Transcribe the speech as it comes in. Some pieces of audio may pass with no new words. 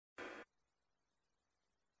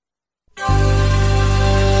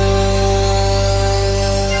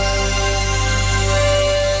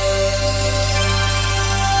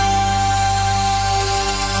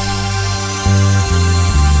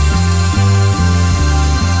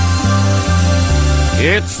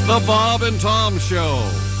It's the Bob and Tom Show.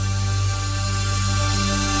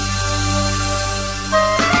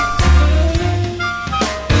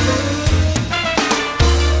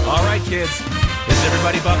 All right, kids. Is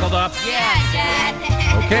everybody buckled up? Yeah, Dad.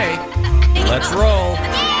 Okay, let's roll.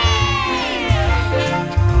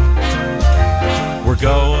 We're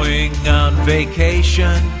going on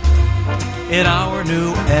vacation in our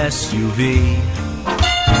new SUV.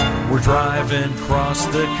 We're driving across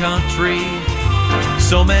the country,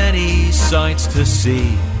 so many sights to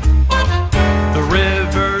see. The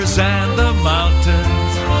rivers and the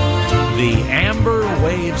mountains, the amber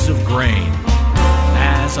waves of grain.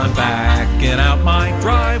 As I'm backing out my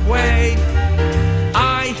driveway,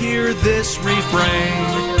 I hear this refrain.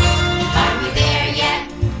 Are we there yet?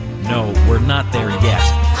 No, we're not there yet.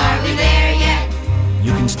 Are we there yet?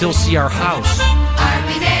 You can still see our house. Are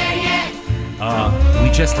we there yet? We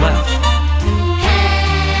just left.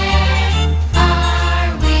 Hey,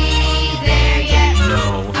 are we there yet?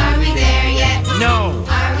 No. Are we there yet? No.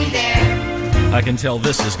 Are we there? I can tell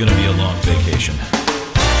this is going to be a long vacation.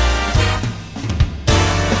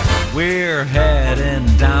 We're heading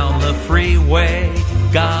down the freeway,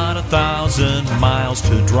 got 1,000 miles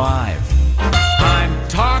to drive. I'm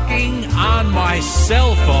talking on my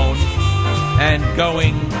cell phone and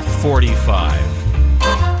going 45.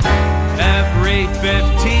 Every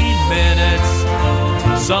 15 minutes,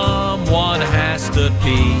 someone has to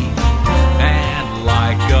pee. And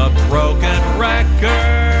like a broken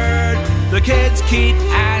record, the kids keep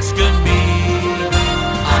asking me,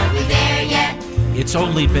 Are we there yet? it's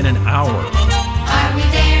only been an hour. Are we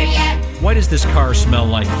there yet? Why does this car smell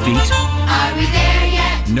like feet? Are we there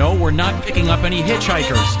yet? No, we're not picking up any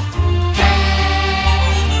hitchhikers.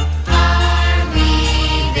 Hey, are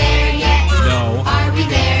we there yet? No. Are we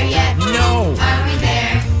there yet? No. Are we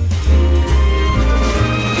there?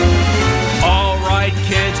 All right,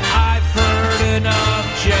 kids, I've heard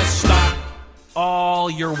enough. Just stop all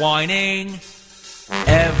your whining.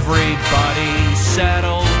 Everybody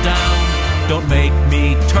settle down. Don't make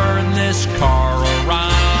me turn this car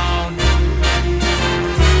around.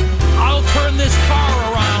 I'll turn this car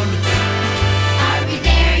around. Are we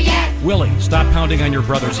there yet? Willie, stop pounding on your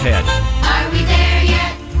brother's head. Are we there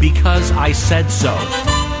yet? Because I said so.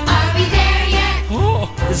 Are we there yet?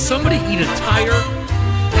 Oh, did somebody eat a tire?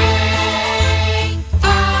 Hey,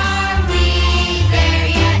 are we there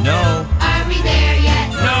yet? No. Are we there yet?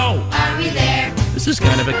 No. Are we there? This is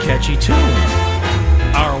kind of a catchy tune.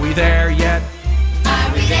 Are we there yet?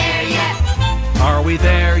 Are we there yet? Are we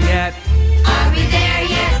there yet? Are we there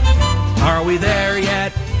yet? Are we there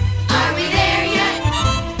yet? Are we there yet?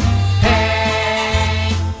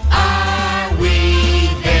 Hey, Are we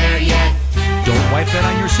there yet? don't wipe that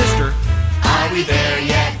on your sister. Are we there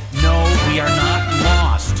yet? No, we are not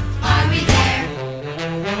lost. Are we there?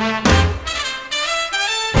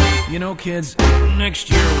 You know, kids, next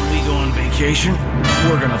year when we go on vacation,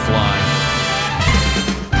 we're gonna fly.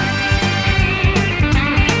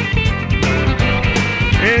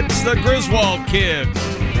 It's the Griswold Kids.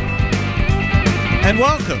 And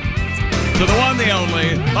welcome to the one, the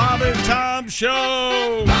only Bob and Tom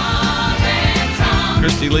Show. Bob and Tom.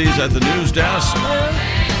 Christy Lee's at the news desk.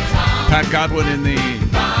 Pat Godwin in the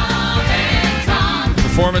Bob and Tom.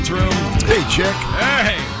 performance room. Hey, Chick.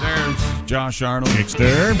 Hey, there's Josh Arnold. Chick's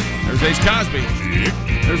there. There's Ace Cosby.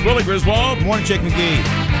 There's Willie Griswold. Good morning, Chick McGee.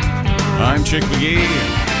 I'm Chick McGee.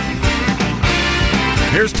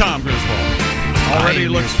 Here's Tom Griswold. Already you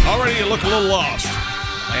look a little lost.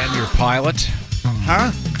 I am your pilot,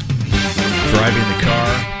 Huh? driving the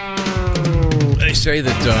car. They say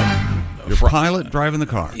that Your pilot driving the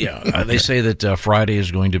car. they say that Friday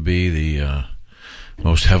is going to be the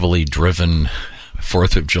most heavily driven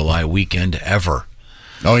 4th of July weekend ever.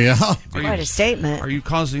 Oh, yeah? Quite a statement. Are you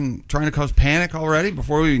trying to cause panic already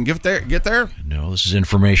before we even get there? No, this is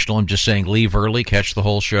informational. I'm just saying leave early, catch the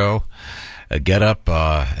whole show, get up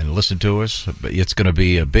and listen to us. It's going to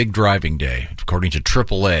be a big driving day, according to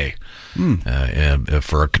AAA,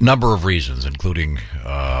 for a number of reasons, including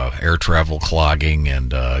air travel clogging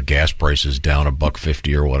and gas prices down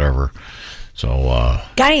 $1.50 or whatever. So,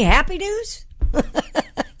 Got any happy news?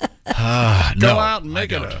 no, out and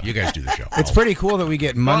make I it don't. a- You guys do the show. It's pretty cool that we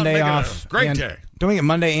get Monday make it a off. great and- day. Don't we get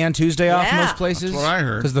Monday and Tuesday off in Yeah. most places? That's what I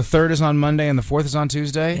heard. Because the 3rd is on Monday and the 4th is on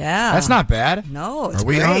Tuesday. Yeah. That's not bad. No, it's Are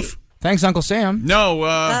we great. off? Thanks, Uncle Sam. No,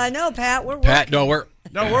 No, Pat, we're Pat, working. no,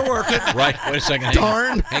 No, we're working. Right. Wait a second.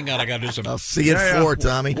 Darn. Hang on. I got to do some. I'll see you at 4,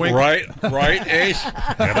 Tommy. Right, Ace.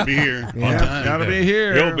 Gotta be here. On time. Gotta be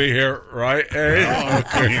here. You'll be here, right, Ace?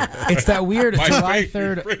 Okay. It's that weird My July face is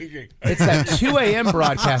 3rd. freaking. It's that 2 a.m.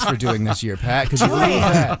 broadcast we're doing this year, Pat. Because you believe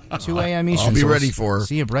that 2 a.m. Eastern. I'll be so we'll ready for her.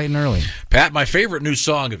 See you bright and early. Pat, my favorite new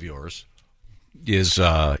song of yours is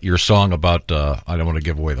your song about, I don't want to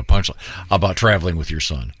give away the punchline, about traveling with your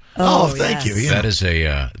son. Oh, thank you.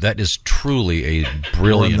 Yeah. That is truly a brilliant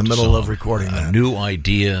We're in the middle song. of recording A that. new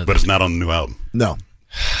idea. But it's not on the new album. No.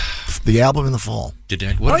 The album in the fall.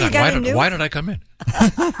 Why did I come in?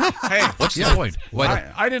 Hey, What's the point?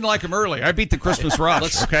 I didn't like him early. I beat the Christmas rush,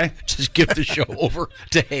 Let's okay? just give the show over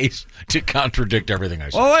to Hayes to contradict everything I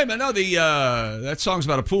said. Oh, wait a minute. No, that song's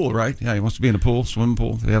about a pool, right? Yeah, he wants to be in a pool, swimming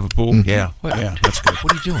pool. Do they have a pool? Yeah. Yeah, that's good.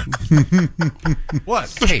 What are you doing?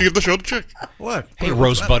 What? Hey, Give the show to Chick. What? hey,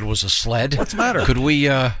 Rosebud was a sled. What's the matter? Could we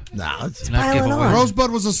No, it's not give piling away? on. Rosebud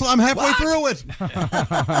was I'm halfway through it.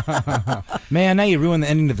 Man, now you ruined the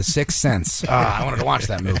ending to The Sixth Sense. I wanted to watch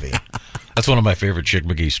that movie. That's one of my favorite Chick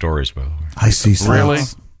McGee stories, by the way. I see. Really?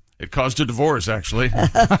 It caused a divorce, actually.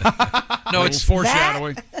 No, it's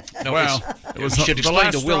foreshadowing. no, Well, it's, it was you should the explain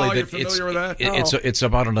last to Willie straw. You're that it's familiar with that? it's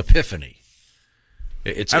about an epiphany.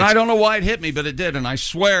 And I don't know why it hit me, but it did, and I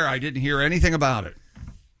swear I didn't hear anything about it.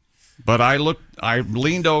 But I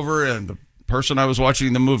leaned over, and the person I was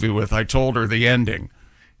watching the movie with, I told her the ending.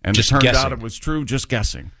 And Just it turned guessing. out it was true, just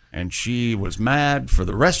guessing. And she was mad for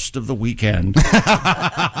the rest of the weekend.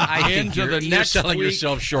 I think Into you're the next selling week.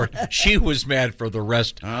 yourself short. She was mad for the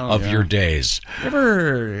rest Oh, of yeah. your days. You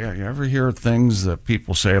ever hear things that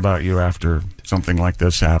people say about you after something like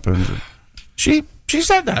this happens? She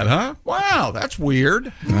said that, huh? Wow, that's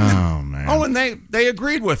weird. Oh man. Oh, and they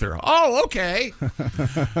agreed with her. Oh, okay.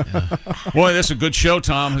 Boy, this is a good show,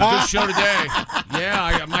 Tom. It's a good show today.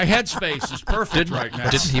 Yeah, my headspace is perfect right now.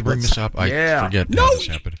 Didn't he bring this up? I Yeah. forget No, how this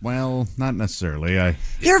happened. Well, not necessarily.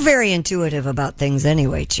 You're very intuitive about things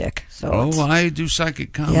anyway, Chick. So it's- Oh, I do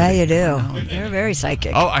psychic comedy. yeah, you do. You're very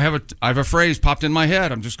psychic. Oh, I have a phrase popped in my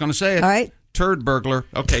head. I'm just going to say it. All right. Turd burglar.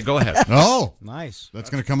 Okay, go ahead. Oh, Nice. that's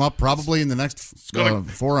going to come up probably in the next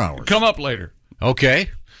 4 hours. Come up later. Okay.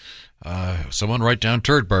 Someone write down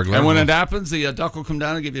turd burglar. And when it happens, the duck will come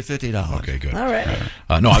down and give you $50. Okay, good. All right.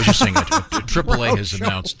 No, I was just saying that AAA has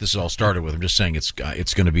announced. This all started with. I'm just saying it's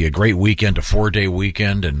going to be a great weekend, a 4-day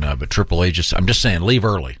weekend, and but AAA I'm just saying leave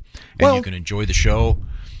early, and you can enjoy the show.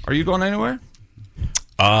 Are you going anywhere?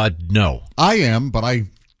 No. I am, but I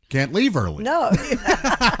can't leave early. No.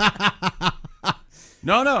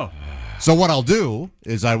 No. So what I'll do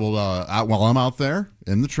is I will, while I'm out there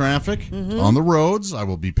in the traffic, on the roads, I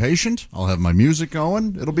will be patient. I'll have my music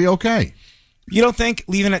going. It'll be okay. You don't think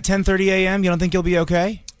leaving at 10:30 a.m., you don't think you'll be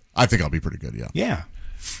okay? I think I'll be pretty good, yeah. Yeah.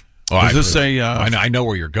 Oh, Does this say? I know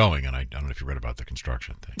where you're going, and I don't know if you read about the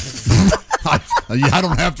construction thing. I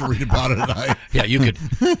don't have to read about it. Yeah, you could.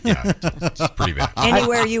 Yeah, it's pretty bad.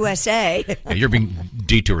 Anywhere USA. Yeah, you're being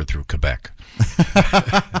detoured through Quebec.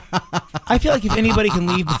 I feel like if anybody can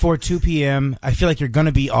leave before 2 p.m., I feel like you're going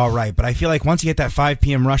to be all right. But I feel like once you get that 5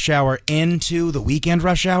 p.m. rush hour into the weekend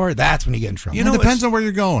rush hour, that's when you get in trouble. You know, It depends on where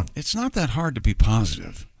you're going. It's not that hard to be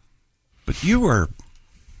positive, but you were.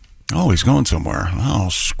 Oh, he's going somewhere. Oh,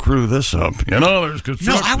 screw this up. You know, there's No,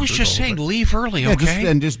 construction. I was just saying leave early, Yeah,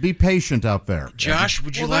 okay? just be patient out there. Josh,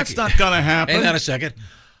 would you Well, like? that's not going to happen. Hang on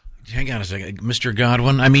a second. Mr.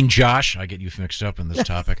 Godwin. I mean Josh. I get you mixed up in this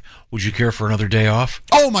topic. Would you care for another day off?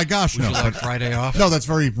 Oh my gosh, Would no. you like Friday off? No, that's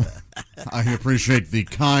very. I appreciate the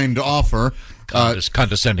kind offer. Just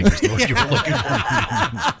condescending is the word you were looking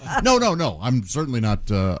for. No. I'm certainly not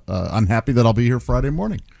unhappy that I'll be here Friday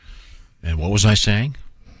morning. And what was I saying?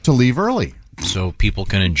 To leave early. So people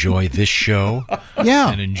can enjoy this show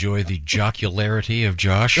Yeah. and enjoy the jocularity of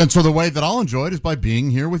Josh. And so the way that I'll enjoy it is by being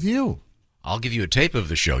here with you. I'll give you a tape of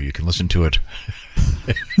the show. You can listen to it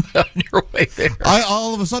on your way there.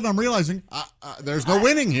 All of a sudden I'm realizing there's no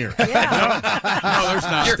winning here. No, there's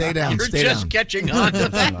not. Stay down. You're stay just down. catching on to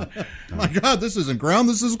that. My God, this isn't ground.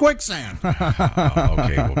 This is quicksand.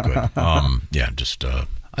 Okay, well, good. Yeah, just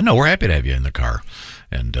I know we're happy to have you in the car,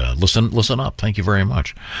 and listen up. Thank you very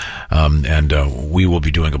much. And we will be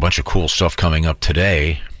doing a bunch of cool stuff coming up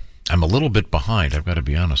today. I'm a little bit behind. I've got to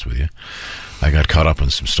be honest with you. I got caught up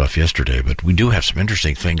on some stuff yesterday, but we do have some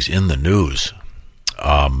interesting things in the news.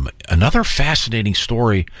 Another fascinating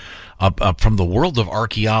story from the world of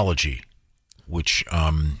archaeology, which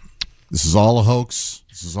This is all a hoax.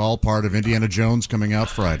 This is all part of Indiana Jones coming out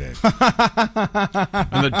Friday.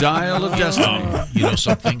 And the dial of destiny. you know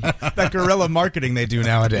something. that guerrilla marketing they do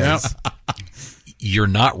nowadays. Yep. You're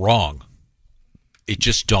not wrong. It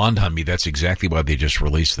just dawned on me that's exactly why they just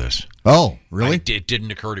released this. Oh, really? It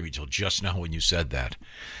didn't occur to me until just now when you said that.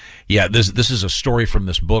 Yeah, this is a story from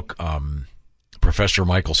this book, Professor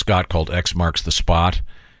Michael Scott, called X Marks the Spot,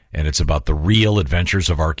 and it's about the real adventures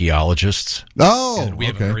of archaeologists. Oh, and we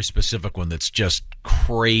have a very specific one that's just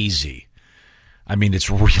crazy. I mean, it's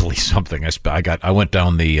really something. I went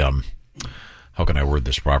down the how can I word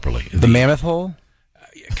this properly? The mammoth hole?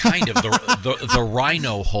 Kind of the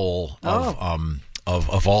rhino hole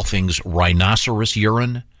of all things rhinoceros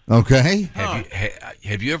urine. Okay.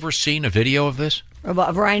 Have you ever seen a video of this?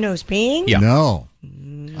 About rhinos peeing? Yeah. No.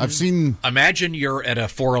 I've seen. Imagine you're at a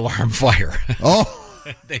 4-alarm fire. Oh.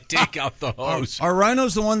 They take out the hose. Are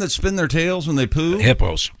rhinos the one that spin their tails when they poo?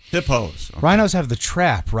 Hippos. Hippos. Rhinos have the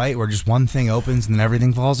trap, right? Where just one thing opens and then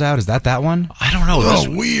everything falls out. Is that one? I don't know. Oh,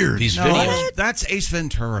 weird. These No, videos. that's Ace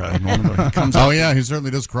Ventura. He comes Oh, yeah, he certainly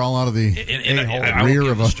does crawl out of the I rear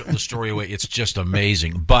won't of give a. the story away. It's just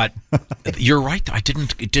amazing. But you're right.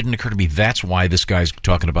 It didn't occur to me. That's why this guy's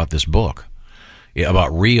talking about this book about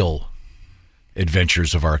real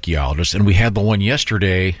adventures of archaeologists. And we had the one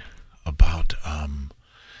yesterday about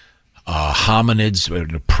hominids,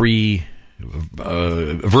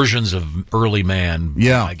 versions of early man.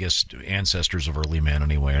 Yeah. I guess ancestors of early man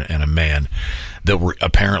anyway, and a man that were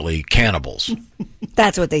apparently cannibals.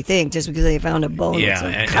 That's what they think, just because they found a bone with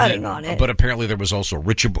some cutting on it. But apparently there was also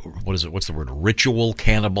ritual. What's the word? Ritual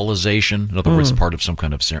cannibalization. In other words, part of some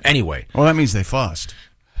kind of ceremony. Anyway, Well, that means they fussed.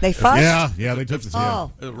 They fussed? Yeah, they took this.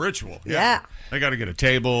 Oh, A ritual. yeah. They got to get a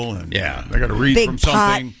table and Yeah. they got to read Big from pot.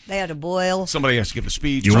 something. They had to boil. Somebody has to give a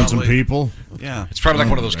speech. You want some probably. people? Yeah. it's probably like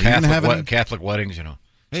one of those Are you gonna have any? Catholic weddings, you know.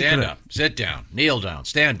 Hey, Stand could I- up, sit down, kneel down,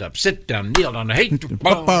 stand up, sit down, kneel down. Hey, Christ is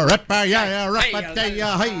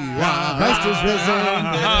risen.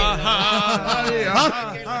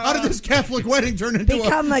 How did this Catholic wedding turn into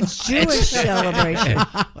Become a Jewish celebration.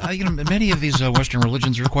 many of these Western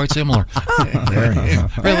religions are quite similar. Fair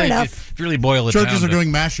Really, enough. if you really boil it Churches down are to-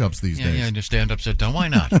 doing mashups these days. Yeah, just stand up, sit down. Why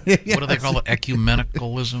not? What do they call it?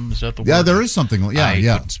 Ecumenicalism? Is that the word? Yeah, there is something. Yeah, I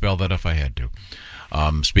yeah. couldn't spell that if I had to.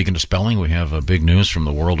 Speaking of spelling, we have big news from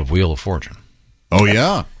the world of Wheel of Fortune. Oh,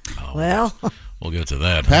 yeah. Well, We'll get to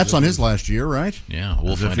that. Pat's on his last year, right? Yeah,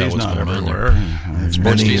 we'll As if find out he's what's not going on there. everywhere. Sports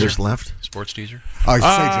Many teaser years left. Sports teaser. Say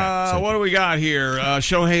Jack. What do we got here?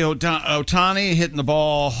 Shohei Ohtani hitting the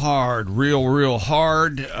ball hard, real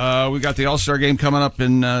hard. We got the All-Star game coming up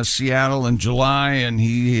in Seattle in July, and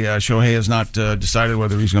Shohei has not decided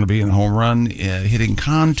whether he's going to be in the home run hitting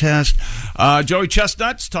contest. Joey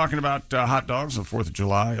Chestnut's talking about hot dogs on the 4th of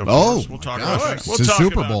July. Of course. We'll talk about that. It's his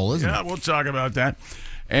Super Bowl, isn't it? Yeah, we'll talk about that.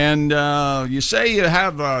 And you say you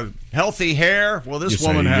have healthy hair. Well, this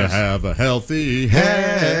woman you has. have a healthy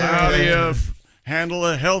head. How do you handle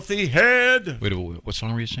a healthy head? Wait, what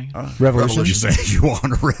song were you singing? Revolution. You say you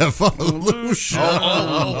want a revolution.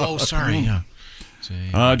 Oh, sorry. Yeah.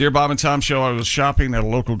 Dear Bob and Tom Show, I was shopping at a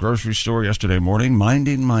local grocery store yesterday morning,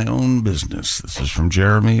 minding my own business. This is from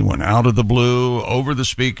Jeremy. Went out of the blue, over the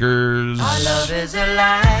speakers. Our love is a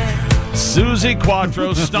lie. Susie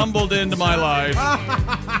Quattro stumbled into my life.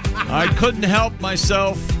 I couldn't help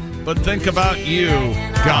myself but think about you,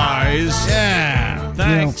 guys. Yeah.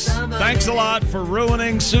 Thanks. Thanks a lot for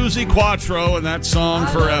ruining Susie Quattro and that song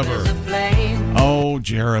forever. Oh,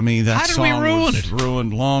 Jeremy, that How did we song ruin was it?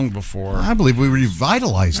 ruined long before. I believe we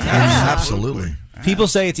revitalized it. Absolutely. People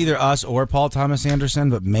say it's either us or Paul Thomas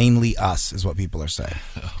Anderson, but mainly us is what people are saying.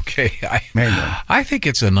 Okay. Mainly. I think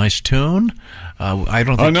it's a nice tune. I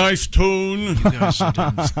don't think A nice tune. you guys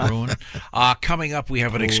didn't ruin it. Coming up, we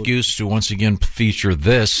have an excuse to once again feature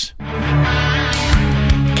this.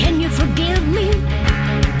 Can you forgive me?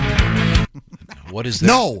 What is that?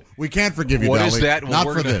 No, we can't forgive you, What Dolly. is that? Well, Not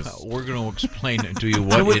we're for gonna, this. We're going to explain to you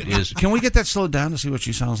what it is. Can we get that slowed down to see what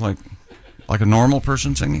she sounds like? Like a normal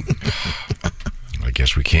person singing? I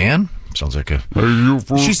guess we can. Sounds like a...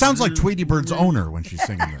 She sounds like Tweety Bird's owner when she's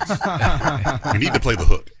singing this. We need to play the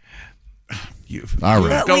hook. All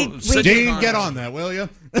right. Go sit Dean, down. get on that, will you?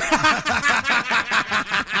 I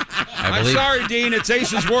I'm believe, sorry, Dean. It's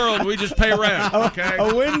Ace's World. We just pay rent. Okay.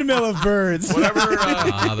 A windmill of birds. Whatever.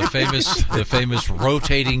 the famous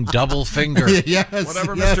rotating double finger. Yes.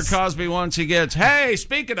 Whatever yes. Mr. Cosby wants, he gets. Hey,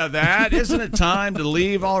 speaking of that, isn't it time to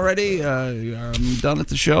leave already? I'm done at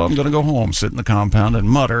the show. I'm going to go home, sit in the compound, and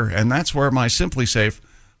mutter. And that's where my Simply Safe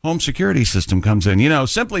home security system comes in. You know,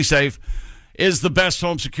 Simply Safe is the best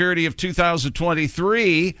home security of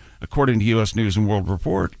 2023, according to U.S. News and World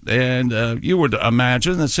Report. And you would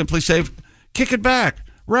imagine that Simply Safe kick it back,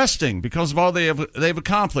 resting because of all they've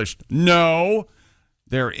accomplished. No.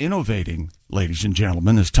 They're innovating, ladies and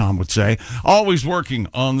gentlemen, as Tom would say. Always working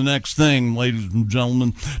on the next thing, ladies and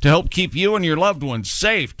gentlemen, to help keep you and your loved ones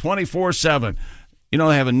safe 24/7. You know,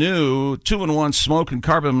 they have a new 2-in-1 smoke and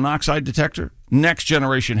carbon monoxide detector, next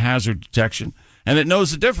generation hazard detection, and it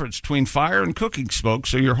knows the difference between fire and cooking smoke,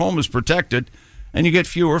 so your home is protected and you get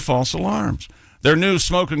fewer false alarms. Their new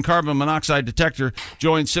smoke and carbon monoxide detector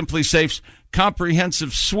joins Simply Safe's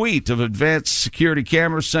comprehensive suite of advanced security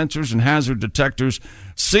cameras, sensors, and hazard detectors.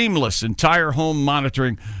 Seamless entire home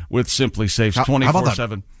monitoring with Simply Safe's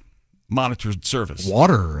 24/7 monitored service.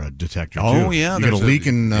 Water detector, too. Oh, yeah. You get a leak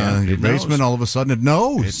in your basement, all of a sudden it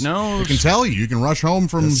knows. It knows. It can tell you. You can rush home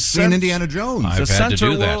from seeing Indiana Jones. I've had to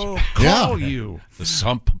do that. Will call you. The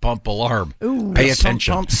sump pump alarm. Pay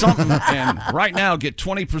attention. Pump something. And right now, get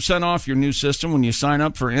 20% off your new system when you sign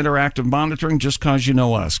up for interactive monitoring just because you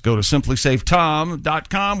know us. Go to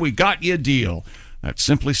simplysafetom.com. We got you a deal. That's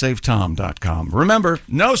simplysafetom.com. Remember,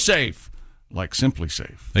 no safe like Simply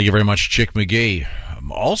Safe. Thank you very much, Chick McGee.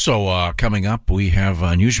 Also coming up, we have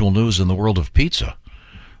unusual news in the world of pizza.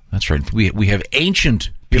 That's right. We have ancient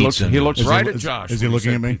pizza. He looks right at Josh. Is he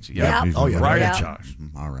looking at me? Pizza. Yeah. Yeah. Oh, yeah. Right Yeah. at Josh.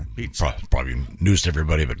 All right. Pizza. Probably news to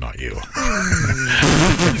everybody, but not you.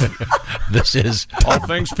 This is All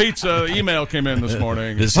things pizza. Email came in this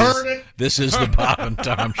morning. this is the Bob and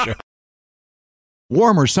Tom Show.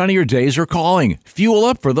 Warmer, sunnier days are calling. Fuel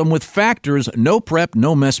up for them with Factor's no prep,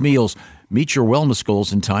 no mess meals. Meet your wellness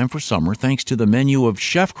goals in time for summer thanks to the menu of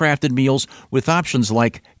chef-crafted meals with options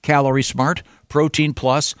like Calorie Smart, Protein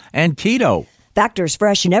Plus, and Keto. Factor's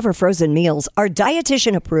fresh, never frozen meals are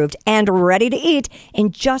dietitian approved and ready to eat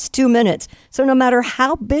in just 2 minutes. So no matter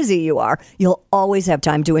how busy you are, you'll always have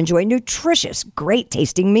time to enjoy nutritious, great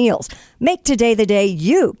tasting meals. Make today the day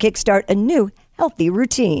you kickstart a new healthy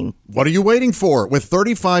routine. What are you waiting for? With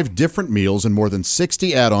 35 different meals and more than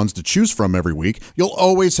 60 add-ons to choose from every week, you'll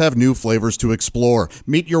always have new flavors to explore.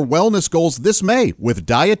 Meet your wellness goals this May with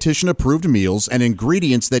dietitian-approved meals and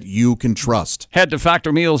ingredients that you can trust. Head to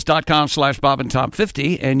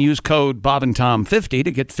factormeals.com/BobandTom50 and use code BobandTom50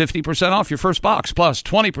 to get 50% off your first box plus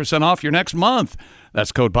 20% off your next month.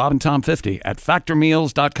 That's code BobandTom50 at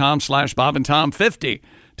factormeals.com/BobandTom50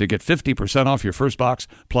 to get 50% off your first box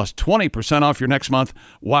plus 20% off your next month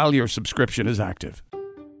while your subscription is active.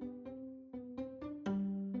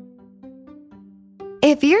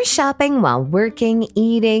 If you're shopping while working,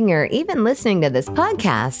 eating, or even listening to this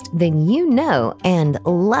podcast, then you know and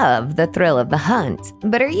love the thrill of the hunt.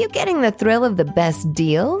 But are you getting the thrill of the best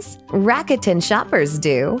deals? Rakuten shoppers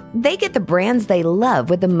do. They get the brands they love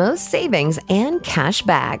with the most savings and cash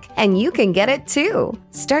back. And you can get it too.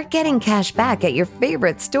 Start getting cash back at your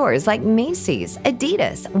favorite stores like Macy's,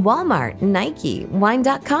 Adidas, Walmart, Nike,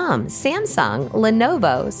 Wine.com, Samsung,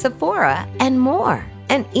 Lenovo, Sephora, and more.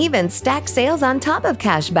 And even stack sales on top of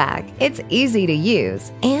cashback. It's easy to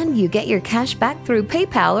use, and you get your cash back through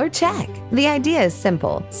PayPal or check. The idea is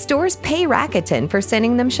simple. Stores pay Rakuten for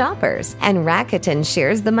sending them shoppers, and Rakuten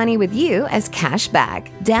shares the money with you as cash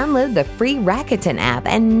back. Download the free Rakuten app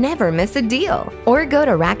and never miss a deal. Or go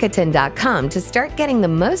to Rakuten.com to start getting the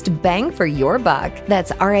most bang for your buck.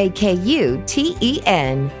 That's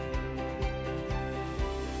RAKUTEN.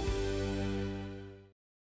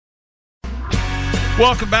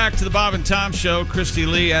 Welcome back to the Bob and Tom Show. Christy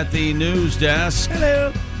Lee at the news desk.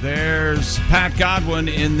 Hello. There's Pat Godwin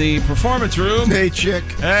in the performance room. Hey, Chick.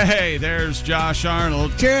 Hey, there's Josh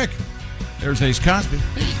Arnold. Chick. There's Ace Cosby.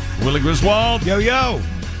 Willie Griswold. Yo, yo.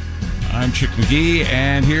 I'm Chick McGee,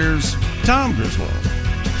 and here's Tom Griswold.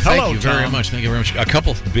 Hello, Thank you very Tom. much. Thank you very much. A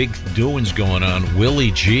couple of big doings going on. Willie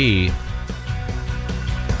G.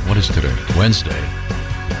 What is today? Wednesday.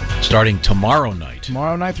 Starting tomorrow night.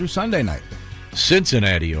 Tomorrow night through Sunday night.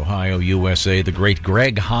 Cincinnati, Ohio, USA. The great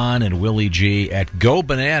Greg Hahn and Willie G at Go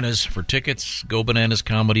Bananas. For tickets,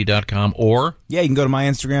 gobananascomedy.com or... Yeah, you can go to my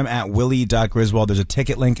Instagram at willie.griswold. There's a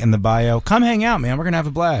ticket link in the bio. Come hang out, man. We're going to have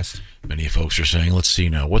a blast. Many folks are saying, let's see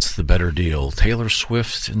now, what's the better deal? Taylor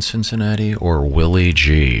Swift in Cincinnati or Willie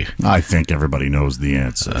G? I think everybody knows the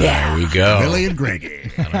answer. There we go. Billy and Greggy.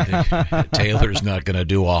 I don't think Taylor's not going to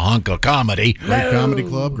do a hunk of comedy. Great comedy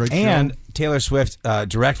club, great And show. Taylor Swift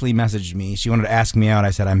directly messaged me. She wanted to ask me out. I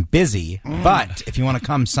said, I'm busy, but if you want to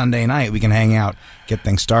come Sunday night, we can hang out, get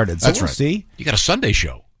things started. So That's we'll right. see. You got a Sunday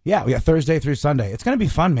show. Yeah, we got Thursday through Sunday. It's going to be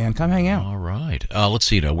fun, man. Come hang out. All right. Let's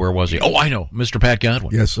see now. Where was he? Oh, I know. Mr. Pat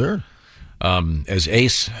Godwin. Yes, sir. As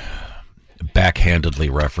Ace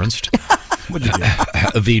backhandedly referenced,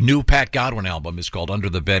 the new Pat Godwin album is called Under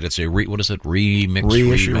the Bed. It's a remix,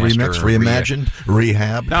 Reissue, remaster, remix, reimagined,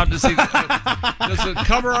 rehab. Now, does he, Does the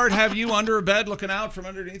cover art have you under a bed looking out from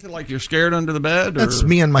underneath it like you're scared under the bed? Or? That's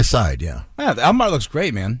me on my side, yeah. Yeah, the album art looks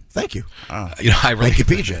great, man. Thank you. I really, Thank you,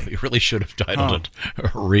 PJ. You really should have titled it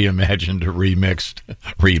Reimagined, Remixed,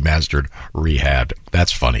 Remastered, Rehabbed.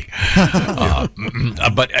 That's funny.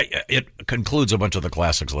 But it concludes a bunch of the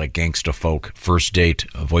classics like Gangsta Folk, First Date,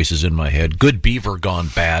 Voices in My Head, Good Beaver Gone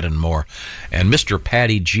Bad, and more. And Mr.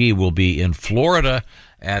 Patty G will be in Florida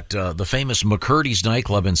at the famous McCurdy's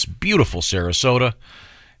nightclub in beautiful Sarasota.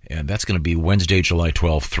 And that's going to be Wednesday, July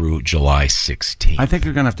 12th through July 16th. I think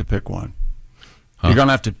you're going to have to pick one. You're going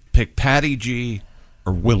to have to pick Patty G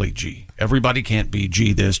or Willie G. Everybody can't be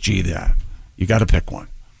G this, G that. You got to pick one.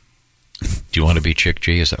 Do you want to be Chick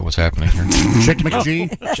G? Is that what's happening here? Chick McG?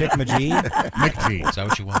 Chick McG? McG. Is that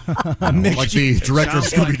what you want? Like the director of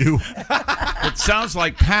Scooby-Doo. It sounds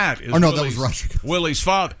like Pat is Oh, no, that was Rush. Willie's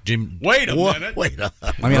father. Wait a minute. Wait up.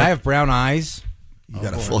 I mean, I have brown eyes. You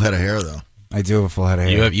got a full head of hair, though. I do have a full head of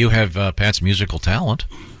hair. You have Pat's musical talent.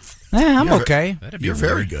 I'm okay. You're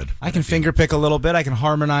very good. I can finger pick a little bit. I can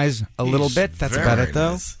harmonize a little bit. That's about it,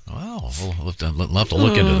 though. Nice. Well, we'll have to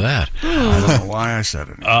look into that. I don't know why I said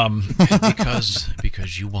it.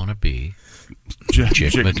 Because you want to be Chick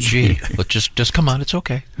McG. But just come on, it's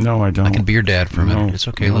okay. No, I don't. I can be your dad for a minute. It's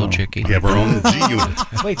okay, little Chickie. We have our own G unit.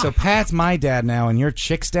 Wait, so Pat's my dad now, and you're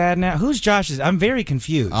Chick's dad now? Who's Josh's? I'm very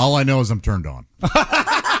confused. All I know is I'm turned on.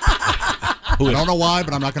 I don't know why,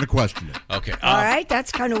 but I'm not going to question it. Okay. All right,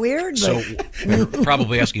 that's kind of weird. So you're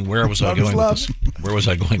probably asking where was I going with this? Where was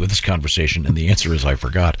I going with this conversation? And the answer is I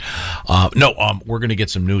forgot. We're going to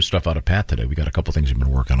get some new stuff out of Pat today. We got a couple things we've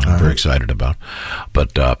been working on. I'm very excited about.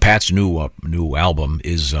 But Pat's new album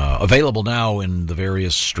is available now in the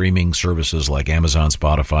various streaming services like Amazon,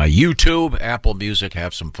 Spotify, YouTube, Apple Music.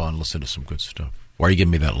 Have some fun. Listen to some good stuff. Why are you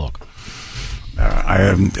giving me that look?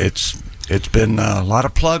 It's been a lot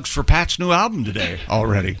of plugs for Pat's new album today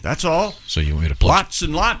already. That's all. So you want me to plug? Lots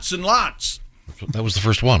and lots and lots. That was the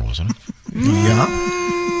first one, wasn't it? Yeah.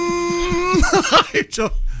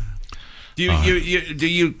 Do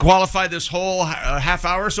you qualify this whole half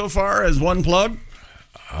hour so far as one plug?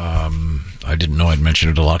 I didn't know I'd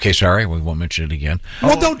mentioned it a lot. Okay, sorry. We won't mention it again.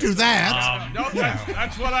 Well, don't do that. No,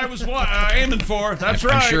 that's what I was aiming for. That's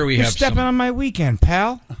right. I'm sure we You're have stepping on my weekend,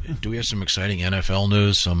 pal. Do we have some exciting NFL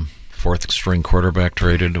news? Some fourth-string quarterback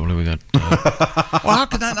traded? What do we got? Well, how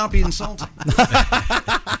could that not be insulting?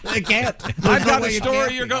 I can't. I've got a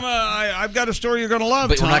story you're gonna love.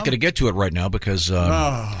 But Tom. we're not going to get to it right now because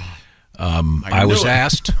I I was knew it.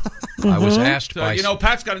 asked. I was asked So, by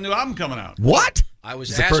Pat's got a new album coming out. What? I was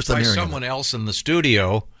It's the asked first I'm by hearing of someone else in the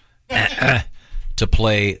studio to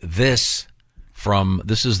play this from.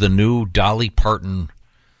 This is the new Dolly Parton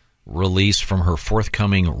release from her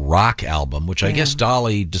forthcoming rock album, which I guess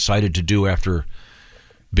Dolly decided to do after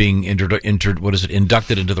being inducted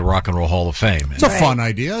into the Rock and Roll Hall of Fame. It's a fun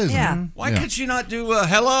idea, isn't it? Why could she not do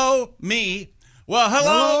Hello, Me? Well,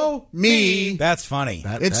 hello, me. That's funny.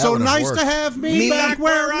 It's so nice to have me back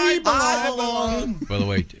where I belong. By the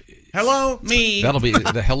way, hello, me. that'll be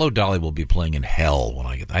the Hello Dolly will be playing in hell when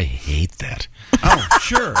I get. I hate that. Oh,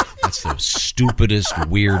 sure. That's the stupidest,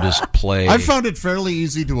 weirdest play. I found it fairly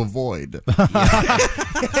easy to avoid.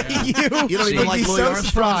 You don't even like Louis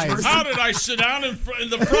Armstrong's version? How did I sit down in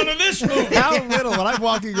the front of this movie? How little when I'm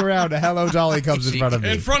walking around, a Hello Dolly comes in front of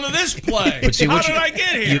me. In front of this play. But see, How did I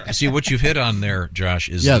get here? See, what you've hit on there, Josh,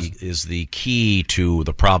 is Yes. the key to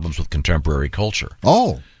the problems with contemporary culture.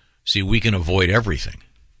 Oh, See, we can avoid everything.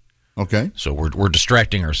 okay. So we're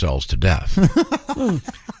distracting ourselves to death.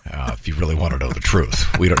 If you really want to know the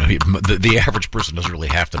truth, we don't. The average person doesn't really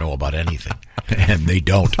have to know about anything, and they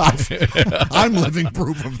don't. I'm living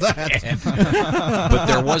proof of that. But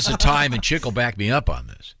there was a time, and Chick will back me up on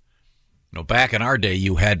this. You know, back in our day,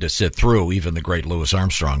 you had to sit through even the great Louis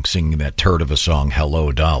Armstrong singing that turd of a song,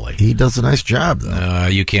 "Hello, Dolly." He does a nice job, though.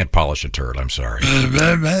 You can't polish a turd. I'm sorry.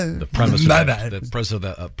 The premise of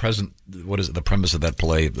the premise of that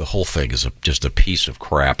play? The whole thing is just a piece of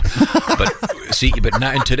crap. But see, but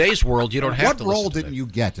now in today's world, you don't have to. What role listen to didn't that. you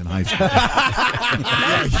get in high school?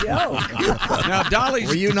 Now,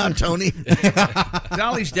 Were you not Tony?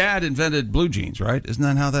 Dolly's dad invented blue jeans, right? Isn't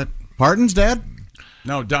that how that? Pardon's dad?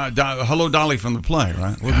 No, Hello Dolly from the play,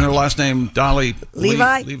 right? Wasn't her last name Dolly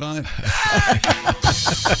Levi? Levi?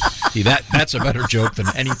 See, that's a better joke than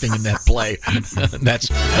anything in that play. That's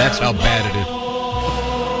how bad it is.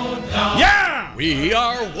 Yeah! We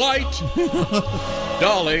are white,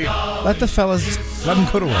 Dolly. Let the fellas, let them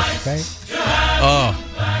go to work, okay? Oh.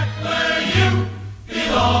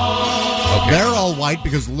 They're all white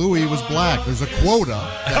because Louis was black. There's a quota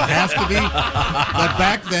that has to be that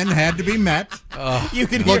back then had to be met. You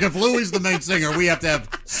can Look, if Louis is the main singer, we have to have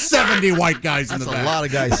 70 white guys in the That's back. a lot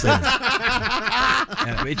of guys singing.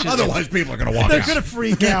 Otherwise, people are going to walk They're out. going to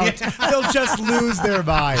freak out. They'll just lose their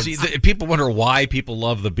minds. See, people wonder why people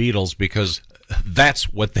love the Beatles, because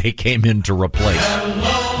that's what they came in to replace.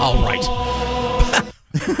 All right.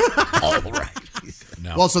 All right.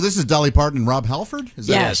 No. Well, so this is Dolly Parton and Rob Halford? Is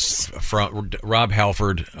that Yes, from Rob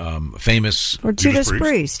Halford, famous Or Judas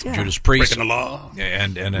Priest. Yeah. Judas Priest, Breaking the law.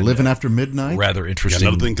 and Living After Midnight? rather interesting.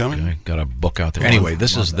 Got another thing coming? Got a book out there. Anyway,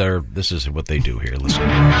 this is what they do here. Listen.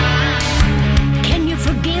 Can you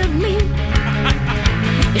forgive me?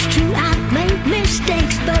 It's true I've made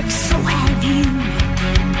mistakes, but so have you.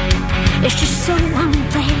 It's just so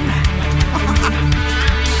unfair.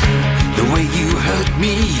 The way you hurt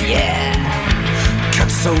me, cut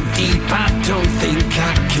so deep I don't think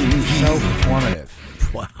I can heal. So performative.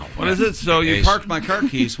 Wow. What is it? So you parked my car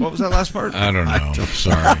keys. What was that last part? I don't know.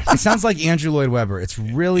 Sorry. It sounds like Andrew Lloyd Webber. It's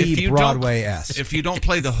really Broadway-esque. If you don't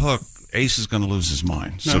play the hook, Ace is going to lose his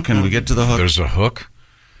mind. So can we get to the hook? There's a hook.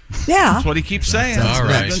 Yeah. That's what he keeps saying. All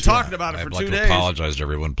right. I've been talking about it for I'd 2 like to days. apologize to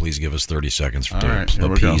everyone. Please give us 30 seconds for All right, here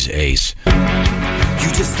we appease go. Ace. You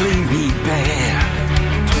just leave me bare.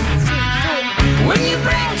 When you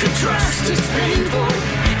break the trust, it's painful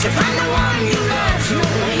to find the one you love's no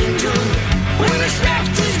angel. When respect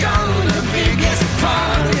is gone, the biggest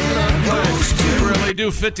part of love goes to. They really do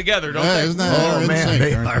fit together, don't Yeah, they? isn't that? Oh, they're in man, sync,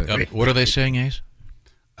 they aren't are. What are they saying, Ace?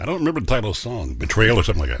 I don't remember the title of the song. Betrayal or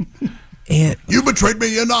something like that. You betrayed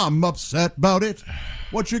me and I'm upset about it.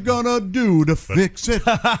 What you gonna do to fix it?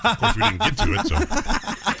 Of course, we didn't get to it, so.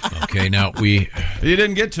 Okay, now we. You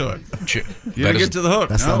didn't get to it. You didn't get to the hook.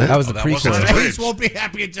 That's no. not it. That was the that wasn't prequel. it. Police won't be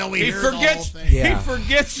happy until we He hear the whole forgets. thing. He Yeah.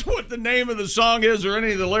 forgets what the name of the song is or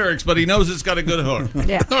any of the lyrics, but he knows it's got a good hook.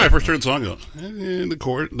 Yeah. No, I first heard the song. The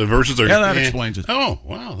chord, the verses are. Yeah, that explains it. Oh,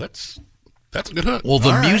 wow, that's a good hook. Well,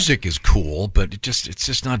 the music is cool, but it's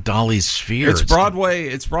just not Dolly's sphere. It's Broadway.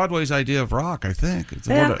 It's Broadway's idea of rock, I think. It's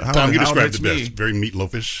Yeah. how Tom, you how described it's it best. me. Very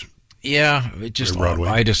meatloafish. Yeah, it just. Very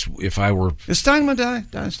Broadway. If I were. Steinman died.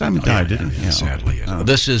 Steinman died, didn't he? Yeah. Sadly, yes.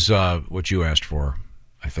 This is what you asked for,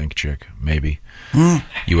 I think, Chick. Maybe Hmm.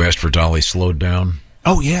 you asked for Dolly slowed down.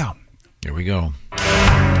 Oh yeah. Here we go.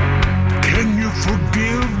 Can you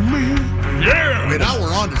forgive me? I mean, now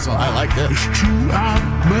we're on to something. I like this. It's true I've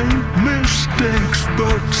made mistakes,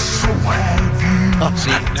 but so have you.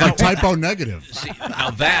 See, It's like typo negative.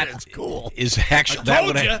 now that is cool. Is actually that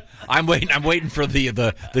told what ya. I'm waiting. I'm waiting for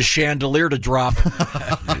the chandelier to drop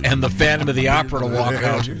and the Phantom of the Opera to walk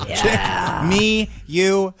out. Me,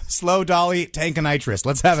 you, Slow Dolly, Tank and Nitrous.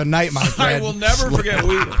 Let's have a night, my I friend. will never forget.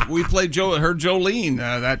 We played Jolene,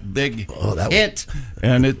 that big that hit,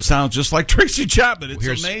 and it sounds just like Tracy Chapman. It's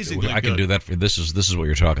Here's- amazingly I can good. do that. This is what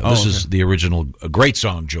you're talking. Oh, This okay. is the original, a great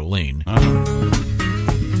song, Jolene.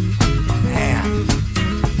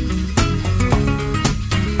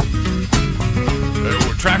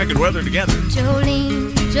 We're traffic and weather together.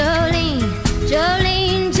 Jolene, Jolene,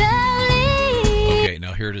 Jolene, Jolene. Okay,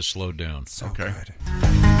 now here it is slowed down. Okay.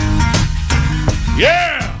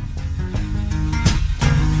 Yeah.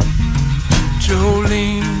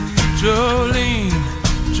 Jolene, Jolene,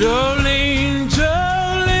 Jolene,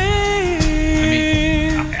 Jolene.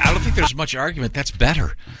 I don't think there's much argument. That's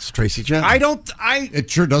better. It's Tracy Chapman. It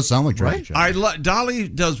sure does sound like Tracy Chapman. Dolly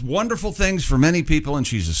does wonderful things for many people, and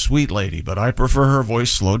she's a sweet lady. But I prefer her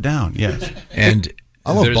voice slowed down. Yes. And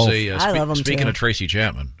I love there's both. I love 'em speaking too. of Tracy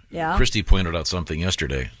Chapman, Yeah. Christy pointed out something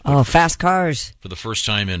yesterday. Oh, fast cars. For the first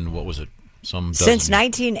time in, what was it, some dozen Since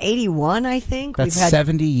 1981, I think. That's we've had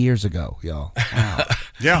 70 years ago, y'all.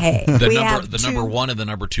 Yeah. Hey, The we number, have the two- number one and the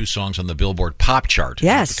number two songs on the Billboard Pop chart,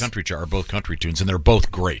 Yes. the country chart, are both country tunes, and they're both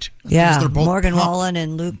great. Yeah, they're both Morgan pop- Wallen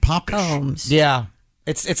and Luke popish. Combs. Yeah.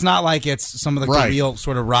 It's not like it's some of the Right. real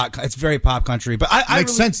sort of rock. It's very pop country. But I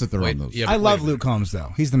Makes really- sense that they're on those. Yeah, I but love wait a minute. Luke Combs,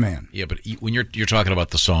 though. He's the man. Yeah, but when you're talking about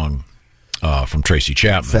the song from Tracy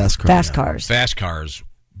Chapman, Fast car. Fast cars. Fast Cars,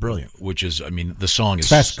 Brilliant. which is, I mean, the song is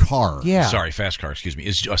Fast Car. Yeah. Sorry, Fast Car. Excuse me.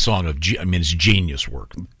 It's a song of. It's genius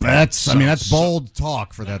work. That's bold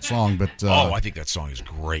talk for that song, but I think that song is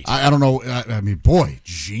great. I don't know. I mean, boy,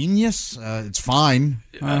 genius. It's fine.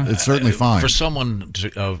 It's certainly fine. For someone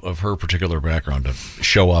of her particular background to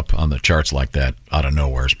show up on the charts like that out of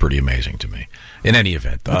nowhere is pretty amazing to me. In any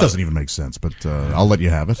event, That doesn't even make sense, but I'll let you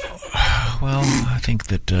have it. well, I think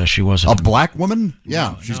that she wasn't A black woman?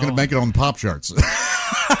 Yeah, she's going to make it on the pop charts.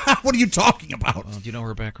 What are you talking about? Do you know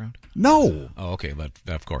her background? No. Oh, okay, that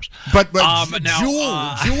of course. But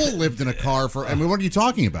now, Jewel lived in a car for. I mean, what are you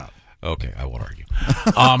talking about? Okay, I won't argue.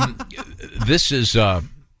 This is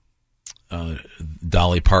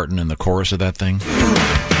Dolly Parton in the chorus of that thing.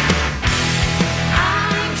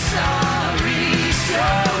 I'm sorry,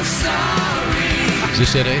 so sorry. Is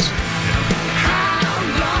this it, Ace? How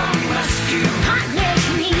long must you punish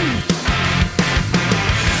me?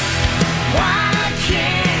 Why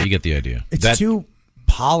can't You get the idea. It's too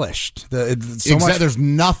polished. So much, There's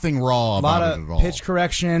nothing raw a about lot it of at all. pitch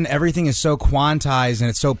correction. Everything is so quantized and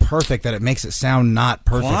it's so perfect that it makes it sound not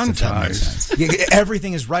perfect. If that makes sense.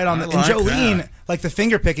 Everything is right on the. And like Jolene, that. like the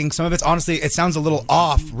finger picking, some of it's honestly, it sounds a little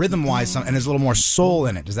off rhythm wise, and there's a little more soul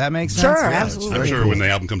in it. Does that make sense? Sure, Yeah, absolutely. I'm sure when the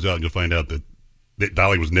album comes out, you'll find out that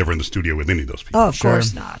Dolly was never in the studio with any of those people. Oh, of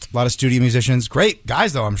course not. A lot of studio musicians, great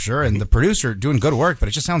guys though, I'm sure, and the producer doing good work, but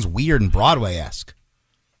it just sounds weird and Broadway-esque.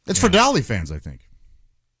 It's for Dolly fans, I think.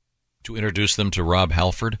 To introduce them to Rob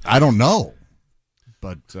Halford? I don't know.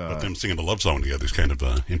 But them singing the love song together is kind of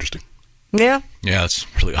interesting. Yeah. Yeah, it's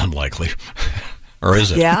really unlikely. Or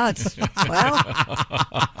is it? Yeah, it's, well.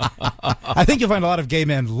 I think you'll find a lot of gay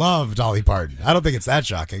men love Dolly Parton. I don't think it's that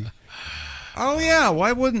shocking. Oh, yeah.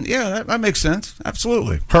 Why wouldn't? Yeah, that makes sense.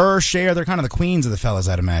 Absolutely. Her, Cher, they're kind of the queens of the fellas,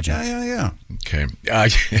 I'd imagine. Yeah. Okay.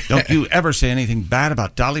 Don't you ever say anything bad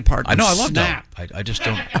about Dolly Parton? I know, I love Snap. Dolly. I just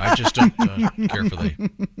don't care for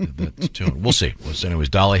the tune. We'll see. Anyways,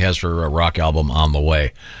 Dolly has her rock album on the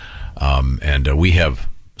way. And we have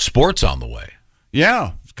sports on the way.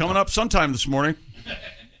 Yeah, it's coming up sometime this morning.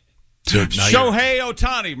 So Shohei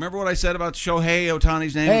Ohtani. Remember what I said about Shohei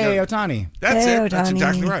Ohtani's name? Hey, Ohtani. That's Hey, it. That's Ohtani.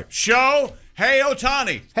 exactly right. Shohei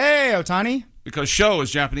Ohtani. Hey, Ohtani. Because show is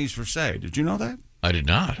Japanese for say. Did you know that? I did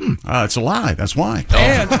not. It's a lie. That's why. Oh.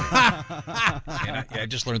 And I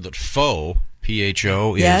just learned that pho,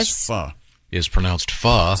 P-H-O, Yes. Pho. pronounced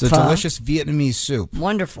pho. It's a delicious Vietnamese soup.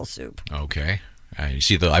 Wonderful soup. Okay. You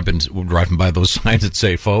see, I've been driving by those signs that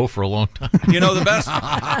say pho for a long time. You know the best.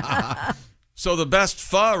 So the best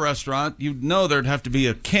pho restaurant, you'd know there'd have to be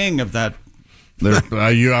a king of that.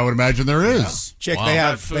 I would imagine there is. Chick, Wow. they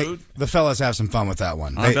have Food. the fellas have some fun with that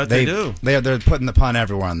one. I bet they do. They're putting the pun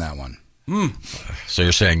everywhere on that one. So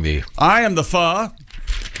you're saying I am the pho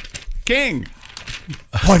king.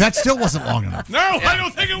 Boy, that still wasn't long enough. No, I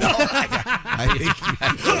don't think it was. I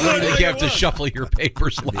think you have to shuffle your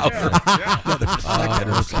papers louder.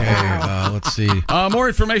 Let's see. More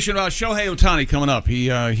information about Shohei Ohtani coming up. He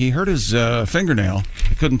hurt his fingernail.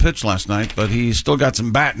 He couldn't pitch last night, but he's still got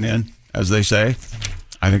some batting in, as they say.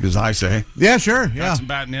 I think as I say. Yeah, sure. Got Yeah. some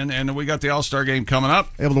batting in, and we got the All-Star game coming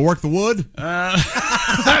up. Able to work the wood?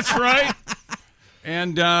 That's right.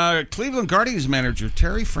 And Cleveland Guardians manager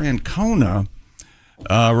Terry Francona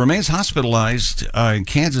remains hospitalized in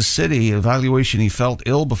Kansas City. Evaluation, he felt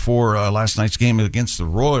ill before last night's game against the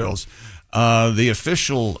Royals. The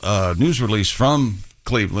official news release from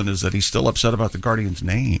Cleveland is that he's still upset about the Guardians'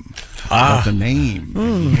 name. About the name.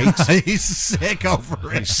 He hates it. He's sick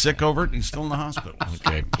over it. He's sick over it, and he's still in the hospital.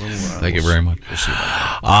 Okay. Thank you very much. We'll see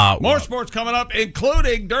about that. More sports coming up,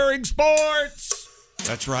 including during sports.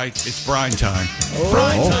 That's right. It's brine time.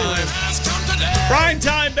 Brine time. Brine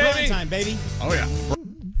time, baby. Prime time, baby. Oh, yeah.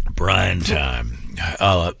 Brine time.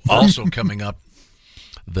 Also coming up,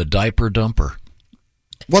 the diaper dumper.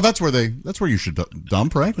 Well, that's where you should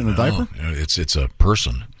dump, right? In a diaper? It's a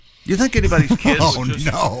person. You think anybody's kids Oh,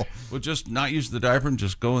 no. would just not use the diaper and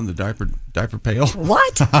just go in the diaper pail?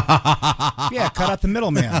 What? Yeah, cut out the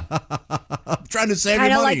middleman. Trying to save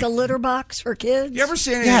Kind your of money. like a litter box for kids? You ever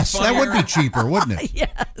seen anything Yes, that funnier? would be cheaper, wouldn't it?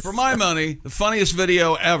 Yes. For my money, the funniest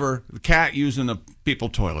video ever, the cat using a people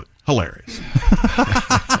toilet. Hilarious.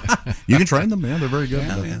 You can train them, man. They're very good.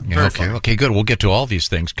 Yeah, okay, good. We'll get to all these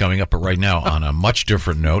things coming up, but right now, on a much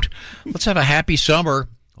different note, let's have a happy summer.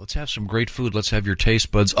 Let's have some great food. Let's have your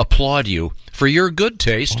taste buds applaud you for your good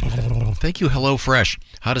taste. Thank you, HelloFresh.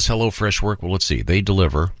 How does HelloFresh work? Well, let's see. They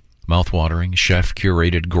deliver mouth-watering,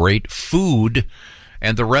 chef-curated, great food,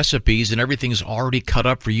 and the recipes and everything's already cut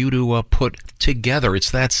up for you to put together. It's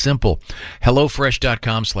that simple.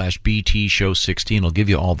 HelloFresh.com/BTShow16 will give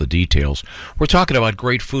you all the details. We're talking about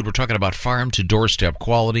great food. We're talking about farm-to-doorstep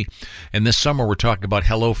quality. And this summer, we're talking about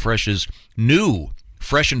HelloFresh's new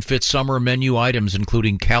Fresh and Fit summer menu items,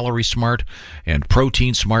 including Calorie Smart and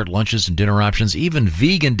Protein Smart lunches and dinner options, even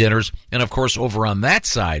vegan dinners. And, of course, over on that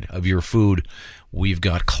side of your food, we've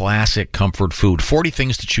got classic comfort food. 40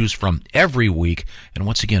 things to choose from every week. And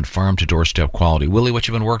once again, farm-to-doorstep quality. Willie, what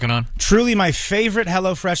you been working on? Truly my favorite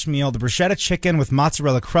HelloFresh meal, the bruschetta chicken with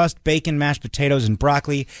mozzarella crust, bacon, mashed potatoes, and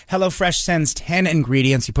broccoli. HelloFresh sends 10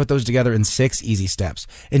 ingredients. You put those together in 6 easy steps.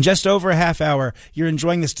 In just over a half hour, you're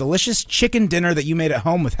enjoying this delicious chicken dinner that you made at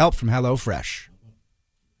home with help from HelloFresh.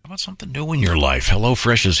 about something new in your life?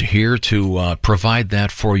 HelloFresh is here to provide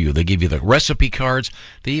that for you. They give you the recipe cards.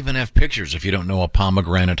 They even have pictures if you don't know a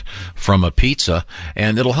pomegranate from a pizza,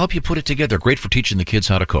 and it'll help you put it together. Great for teaching the kids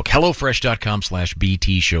how to cook.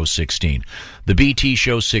 HelloFresh.com/BTShow16. The BT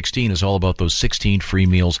Show 16 is all about those 16 free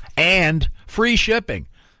meals and free shipping.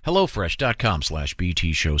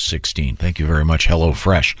 HelloFresh.com/BTShow16. Thank you very much,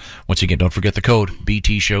 HelloFresh. Once again, don't forget the code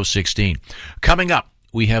BTShow16. Coming up,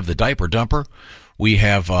 we have the Diaper Dumper. We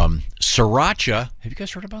have Sriracha. Have you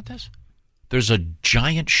guys heard about this? There's a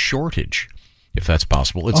giant shortage, if that's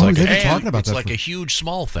possible. It's like talking about it's that like a huge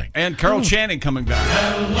small thing. And Carol Channing coming back.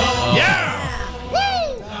 Yeah.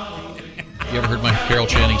 You ever heard my Carol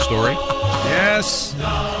Channing story? Yes.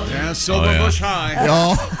 Yeah, Silverbush High.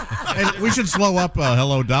 Oh, and we should slow up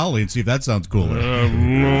Hello Dolly and see if that sounds cooler.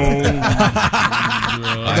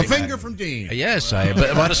 The finger from Dean. Yes,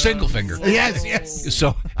 about a single finger. Yes.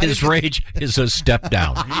 So his rage is a step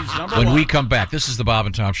down. When we come back, this is the Bob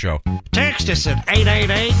and Tom Show. Text us at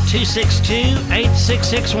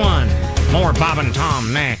 888-262-8661. More Bob and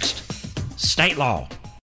Tom next. State law.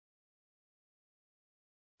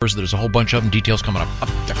 There's a whole bunch of them. Details coming up.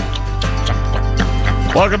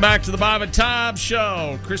 Welcome back to the Bob and Tom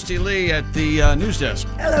Show. Christy Lee at the news desk.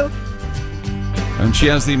 Hello. And she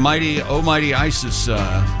has the mighty ISIS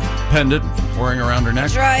pendant wearing around her neck.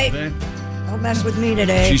 That's right. Today. Don't mess with me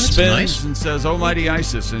today. She spins and says, "Oh, mighty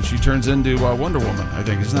ISIS," and she turns into Wonder Woman, I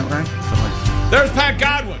think. Isn't that right? There's Pat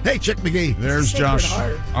Godwin. Hey, Chick McGee. There's Josh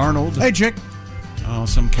Arnold. Hey, Chick. Oh,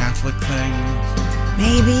 some Catholic thing.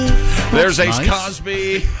 Maybe. There's Ace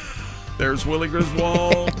Cosby. There's Willie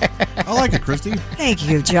Griswold. I like it, Christy. Thank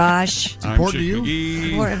you, Josh. I'm important to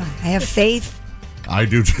you. I have faith. I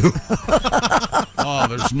do too. Oh,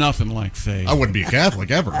 there's nothing like faith. I wouldn't be a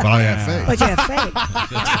Catholic ever, but I have faith. But you have faith.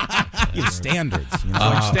 You have standards. It's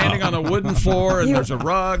like standing on a wooden floor and there's a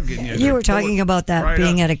rug. And you were talking about that right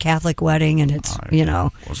being at a Catholic wedding, and it's,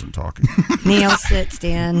 wasn't talking. kneel, sit,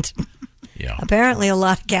 stand. Yeah. Apparently, a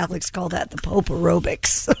lot of Catholics call that the Pope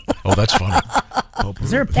aerobics. Oh, that's funny. Is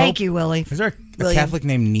there a Pope? Thank you, Willie. Is there a Catholic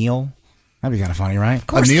named Neil? That'd be kind of funny, right?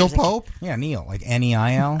 A Neil Pope? Yeah, Neil, like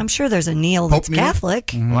Neil. I'm sure there's a Neil that's Neil? Catholic.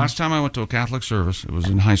 Mm-hmm. Last time I went to a Catholic service, it was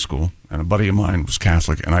in high school, and a buddy of mine was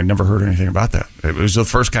Catholic, and I'd never heard anything about that. It was the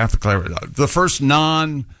first the first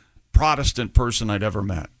non-Protestant person I'd ever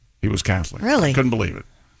met. He was Catholic. Really? I couldn't believe it.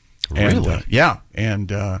 Really? And, yeah,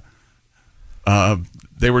 and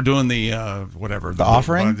they were doing the whatever. The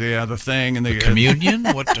offering? The thing. And the communion?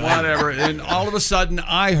 Whatever. And all of a sudden,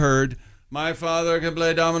 I heard, "My father can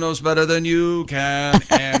play dominoes better than you can,"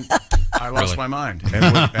 and I lost my mind. And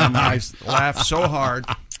I laughed so hard.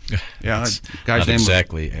 Yeah, that guy's not name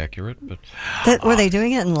exactly accurate, but Were they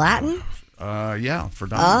doing it in Latin? Yeah, for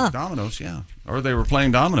dominoes, yeah. Or they were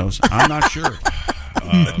playing dominoes. I'm not sure.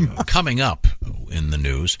 Coming up in the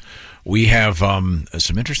news, we have some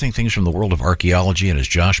interesting things from the world of archaeology, and as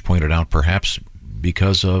Josh pointed out, perhaps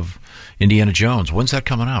because of Indiana Jones. When's that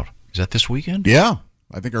coming out? Is that this weekend? Yeah.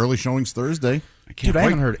 I think early showing's Thursday. Dude, I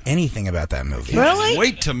haven't heard anything about that movie. Really?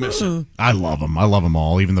 Wait to miss it. I love them. I love them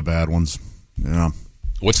all, even the bad ones. Yeah.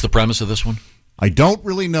 What's the premise of this one? I don't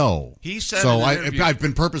really know. He said so. in an interview- I've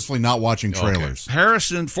been purposely not watching trailers.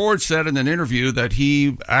 Harrison Ford said in an interview that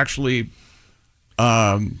he actually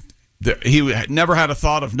he never had a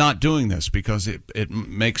thought of not doing this because it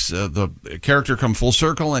makes the character come full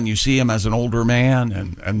circle, and you see him as an older man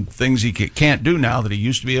and things he can't do now that he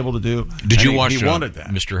used to be able to do. Did you watch he wanted that.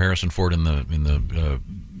 Mr. Harrison Ford in the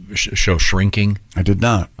show Shrinking? I did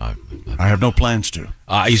not. I have no plans to.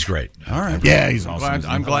 He's great. All right. Yeah, he's awesome.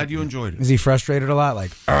 I'm glad you enjoyed it. Is he frustrated a lot?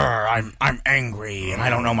 Like, I'm angry and I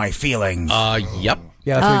don't know my feelings. Yep.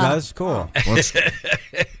 Yeah, that's what he does? Cool.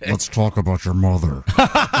 Let's talk about your mother.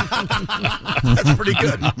 That's pretty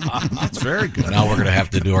good. That's very good. Now we're going to have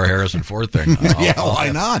to do our Harrison Ford thing. Why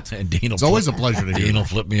not? And Dean it's always a pleasure to hear. Dean will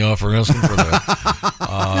flip me off for asking for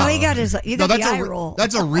that. No, he got the eye roll.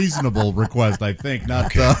 That's a reasonable request, I think. Not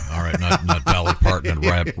okay. All right, not Dolly Parton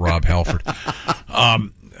and Rob Halford.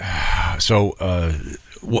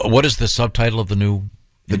 What is the subtitle of the new?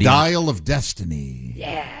 The Dial of Destiny.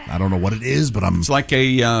 Yeah. I don't know what it is, but It's like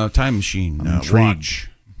a time machine watch.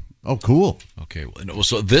 Oh, cool. Okay,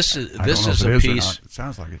 so this is a piece. It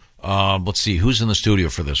sounds like it. Let's see, who's in the studio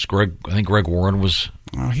for this? I think Greg Warren was.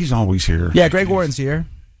 Oh, he's always here. Yeah, Greg Warren's here.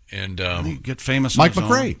 And you get famous. Mike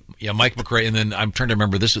McRae. Yeah, Mike McRae. And then I'm trying to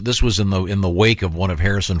remember this was in the wake of one of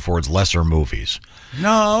Harrison Ford's lesser movies.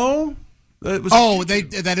 No.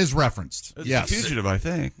 That is referenced. Yes, The Fugitive, I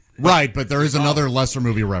think. Right, but there is another lesser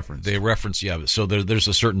movie reference. They reference, yeah. So there's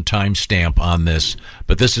a certain time stamp on this,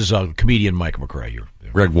 but this is comedian Mike McRae.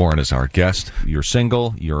 Greg Warren is our guest. You're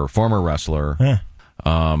single. You're a former wrestler. Yeah.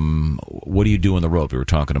 What do you do on the road? We were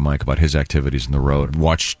talking to Mike about his activities on the road.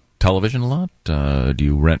 Watch television a lot? Do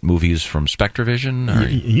you rent movies from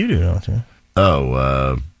Spectravision? You do, don't you?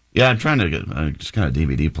 Oh, yeah, I'm trying to get just kind of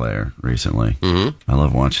DVD player recently. Mm-hmm. I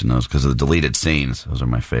love watching those because of the deleted scenes. Those are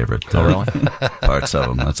my favorite parts of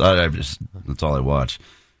them. That's all I watch.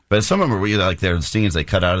 But some of them are really like they're scenes they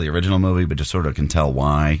cut out of the original movie, but just sort of can tell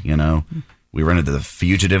why, you know. We rented The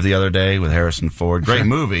Fugitive the other day with Harrison Ford. Great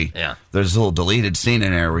movie. Yeah. There's a little deleted scene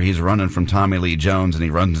in there where he's running from Tommy Lee Jones and he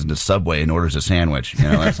runs into Subway and orders a sandwich. You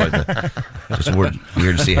know, that's like just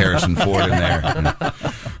weird to see Harrison Ford in there.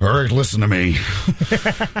 All right, listen to me.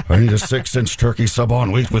 I need a 6-inch turkey sub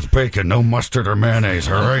on wheat with bacon, no mustard or mayonnaise,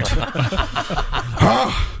 all right?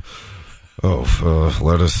 Huh? Oh,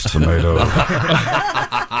 lettuce, tomato,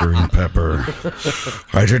 green pepper.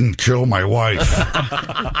 I didn't kill my wife.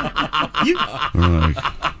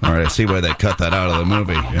 All right, I see why they cut that out of the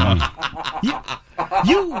movie.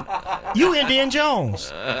 You Indian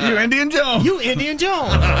Jones. You Indian Jones. You Indian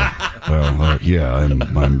Jones. Yeah,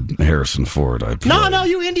 I'm Harrison Ford. No,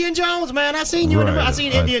 you Indian Jones, man. I seen you. I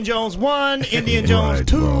seen Indian Jones 1, Indian Jones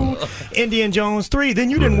 2, Indian Jones 3. Then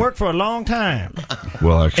you didn't work for a long time.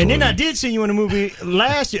 Well, actually, and then I did see you in a movie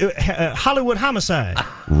last year, Hollywood Homicide.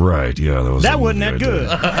 Right? Yeah, that wasn't that good.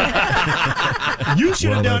 You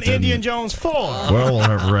should have done Indian Jones 4. Well,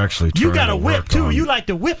 we're actually. You got a whip too. You like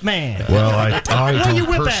the whip man. Well, I don't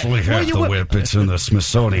personally have the whip. It's in the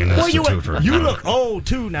Smithsonian Institute. You look old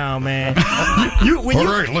too now, man. All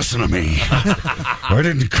right, listen to me. I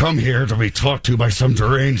didn't come here to be talked to by some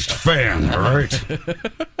deranged fan, all right?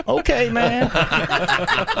 Okay, man.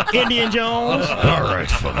 Indian Jones. All right,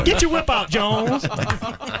 fine. Get your whip out, Jones.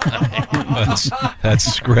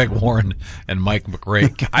 That's Greg Warren and Mike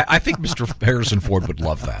McRae. I think Mr. Harrison Ford would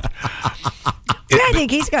love that. I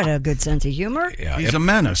think he's got a good sense of humor. Yeah, he's a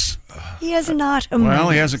menace. He is not a menace. Well,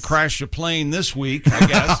 he hasn't crashed a plane this week, I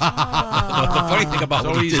guess. The funny thing about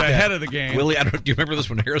so he's ahead of the game. Willie, do you remember this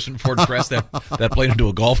when Harrison Ford crashed that plane into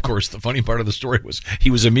a golf course? The funny part of the story was he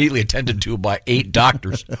was immediately attended to by 8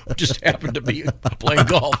 doctors who just happened to be playing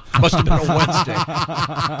golf. Must have been a Wednesday.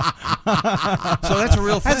 So that's a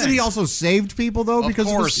real thing. Hasn't he also saved people, though? Of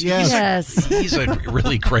course. Yes. He's a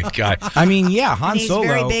really great guy. I mean, yeah, Han he's Solo.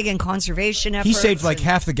 He's very big in conservation efforts. He saved like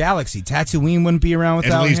half the galaxy. Tatooine wouldn't be around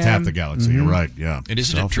without him. At least half the galaxy. Mm-hmm. You're right. Yeah. And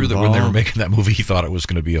isn't it true that when they were making that movie, he thought it was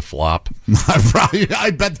going to be a flop?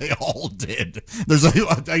 I bet they all did. There's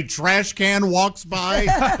a trash can walks by.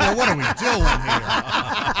 Well, what are we doing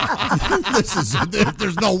here?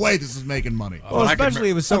 There's no way this is making money. Well, especially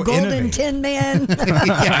it was so Golden innovative. Tin Man.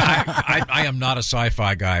 I am not a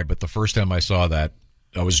sci-fi guy, but the first time I saw that,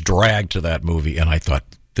 I was dragged to that movie, and I thought,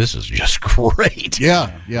 this is just great.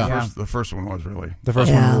 Yeah. The first one was really. The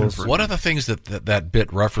first one was. One of the things that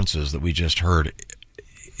bit references that we just heard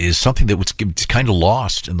is something that was kind of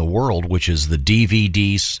lost in the world, which is the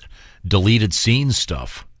DVDs deleted scenes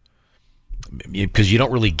stuff. Because you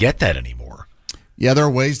don't really get that anymore. Yeah, there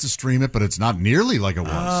are ways to stream it, but it's not nearly like it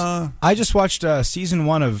was. I just watched season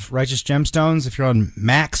 1 of Righteous Gemstones. If you're on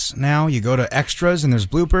Max now, you go to extras and there's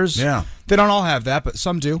bloopers. Yeah. They don't all have that, but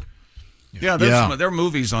some do. Yeah, there are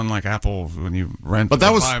movies on like Apple when you rent. But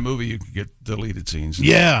that was buy a movie, you could get deleted scenes.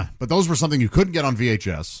 Yeah, but those were something you couldn't get on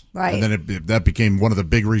VHS. Right. And then that became one of the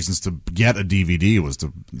big reasons to get a DVD was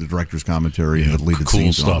the director's commentary and the deleted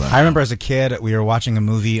scenes stuff. and all that. I remember as a kid, we were watching a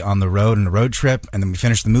movie on the road in a road trip, and then we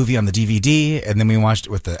finished the movie on the DVD, and then we watched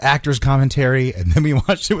it with the actor's commentary, and then we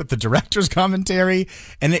watched it with the director's commentary,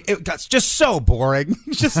 and it got just so boring.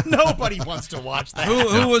 Just nobody wants to watch that.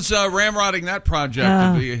 Who was ramrodding that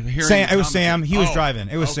project? To be hearing It was Sam. He was driving.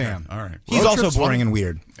 It was Sam. All right. He's also boring and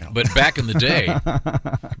weird. But back in the day,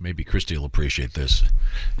 maybe Christy will appreciate this.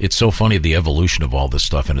 It's so funny, the evolution of all this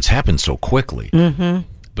stuff, and it's happened so quickly. Mm-hmm.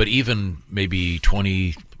 But even maybe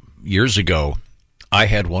 20 years ago, I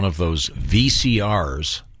had one of those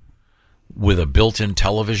VCRs with a built-in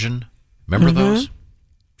television. Remember those?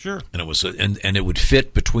 Sure. And it was and it would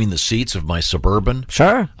fit between the seats of my Suburban.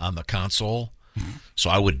 Sure. On the console.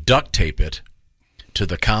 So I would duct tape it to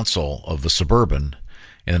the console of the Suburban,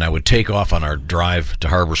 and then I would take off on our drive to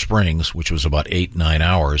Harbor Springs, which was about 8-9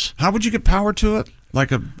 hours. How would you get power to it?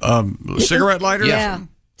 Like a cigarette lighter? Yeah.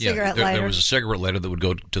 Yeah, there was a cigarette lighter that would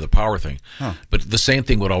go to the power thing. Huh. But the same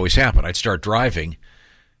thing would always happen. I'd start driving,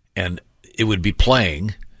 and it would be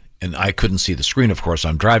playing, and I couldn't see the screen, of course.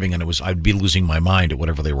 I'm driving, and I'd be losing my mind at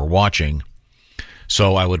whatever they were watching.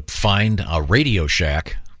 So I would find a Radio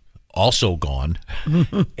Shack, also gone,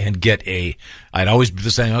 and I'd always be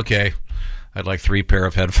saying, okay, I'd like 3 pair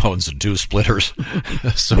of headphones and 2 splitters.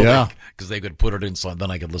 So because they could put it in, so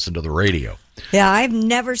then I could listen to the radio. Yeah, I've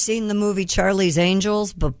never seen the movie Charlie's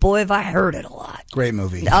Angels, but boy, have I heard it a lot. Great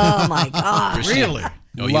movie. Oh, my God. Really?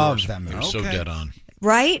 No, Love that movie. You're so dead on.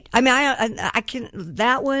 Right? I mean, I can,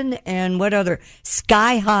 that one and what other?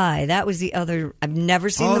 Sky High. That was the other. I've never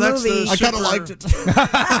seen the movie. I kind of liked it.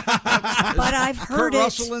 But I've heard Kurt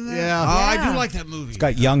Russell in there? Yeah. Oh, I do like that movie. It's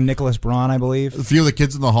got young Nicholas Braun, I believe. A few of the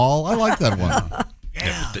kids in the hall. I like that one.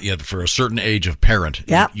 Yeah, for a certain age of parent,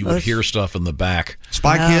 you would hear stuff in the back.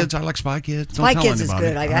 Spy Kids. I like Spy Kids. Don't Spy tell Kids is anybody.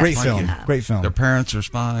 good. I got Great film. Great film. Their parents are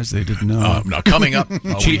spies. They didn't know. Now, coming up,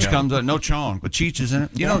 Cheech comes up. No Chong, but Cheech is in it.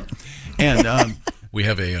 You know, and we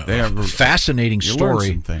have a fascinating you learn story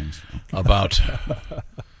some things about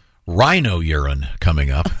rhino urine coming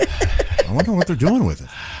up. I wonder what they're doing with it.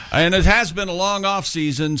 And it has been a long off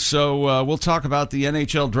season, so we'll talk about the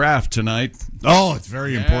NHL draft tonight. Oh, it's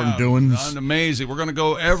very important doings. Amazing. We're going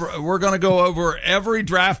to go over every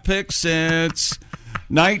draft pick since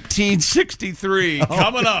 1963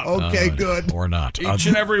 coming up. Okay, good. Or not. Each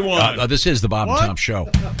and every one. This is the Bob and Tom Show.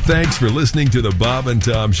 Thanks for listening to the Bob and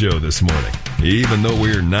Tom Show this morning. Even though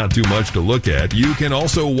we're not too much to look at, you can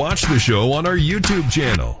also watch the show on our YouTube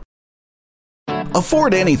channel.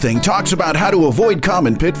 Afford Anything talks about how to avoid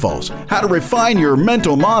common pitfalls, how to refine your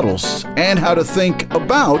mental models, and how to think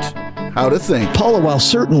about how to think. Paula, while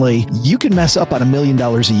certainly you can mess up on $1 million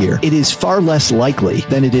a year, it is far less likely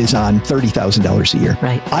than it is on $30,000 a year.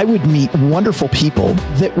 Right. I would meet wonderful people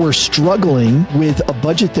that were struggling with a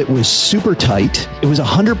budget that was super tight. It was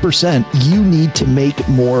 100%. You need to make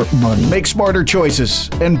more money. Make smarter choices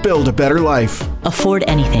and build a better life. Afford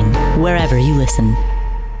Anything, wherever you listen.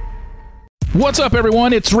 What's up,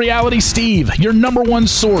 everyone? It's Reality Steve, your number one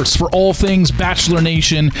source for all things Bachelor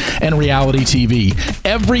Nation and reality TV.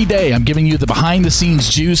 Every day, I'm giving you the behind-the-scenes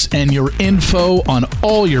juice and your info on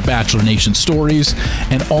all your Bachelor Nation stories,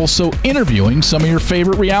 and also interviewing some of your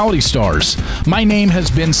favorite reality stars. My name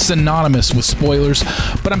has been synonymous with spoilers,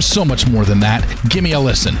 but I'm so much more than that. Give me a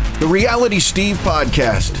listen. The Reality Steve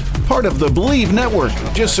Podcast, part of the Believe Network.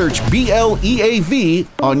 Just search BLEAV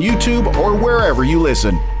on YouTube or wherever you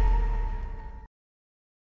listen.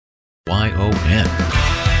 Y-O-N.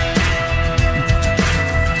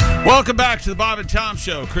 Welcome back to the Bob and Tom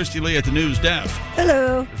Show. Christy Lee at the news desk.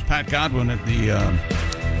 Hello. There's Pat Godwin at the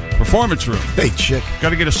performance room. Hey, chick. Got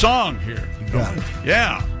to get a song here. Got it.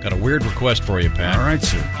 Yeah. Got a weird request for you, Pat. All right,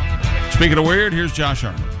 sir. Speaking of weird, here's Josh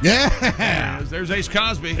Harmon. Yeah. There's Ace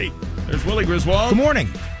Cosby. Hey. There's Willie Griswold. Good morning.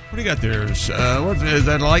 What do you got there? What is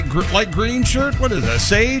that? A light green shirt? What is that?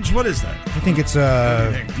 Sage? What is that? I think it's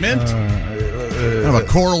mint. Kind of a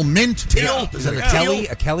coral mint. Teal. Is that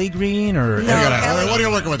a Kelly green or? What are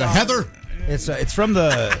you working with? A heather? It's from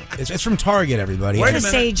it's from Target. Everybody. Wait a It's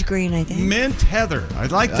a minute. sage green, I think. Mint heather. I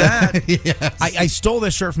like that. Yes. I stole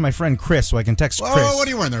this shirt from my friend Chris, so I can text Chris. Oh, what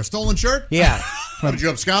are you wearing there? A stolen shirt? Yeah. Did you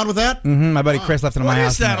abscond with that? Mm-hmm. My buddy Chris left it in my house.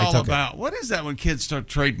 What is that and I all took about? What is that when kids start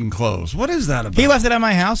trading clothes? What is that about? He left it at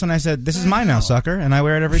my house, and I said, "This is mine now, sucker," and I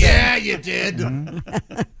wear it every day. Yeah, you did.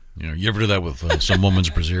 You ever do that with some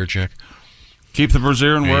woman's brassiere chick? Keep the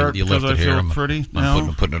brassiere and wear it You because left I it here. feel pretty?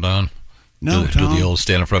 I'm putting it on. No, do Tom. the old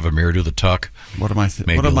stand in front of a mirror, do the tuck. What am I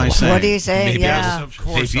saying? What What do you say? Maybe Yeah. Of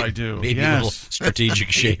course I do. Maybe a little strategic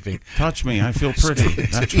shaving. Touch me. I feel pretty.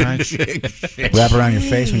 That's right. Wrap around your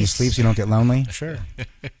face when you sleep so you don't get lonely. Sure.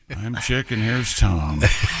 I'm Chick, and here's Tom.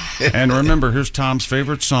 And remember, here's Tom's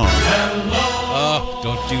favorite song. Oh,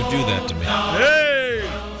 don't you do that to me. Hey!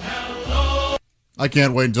 I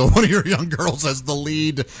can't wait until one of your young girls has the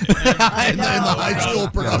lead in the high school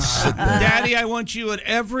production. Daddy, I want you at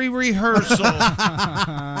every rehearsal.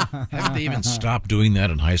 Haven't they even stopped doing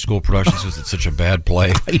that in high school productions because it's such a bad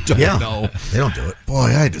play? I don't know. They don't do it. Boy,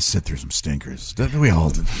 I had to sit through some stinkers. Didn't we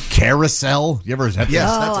all? Carousel? You ever have? Yes,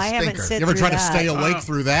 No, that's a I haven't stinker. sit You ever through try to that. stay awake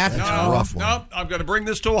through that? That's a rough one. Nope, I'm going to bring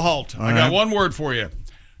this to a halt. I right. got one word for you.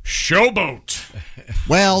 Showboat.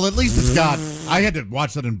 Well, at least it's got. I had to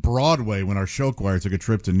watch that in Broadway when our show choir took a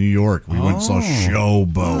trip to New York. We went and saw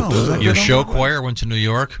Showboat. Your show choir went to New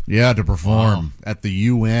York? Yeah, to perform at the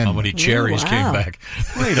UN. How many cherries came back?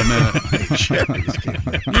 Wait a minute.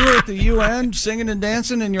 You were at the UN singing and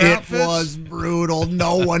dancing in your It outfits? was brutal.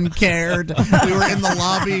 No one cared. We were in the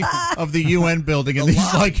lobby of the UN building, and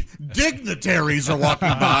these like dignitaries are walking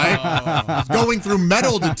by, going through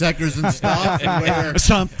metal detectors and stuff. And we're,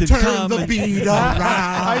 Something turn coming. the beat around.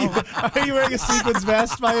 Are you wearing a sequins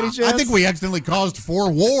vest by any chance? I think we accidentally caused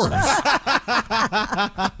 4 wars.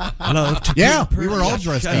 Yeah, we were all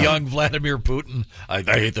dressed up. Young Vladimir Putin. I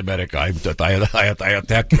hate America. I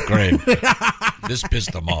attacked Ukraine. This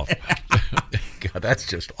pissed them off. God, that's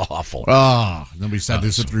just awful. Then we said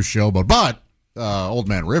this through Showboat. But Old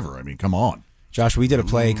Man River. I mean, come on. Josh, we did a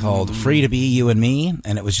play called Free to Be You and Me,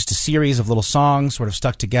 and it was just a series of little songs sort of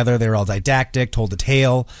stuck together. They were all didactic, told a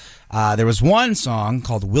tale. There was one song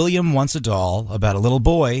called William Wants a Doll about a little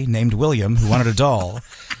boy named William who wanted a doll.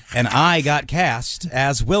 And I got cast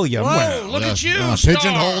as William. Whoa, look at you,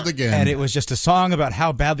 pigeonholed again. And it was just a song about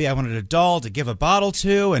how badly I wanted a doll to give a bottle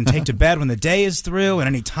to and take to bed when the day is through. And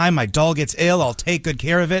any time my doll gets ill, I'll take good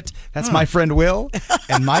care of it. That's my friend Will.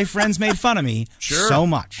 And my friends made fun of me so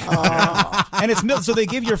much. And it's so they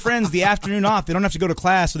give your friends the afternoon off. They don't have to go to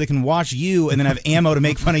class so they can watch you and then have ammo to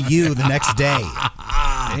make fun of you the next day.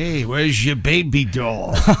 Hey, where's your baby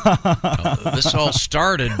doll? This all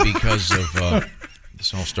started because of...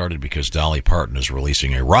 Dolly Parton is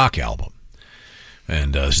releasing a rock album.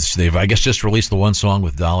 And they've, I guess, just released the one song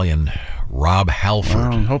with Dolly and Rob Halford.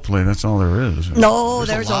 Well, hopefully that's all there is. No,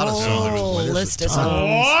 there's a whole list of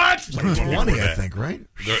songs. What? Like 20, I think, right?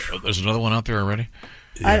 There's another one out there already?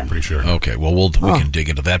 Yeah, I'm pretty sure. Okay, well, we can dig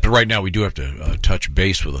into that. But right now we do have to touch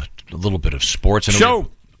base with a little bit of sports. And Show.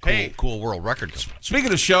 Cool world record coming up.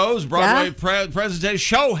 Speaking of shows, Broadway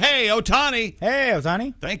presentation, Shohei Ohtani. Hey,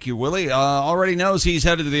 Ohtani. Thank you, Willie. Already knows he's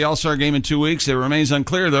headed to the All-Star game in 2 weeks. It remains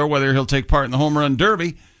unclear, though, whether he'll take part in the home run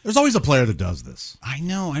derby. There's always a player that does this. I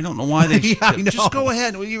know. I don't know why they just go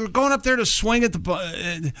ahead. You were going up there to swing at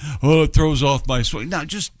the it throws off my swing. No,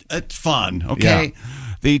 just it's fun, okay? Yeah.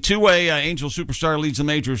 The two-way Angel superstar leads the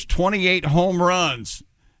majors 28 home runs,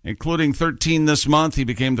 including 13 this month. He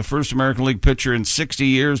became the first American League pitcher in 60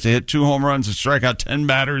 years to hit 2 home runs and strike out 10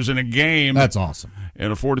 batters in a game. That's awesome.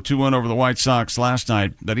 In a 4-2 win over the White Sox last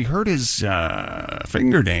night, that he hurt his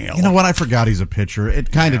fingernail. You know what? I forgot he's a pitcher.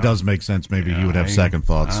 It kind of does make sense. Maybe you would have second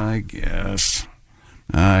thoughts. I guess.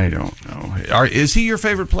 I don't know. Is he your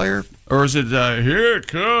favorite player? Or is it, here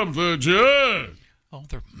comes the Judge? Oh,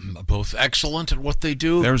 they're both excellent at what they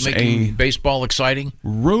do. There's making baseball exciting.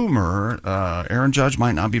 Rumor Aaron Judge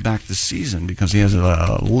might not be back this season because he has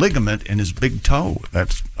a ligament in his big toe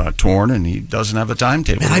that's torn, and he doesn't have a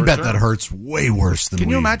timetable. Man, I bet that hurts way worse than. Can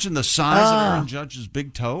you imagine the size of Aaron Judge's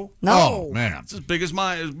big toe? No. Oh man, it's as big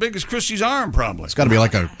as Christy's arm, probably. It's got to be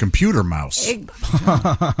like a computer mouse.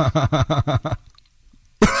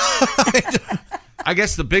 I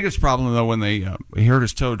guess the biggest problem though, when he hurt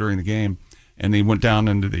his toe during the game. And he went down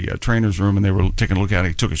into the trainer's room, and they were taking a look at it.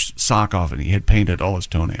 He took his sock off, and he had painted all his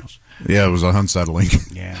toenails. Yeah, it was unsettling.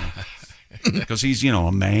 Yeah. Because he's,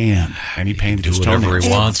 a man, and he painted his toenails. Whatever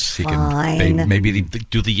he wants. He can maybe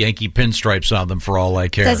do the Yankee pinstripes on them for all I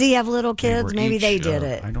care. Does he have little kids? Maybe they did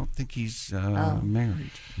it. I don't think he's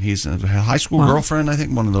married. He's a high school girlfriend, I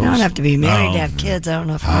think, one of those. You don't have to be married to have kids. I don't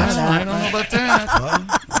know if I know that. I don't know about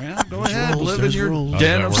that. Yeah, go ahead. Live in your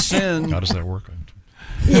den of sin. How does that work?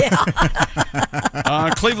 Yeah.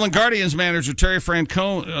 Cleveland Guardians manager Terry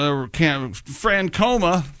Francona,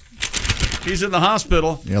 he's in the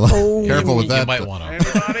hospital. Yeah, careful with that. You might want to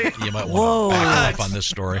back off on this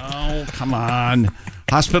story. Oh, come on.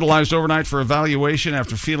 Hospitalized overnight for evaluation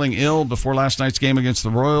after feeling ill before last night's game against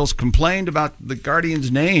the Royals. Complained about the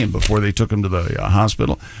Guardians' name before they took him to the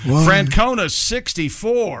hospital. What? Francona,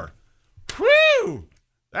 64. Whew!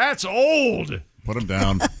 That's old. Put him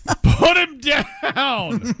down. Put him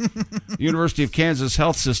down. University of Kansas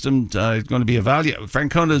Health System is going to be evaluated.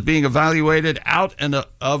 Francona is being evaluated out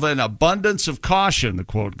of an abundance of caution, the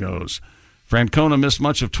quote goes. Francona missed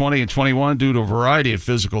much of 20 and 21 due to a variety of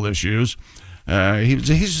physical issues. He's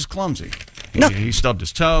just clumsy. He stubbed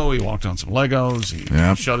his toe. He walked on some Legos. He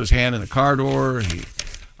shut his hand in the car door.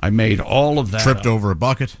 I made all of that. Tripped over a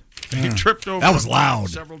bucket. He tripped over. That was loud.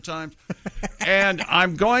 Several times. And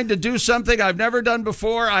I'm going to do something I've never done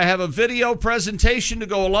before. I have a video presentation to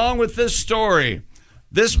go along with this story.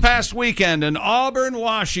 This past weekend in Auburn,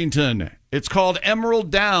 Washington, it's called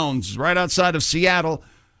Emerald Downs, right outside of Seattle.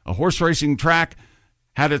 A horse racing track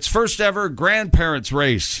had its first ever grandparents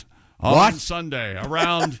race on Sunday.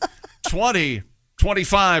 Around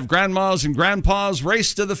 25 grandmas and grandpas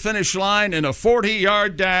raced to the finish line in a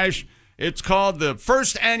 40-yard dash. It's called the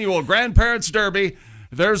first annual Grandparents Derby.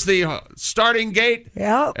 There's the starting gate,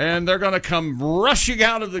 and they're going to come rushing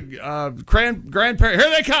out of the grandparents.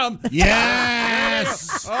 Here they come!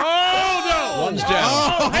 Yes! Oh, no! One's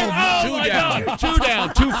down. Two down. Two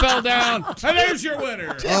down. Two fell down. And there's your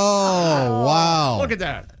winner. Oh, wow. Look at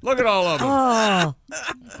that. Look at all of them. Oh.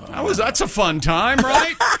 That's a fun time,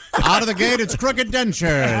 right? Out of the gate, it's Crooked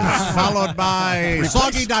Dentures, followed by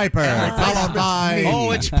Soggy Diaper, followed by...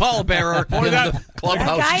 Oh, it's Pallbearer in the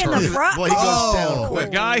clubhouse. That guy in the front. Boy, he goes down quick. The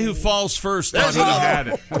guy who falls first thought he had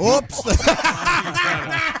it. Whoops.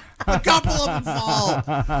 A couple of them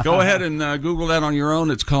fall. Go ahead and Google that on your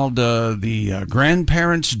own. It's called the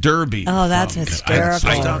Grandparents Derby. Oh, that's hysterical.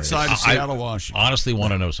 Just outside of Seattle, Washington. Honestly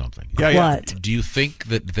want to know something. What? Do you think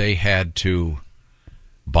that they had to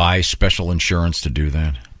buy special insurance to do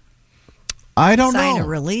that? I don't Sign know. a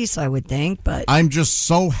release, I would think, but I'm just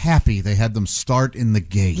so happy they had them start in the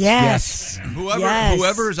gate. Yes.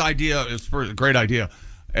 Whoever's idea is a great idea.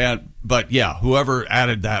 But whoever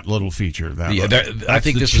added that little feature, I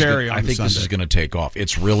think this is going to take off.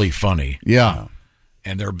 It's really funny. Yeah.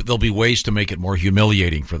 And there'll be ways to make it more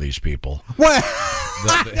humiliating for these people. Well,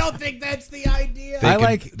 I don't think that's the idea.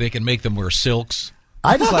 They can make them wear silks.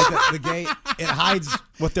 I just like that the gate, it hides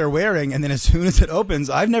what they're wearing, and then as soon as it opens,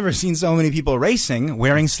 I've never seen so many people racing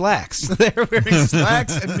wearing slacks. They're wearing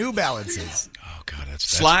slacks and New Balances. Oh, God, that's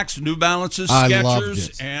slacks, New Balances, I loved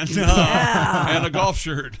Skechers, it. and a golf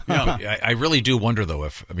shirt. Yeah. I really do wonder, though,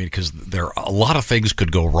 because a lot of things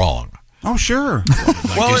could go wrong. Oh, sure.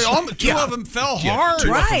 Two of them fell hard.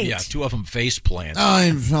 Two of them face planted.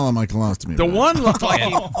 I fell on my colostomy. The one looked like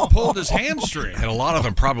he pulled his hamstring. And a lot of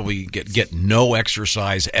them probably get no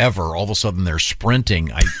exercise ever. All of a sudden, they're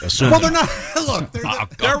sprinting. I assume. Well, they're not. Look,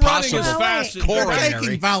 they're running as fast as they're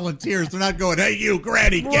taking volunteers. They're not going, hey, you,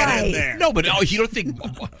 Granny, get in there. No, but you don't think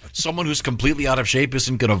someone who's completely out of shape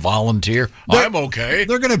isn't going to volunteer? I'm okay.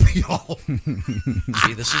 They're going to be all.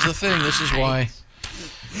 See, this is the thing. This is why.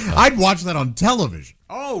 I'd watch that on television.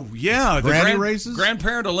 Oh, yeah. Granny races?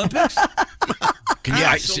 Grandparent Olympics? Can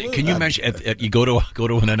you imagine you go to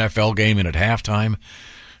an NFL game and at halftime,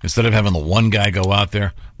 instead of having the one guy go out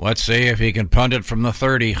there, let's see if he can punt it from the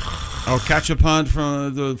 30. Or catch a punt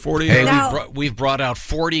from the 40. Hey, we've brought out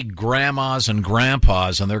 40 grandmas and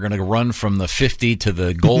grandpas, and they're going to run from the 50 to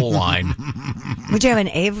the goal line. Would you have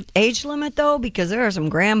an age limit, though? Because there are some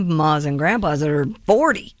grandmas and grandpas that are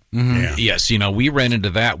 40. Mm-hmm. Yeah. Yes, we ran into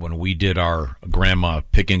that when we did our grandma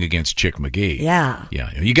picking against Chick McGee. Yeah.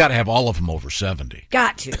 Yeah, you got to have all of them over 70.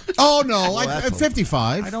 Got to. Oh, no, at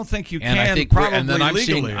 55. I don't think you and can, I think probably and then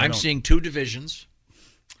legally. I'm seeing two divisions.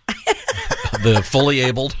 The fully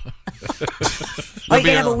abled. Oh, you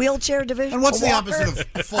can have a wheelchair division? And what's the opposite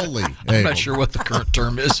of fully I'm not sure what the current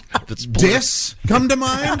term is. Dis come to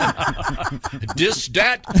mind? Dis,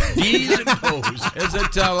 dat, D's, and O's. Is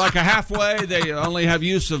it like a halfway? They only have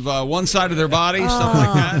use of one side of their body, something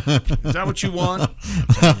like that? Is that what you want?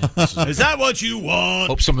 Is that what you want?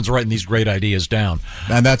 Hope someone's writing these great ideas down.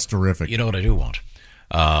 Man, that's terrific. You know what I do want?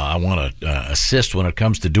 I want to assist when it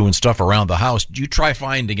comes to doing stuff around the house. You try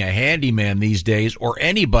finding a handyman these days or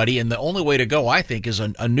anybody, and the only way to go, I think, is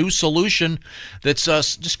a new solution that's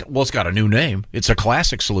it's got a new name. It's a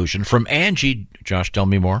classic solution from Angie. Josh, tell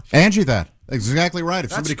me more. Angie, that. Exactly right. If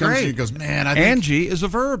That's somebody comes to you and goes, man, I think... Angie is a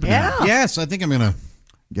verb now. Yes, I think I'm going to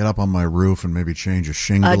get up on my roof and maybe change a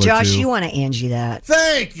shingle or Josh, two. you want to Angie that.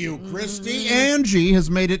 Thank you, Christy. Angie has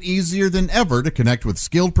made it easier than ever to connect with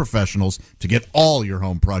skilled professionals to get all your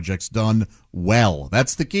home projects done well.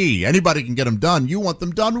 That's the key. Anybody can get them done. You want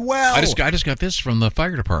them done well. I just got this from the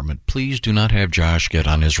fire department. Please do not have Josh get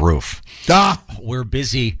on his roof. We're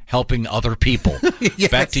busy helping other people. Yes,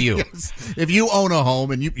 back to you. Yes. If you own a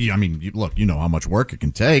home and look, you know how much work it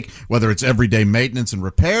can take, whether it's everyday maintenance and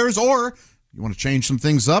repairs or you want to change some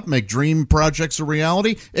things up, make dream projects a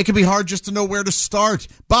reality, it can be hard just to know where to start.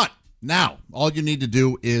 But now, all you need to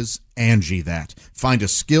do is Angie that. Find a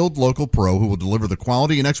skilled local pro who will deliver the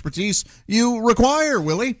quality and expertise you require,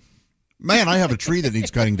 Willie. Man, I have a tree that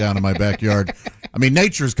needs cutting down in my backyard. I mean,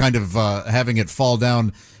 nature's kind of having it fall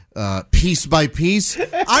down piece by piece.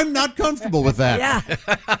 I'm not comfortable with that.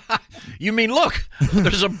 Yeah. You mean, look,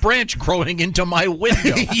 there's a branch growing into my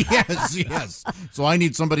window. Yes. So I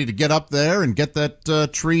need somebody to get up there and get that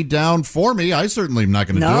tree down for me. I certainly am not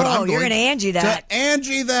going to do it. No, you're going to Angie that.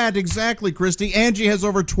 Angie that, exactly, Christy. Angie has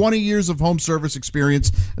over 20 years of home service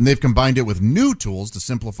experience, and they've combined it with new tools to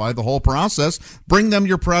simplify the whole process. Bring them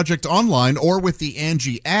your project online or with the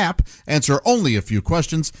Angie app. Answer only a few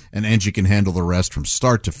questions, and Angie can handle the rest from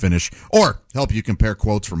start to finish, or help you compare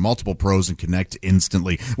quotes from multiple pros and connect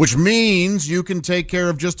instantly, which means you can take care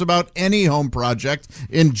of just about any home project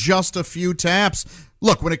in just a few taps.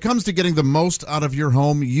 Look, when it comes to getting the most out of your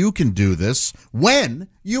home, you can do this when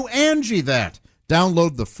you Angie that.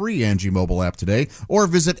 Download the free Angie mobile app today or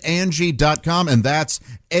visit Angie.com, and that's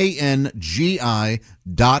ANGI.com.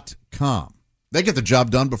 They get the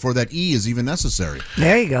job done before that E is even necessary.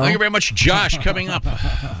 There you go. Thank you very much, Josh. Coming up,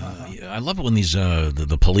 I love it when these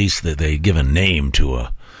the police they give a name to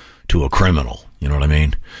a criminal. You know what I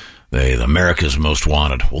mean? The America's Most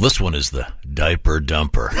Wanted. Well, this one is the Diaper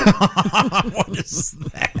Dumper. What is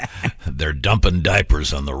that? They're dumping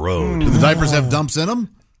diapers on the road. Do the diapers have dumps in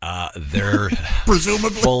them? They're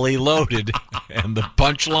presumably fully loaded, and the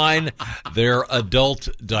punchline, they're adult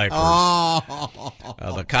diapers.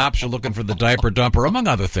 The cops are looking for the diaper dumper, among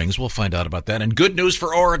other things. We'll find out about that. And good news for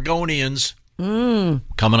Oregonians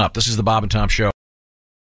coming up. This is the Bob and Tom Show.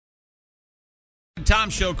 Tom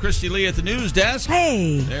Show, Christy Lee at the news desk.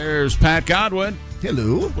 Hey. There's Pat Godwin.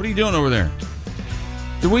 Hello. What are you doing over there?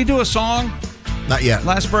 Did we do a song? Not yet.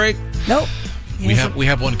 Last break? Nope. We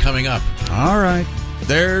have one coming up. All right.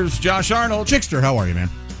 There's Josh Arnold. Chickster, how are you, man?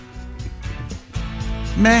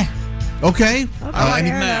 Meh. Okay. I like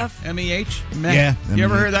meh. M-E-H? Meh. Yeah. You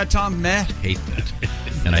ever heard that, Tom? Meh. I hate that.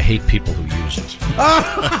 And I hate people who use it.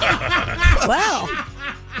 Wow.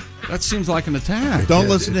 That seems like an attack. Don't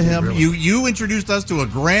listen to him. Really. You introduced us to a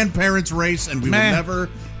grandparents' race, and we would never.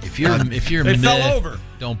 If you're they meh, fell over.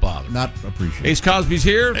 Don't bother. Not appreciate. Ace Cosby's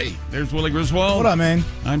here. Hey. There's Willie Griswold. What up, man?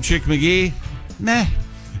 I'm Chick McGee. Meh.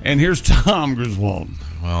 And here's Tom Griswold.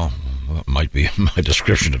 Well, that might be my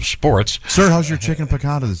description of sports. Sir, how's your chicken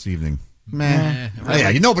piccata this evening? Meh. Really?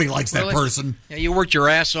 Yeah, nobody likes that Really? person. Yeah, you worked your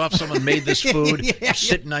ass off. Someone made this food. You're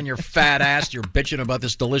sitting on your fat ass. You're bitching about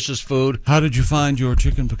this delicious food. How did you find your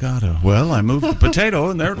chicken piccata? Well, I moved the potato,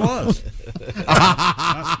 and there it was.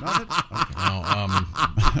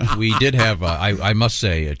 We did have, I must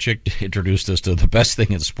say, a chick introduced us to the best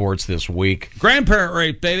thing in sports this week. Grandparent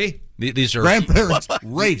rape, baby. These are grandparents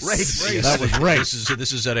race. That was race.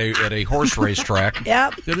 This is at a horse race track.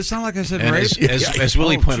 Yep. Did it sound like I said and rape? As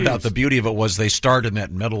Willie pointed out, the beauty of it was they start in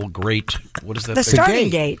that metal grate. What is that? The starting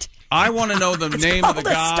gate. I want to know the name of the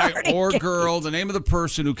guy or girl, the name of the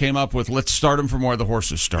person who came up with "Let's start them from where the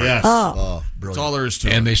horses start." Yes. That's all there is to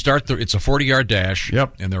it. And they start. It's a 40-yard dash.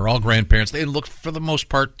 Yep. And they're all grandparents. They look, for the most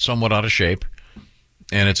part, somewhat out of shape.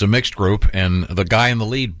 And it's a mixed group. And the guy in the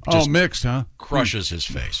lead just mixed, huh? crushes his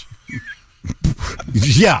face.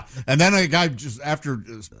 Yeah, and then a guy just after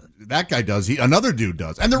that guy does, another dude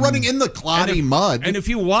does, and they're running in the cloddy mud. And if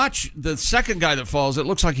you watch the second guy that falls, it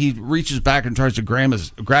looks like he reaches back and tries to grab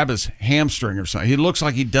his hamstring or something. He looks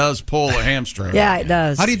like he does pull a hamstring. Yeah, it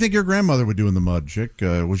does. How do you think your grandmother would do in the mud, Chick?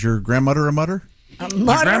 Was your grandmother a mudder?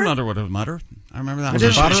 My grandmother would have muttered. I remember that.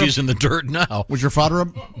 She's in the dirt now. Was your father a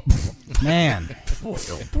man?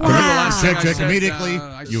 Check immediately.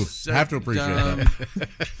 You have to appreciate that.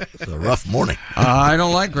 It's a rough morning. I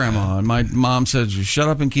don't like Grandma, and my mom says, "You shut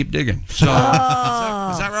up and keep digging." So,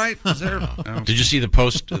 is that right? Is there? Did you see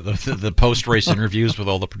the post race interviews with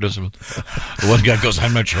all the participants? The one guy goes,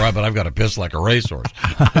 "I'm not sure, but I've got to piss like a racehorse."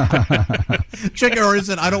 Chick already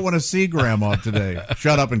said, "I don't want to see Grandma today.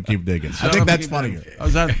 Shut up and keep digging." I think that's funny.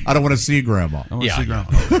 I don't want to see Grandma.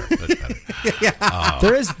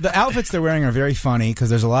 There is the outfits they're wearing are very funny because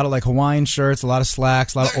there's a lot of like Hawaiian shirts, a lot of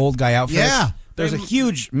slacks, a lot of old guy outfits. Yeah. There's a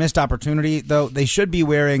huge missed opportunity though. They should be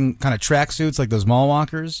wearing kind of tracksuits like those mall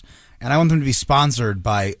walkers, and I want them to be sponsored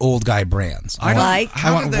by old guy brands. I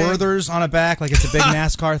want Werther's on a back like it's a big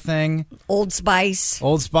NASCAR thing. Old Spice.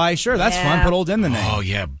 Sure, that's fun. Put old in the name. Oh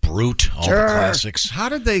yeah, Brute, all the classics. How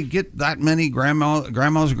did they get that many grandmas and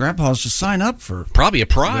grandpas to sign up for? Probably a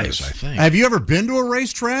prize, I think. Have you ever been to a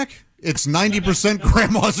racetrack? It's 90%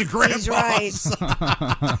 grandmas and grandpas. He's right.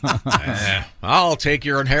 I'll take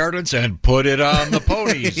your inheritance and put it on the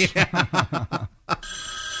ponies.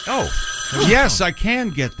 Yes, I can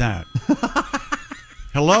get that.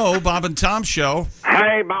 Hello, Bob and Tom Show.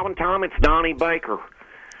 Hey, Bob and Tom, it's Donnie Baker.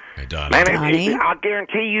 Hey, Donnie. Man, Donnie? I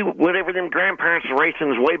guarantee you, whatever them grandparents are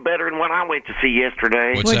racing is way better than what I went to see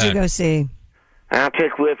yesterday. What'd you go see? I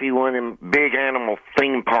took Whiffy one of them big animal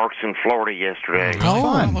theme parks in Florida yesterday.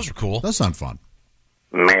 Fun. Those are cool. That sounds fun.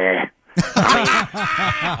 Meh. That's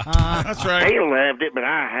right. He loved it, but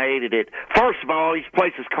I hated it. First of all, these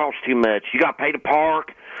places cost too much. You got to pay to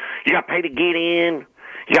park. You got to pay to get in.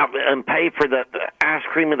 You got to pay for the ice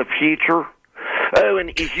cream of the future. Oh, and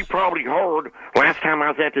as you probably heard, last time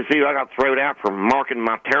I was at the zoo, I got thrown out for marking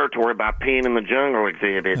my territory by peeing in the jungle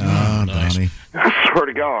exhibit. Oh, Donnie. I swear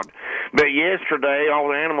to God. But yesterday, all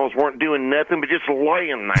the animals weren't doing nothing but just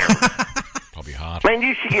laying there. Probably hot. Man,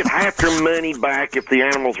 you should get half your money back if the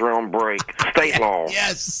animals are on break. State law.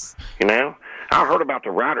 Yes. You know? I heard about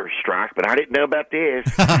the writer's strike, but I didn't know about this.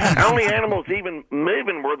 The only animals even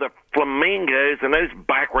moving were the flamingos, and those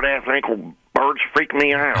backward-ass ankle birds freak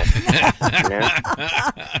me out. You know?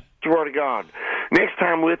 Swear to God. Next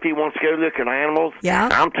time Whippy wants to go look at animals,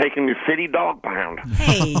 I'm taking the city dog pound.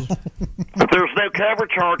 Hey. But there's no cover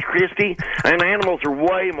charge, Christy, and animals are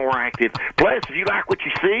way more active. Plus, if you like what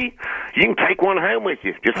you see, you can take one home with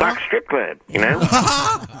you, just like a strip club, you know?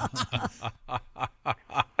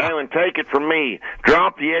 Oh, and take it from me.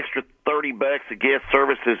 Drop the extra $30 at guest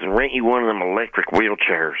services and rent you one of them electric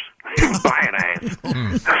wheelchairs. Badass.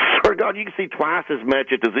 I swear to God, you can see twice as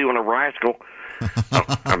much at the zoo in a rascal. Oh,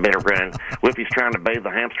 I better run. Whippy's trying to bathe the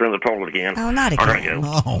hamster in the toilet again. Oh, not I again. gotta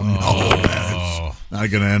go. Oh, no. Not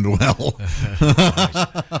going to end well.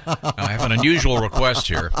 I have an unusual request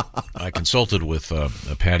here. I consulted with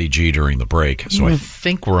Patty G during the break, so I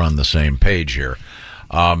think we're on the same page here.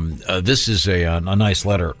 This is a nice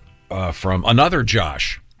letter from another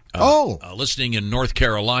Josh. Listening in North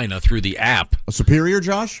Carolina through the app. A superior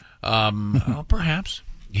Josh? Well, perhaps.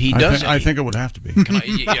 He does. I think it would have to be.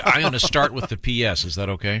 I'm going to start with the PS. Is that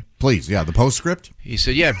okay? Please, yeah, the postscript. He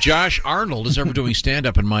said, if Josh Arnold is ever doing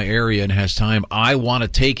stand-up in my area and has time, I want to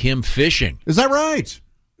take him fishing. Is that right?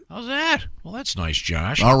 How's that? Well, that's nice,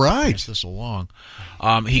 Josh. All right. Pass this along.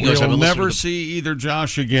 He goes, we'll never see either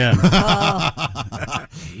Josh again.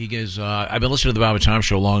 He goes, I've been listening to the Bob and Tom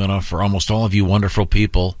Show long enough for almost all of you wonderful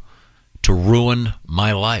people to ruin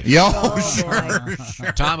my life.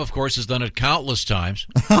 Sure. Tom, of course, has done it countless times.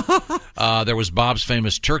 There was Bob's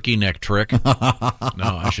famous turkey neck trick. No,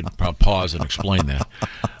 I should pause and explain that.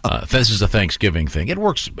 This is a Thanksgiving thing. It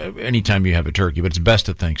works anytime you have a turkey, but it's best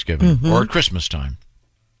at Thanksgiving or at Christmas time.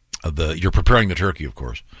 You're preparing the turkey, of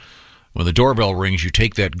course. When the doorbell rings, you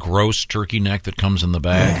take that gross turkey neck that comes in the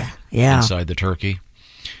bag inside the turkey.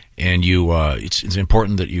 And it's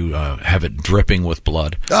important that you have it dripping with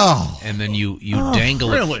blood. Oh, and then you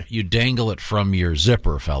dangle it. You dangle it from your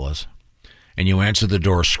zipper, fellas, and you answer the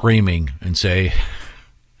door screaming and say,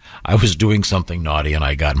 "I was doing something naughty and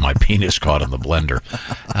I got my penis caught in the blender."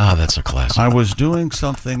 That's a classic. I was doing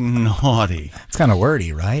something naughty. It's kind of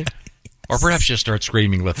wordy, right? Or perhaps just start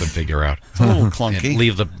screaming, let them figure out. It's a little clunky. And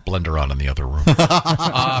leave the blender on in the other room.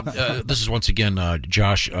 This is once again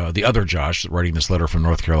Josh, the other Josh, writing this letter from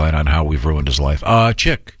North Carolina on how we've ruined his life.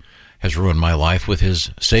 Chick has ruined my life with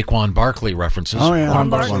his Saquon Barkley references. Oh, yeah. Quan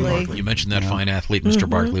Barkley. You mentioned that fine athlete, Mr.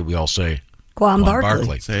 Barkley. We all say Quan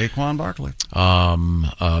Barkley. Saquon Barkley.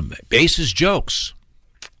 Ace's jokes.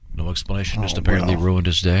 No explanation, just apparently ruined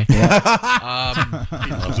his day.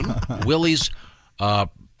 Willie's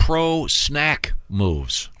pro snack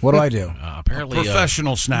moves. What do I do? Apparently,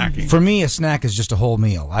 professional snacking. For me, a snack is just a whole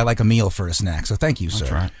meal. I like a meal for a snack, so thank you, sir.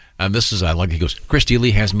 That's right. And this is, he goes, Christy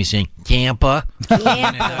Lee has me saying, Campa,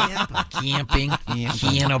 camping,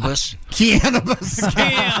 cannabis.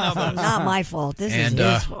 Not my fault. This is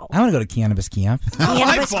his fault. I want to go to cannabis camp. Not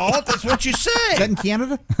my fault. That's what you say. Is that in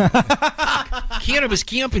Canada? Cannabis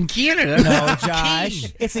camp in Canada. No,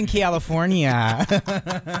 Josh. It's in California.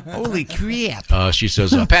 Holy crap. She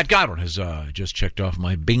says, Pat Godwin has just checked off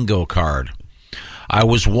my bingo card. I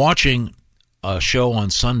was watching a show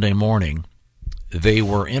on Sunday morning. They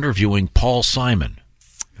were interviewing Paul Simon.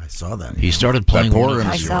 I saw that. He started playing.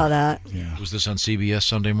 I saw that. Yeah. Was this on CBS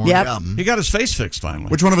Sunday morning? Yep. Yeah. He got his face fixed finally.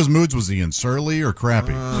 Which one of his moods was he in? Surly or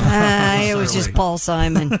crappy? It was just Paul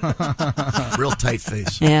Simon. Real tight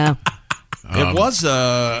face. Yeah. It was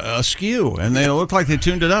askew, and they looked like they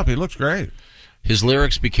tuned it up. He looks great. His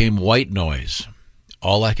lyrics became white noise.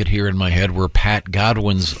 All I could hear in my head were Pat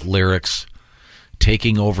Godwin's lyrics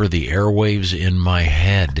taking over the airwaves in my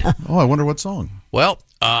head. Oh, I wonder what song. Well,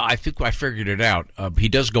 I think I figured it out. He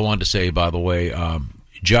does go on to say, by the way,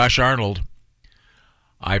 Josh Arnold,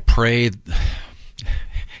 I pray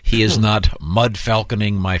he is not mud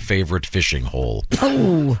falconing my favorite fishing hole.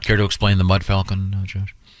 Oh. Care to explain the mud falcon,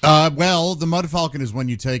 Josh? Well, the mud falcon is when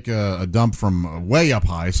you take a dump from way up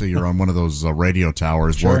high, so you're on one of those radio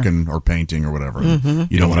towers working or painting or whatever.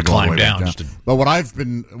 Mm-hmm. You don't want to climb down. But what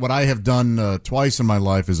I have done twice in my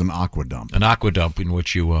life is an aqua dump. An aqua dump in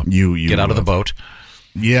which you get out of the boat.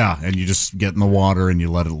 Yeah, and you just get in the water and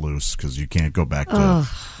you let it loose because you can't go back to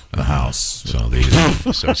the house. So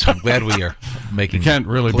I'm glad we are making. You can't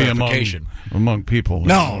really be among people.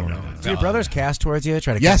 No. Do your brothers cast towards you?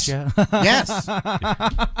 Try to catch you? Yes.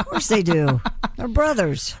 Of course they do. They're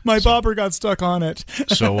brothers. My bobber got stuck on it.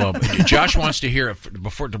 So Josh wants to hear it.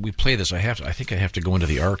 Before we play this, I think I have to go into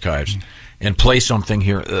the archives and play something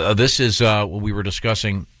here. This is when we were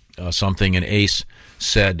discussing something, and Ace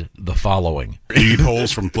said the following: Eat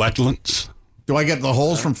holes from flatulence. Do I get the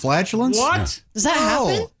holes from flatulence? What? Yeah. Does that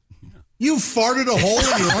happen? You farted a hole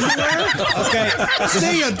in your underwear? Okay.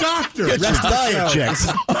 See a doctor. Get your diet checks.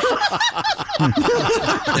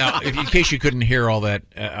 Now, in case you couldn't hear all that,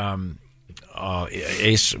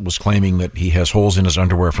 Ace was claiming that he has holes in his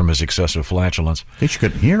underwear from his excessive flatulence. In case you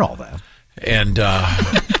couldn't hear all that. And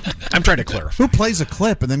I'm trying to clarify. Who plays a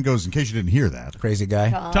clip and then goes, in case you didn't hear that? Crazy guy.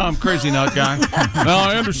 Tom, crazy nut guy. Now,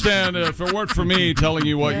 I understand if it weren't for me telling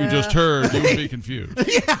you what you just heard, you would be confused.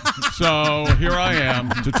 So here I am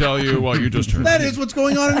to tell you what you just heard. That is what's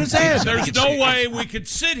going on in his head. There's no way we could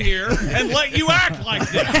sit here and let you act like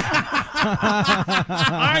this.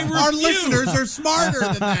 I refuse. Our listeners are smarter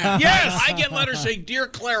than that. Yes, I get letters saying, "Dear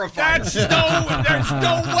Clarify." There's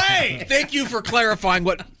no way. Thank you for clarifying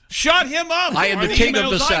what. Shut him up. I am the king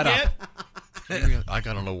of the setup. I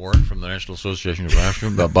got an award from the National Association of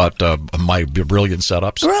Astronomers about my brilliant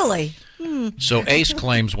setups. Really? So Ace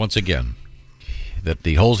claims once again that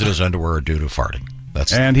the holes in his underwear are due to farting.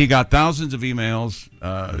 And he got thousands of emails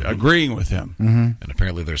agreeing with him. And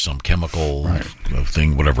apparently there's some chemical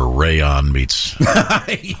thing, whatever, rayon meets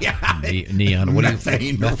neon. What do you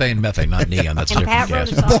think? Methane, not neon. That's a different gas.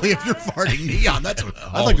 Boy, if you're farting neon,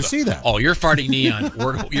 I'd like to see that. Oh, you're farting neon.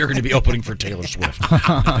 You're going to be opening for Taylor Swift.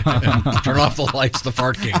 Turn off the lights. The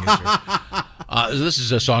fart king is here. This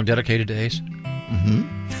is a song dedicated to Ace.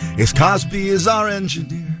 Ace Cosby is our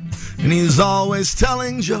engineer, and he's always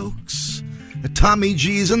telling jokes. At Tommy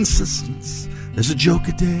G's insistence, there's a joke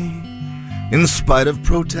a day, in spite of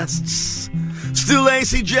protests. Still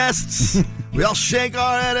AC jests, we all shake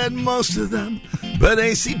our head at most of them, but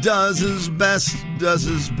AC does his best,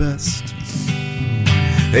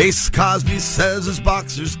 Ace Cosby says his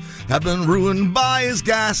boxers have been ruined by his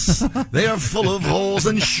gas. They are full of holes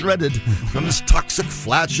and shredded from his toxic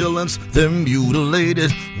flatulence. They're mutilated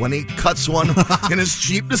when he cuts one in his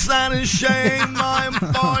cheapness and his shame. I'm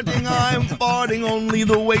farting, only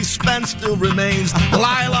the waistband still remains.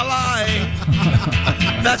 Lie, lie,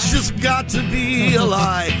 lie. That's just got to be a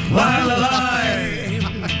lie. Lie, lie, lie.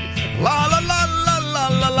 La, la, la, la, la,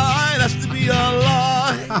 la, lie. That's to be a lie.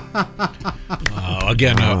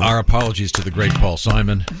 Again, our apologies to the great Paul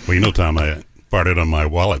Simon. Well, you know, Tom, I farted on my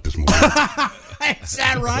wallet this morning. Is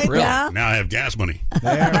that right? Really? Yeah. Now I have gas money. And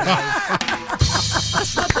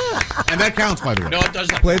that counts, by the way. No, it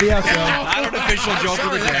doesn't. Play the outro. Not an official joke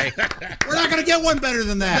of the day. We're not going to get one better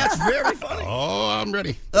than that. That's very funny. Oh, I'm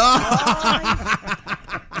ready.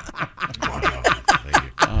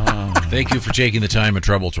 Thank you for taking the time and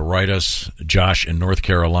trouble to write us, Josh in North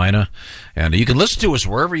Carolina. And you can listen to us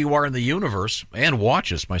wherever you are in the universe and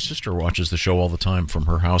watch us. My sister watches the show all the time from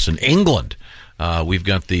her house in England. We've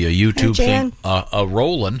got the YouTube thing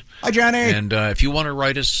rolling. Hi, Johnny. And if you want to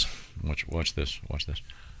write us, watch this.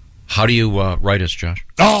 How do you write us, Josh?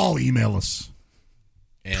 Oh, email us.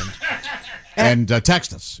 And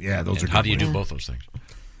text us. Yeah, those are good. How do you do both those things?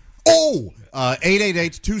 Oh,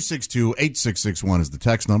 888-262-8661 is the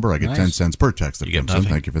text number. I get 10 cents per text that comes in.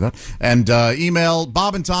 Thank you for that. And email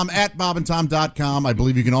bobandtom at bobandtom.com. I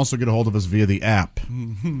believe you can also get a hold of us via the app.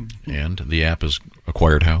 And the app is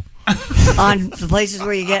acquired how? On the places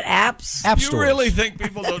where you get apps? App You stores. really think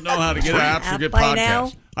people don't know how to get apps or get by podcasts?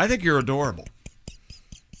 now? I think you're adorable.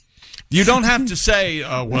 You don't have to say,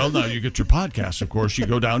 well, now you get your podcast, of course. You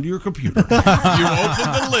go down to your computer. You open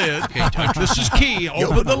the lid. This is key.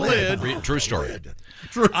 Open the lid. True story.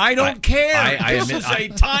 I don't care. I this is a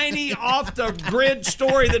tiny, off-the-grid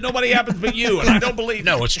story that nobody happens but you, and I don't believe it.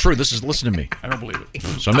 No, it's true. Listen to me. I don't believe it.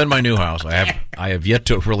 So I'm in my new house. I have yet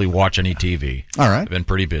to really watch any TV. All right. I've been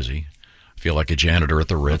pretty busy. I feel like a janitor at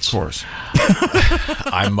the Ritz. Of course.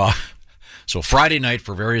 So Friday night,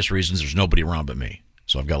 for various reasons, there's nobody around but me.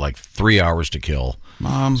 So I've got like 3 hours to kill.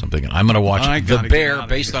 Mom, something. I'm going to watch The gotta Bear,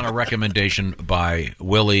 based on a recommendation by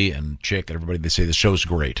Willie and Chick and everybody. They say the show's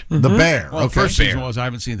great. The Bear. Well, the first season was. I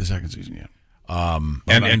haven't seen the second season yet.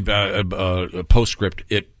 Postscript,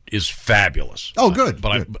 it is fabulous. Oh, good.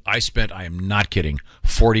 But good. I am not kidding,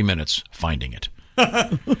 40 minutes finding it.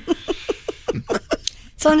 It's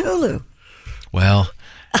on Hulu. Well,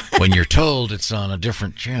 when you're told it's on a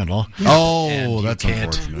different channel. Oh, that's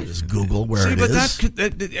unfortunate. Just Google where it but is.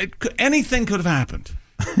 that could, anything could have happened.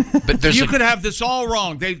 But you could have this all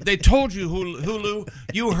wrong. They told you Hulu.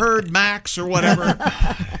 You heard Max or whatever.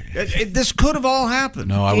 This could have all happened.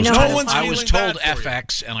 No, I was told FX,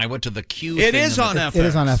 FX, and I went to the Q. It thing is on FX. It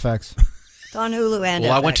is on FX. It's on Hulu and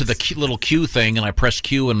Well, FX. I went to the little Q thing, and I pressed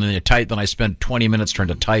Q, and then you type. Then I spent 20 minutes trying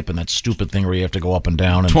to type, and that stupid thing where you have to go up and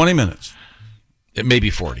down. And 20 minutes. It may be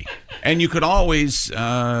 40. And you could always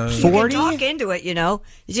 40. You can talk into it, you know.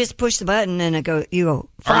 You just push the button and you go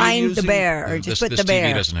find the bear or just put the bear.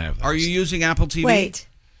 This TV doesn't have that. Are you using Apple TV? Wait.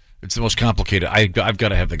 It's the most complicated. I've got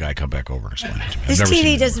to have the guy come back over and explain it to me. This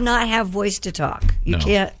TV does not have voice to talk. You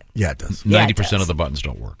can't. Yeah, it does. 90% of the buttons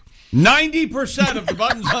don't work. 90% of the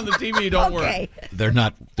buttons on the TV don't work. They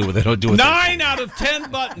don't do it. 9 out of 10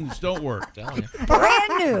 buttons don't work. Brand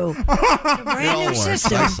new. Brand new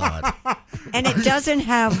system. And it doesn't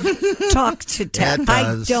have talk to text.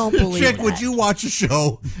 I don't believe Chick, that. would you watch a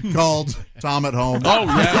show called Tom at Home? Oh,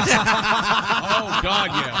 yes. Oh, God,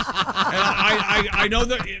 yes. And I know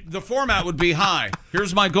that the format would be high.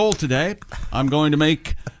 Here's my goal today. I'm going to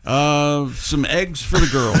make some eggs for the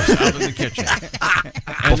girls out in the kitchen.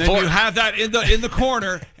 And then you have that in the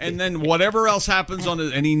corner, and then whatever else happens on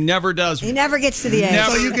it, and he never does. He never gets to the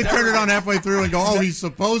eggs. So you can turn it on halfway through and go, oh, he's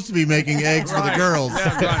supposed to be making eggs for the girls.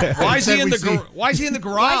 Yeah, right. Why is he in the garage? Why does he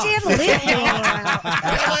have a lid?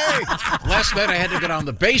 Last night I had to get on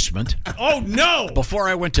the basement. Oh, no! Before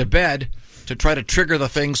I went to bed to try to trigger the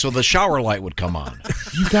thing so the shower light would come on.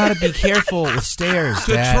 You got to be careful with stairs,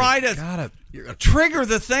 To Dad. try to trigger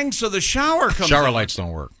the thing so the shower comes Shower on. lights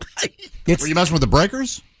don't work. Were you messing with the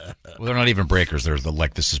breakers? Well, they're not even breakers. They're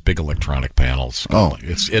this is big electronic panels. Oh.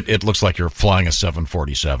 It looks like you're flying a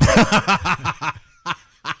 747.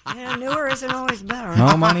 Yeah, newer isn't always better.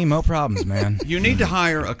 No money, no problems, man. You need to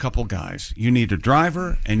hire a couple guys. You need a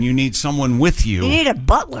driver, and you need someone with you. You need a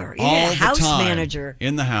butler. You need all a house the time manager.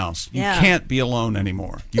 in the house. You Yeah. can't be alone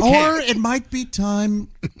anymore. You Or can't. it might be time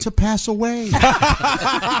to pass away. Maybe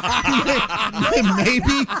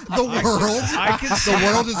the world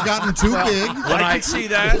has gotten too big. I can see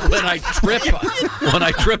that. When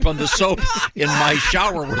I trip on the soap in my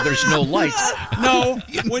shower where there's no lights. No,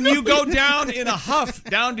 when you go down in a huff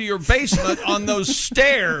down to your basement on those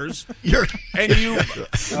stairs, and you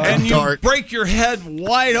break your head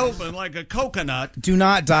wide open like a coconut. Do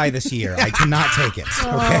not die this year. I cannot take it. Okay.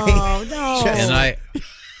 Oh, no. And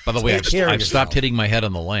by the way, Take care of I've stopped hitting my head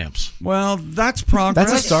on the lamps. Well, that's progress.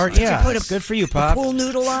 That's a start. Yeah. Good for you, Pop. Pool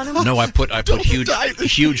noodle on him? No, I put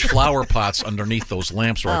huge flower pots underneath those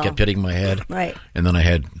lamps where I kept hitting my head. Right. And then I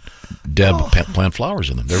had Deb plant flowers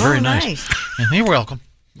in them. They're very nice. You're welcome.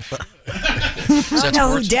 I don't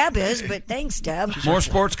know who Deb is, but thanks, Deb. More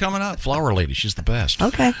sports coming up. Flower lady, she's the best.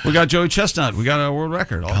 Okay. We got Joey Chestnut. We got a world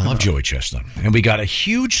record. I love Joey Chestnut. And we got a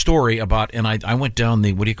huge story about, and I went down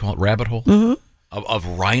the, what do you call it, rabbit hole? Mm-hmm. Of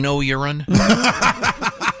rhino urine.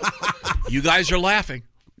 You guys are laughing.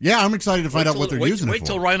 Yeah, I'm excited to find out what they're using it for. Wait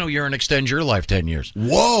till rhino urine extends your life 10 years.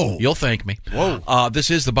 Whoa. You'll thank me. Whoa. This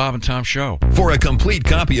is the Bob and Tom Show. For a complete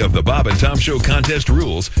copy of the Bob and Tom Show contest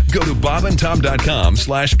rules, go to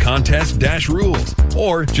bobandtom.com/contest-rules.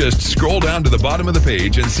 Or just scroll down to the bottom of the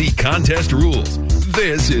page and see contest rules.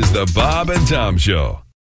 This is the Bob and Tom Show.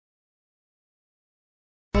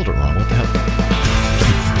 Hold it wrong. What the hell?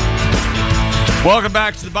 Welcome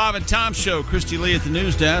back to the Bob and Tom Show. Christy Lee at the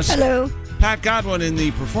news desk. Hello. Pat Godwin in the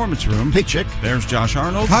performance room. Hey, Chick. There's Josh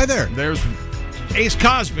Arnold. Hi there. There's Ace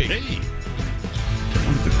Cosby. Hey. I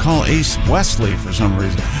wanted to call Ace Wesley for some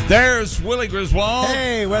reason. There's Willie Griswold.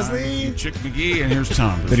 Hey, Wesley. Chick McGee, and here's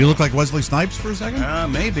Tom. Did he look like Wesley Snipes for a second?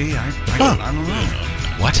 Maybe. I don't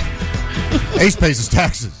know. What? Ace pays his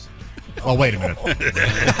taxes. Oh, wait a minute.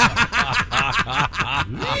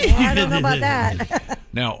 I don't know about that.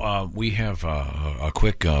 Now, we have a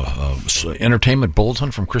quick entertainment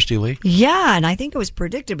bulletin from Christy Lee. Yeah, and I think it was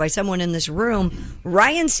predicted by someone in this room.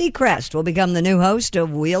 Ryan Seacrest will become the new host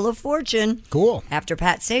of Wheel of Fortune. Cool. After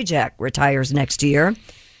Pat Sajak retires next year.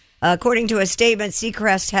 According to a statement,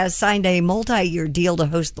 Seacrest has signed a multi-year deal to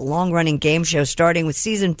host the long-running game show starting with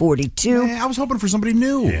season 42. Man, I was hoping for somebody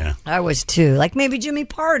new. Yeah. I was too. Like maybe Jimmy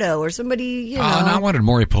Pardo or somebody, you know. I wanted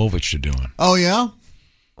Maury Povich to do it. Oh, yeah?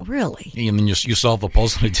 Really? And then you solve the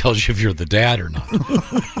puzzle and it tells you if you're the dad or not.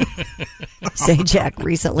 Sajak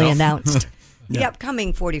recently announced the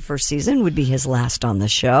upcoming 41st season would be his last on the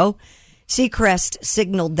show. Seacrest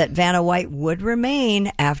signaled that Vanna White would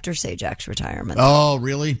remain after Sajak's retirement. Oh,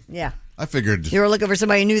 really? Yeah. I figured. You were looking for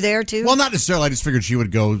somebody new there, too? Well, not necessarily. I just figured she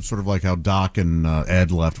would go sort of like how Doc and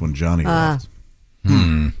Ed left when Johnny left.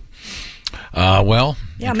 Well.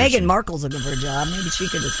 Yeah, Meghan Markle's looking for a job. Maybe she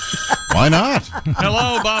could just... Why not?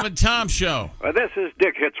 Hello, Bob and Tom Show. This is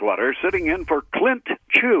Dick Hitzwater sitting in for Clint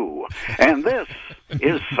Chew. And this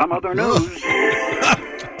is some other news.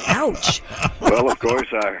 Ouch. Well, of course,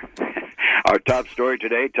 our top story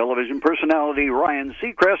today, television personality Ryan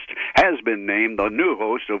Seacrest has been named the new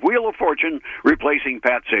host of Wheel of Fortune, replacing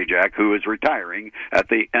Pat Sajak, who is retiring at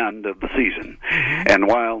the end of the season. And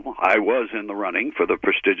while I was in the running for the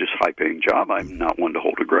prestigious high-paying job, I'm not one to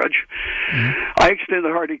hold a grudge. I extend a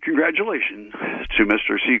hearty congratulations to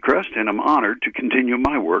Mr. Seacrest, and I'm honored to continue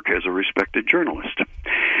my work as a respected journalist.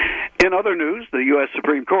 In other news, the U.S.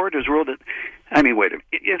 Supreme Court has ruled that. I mean, wait a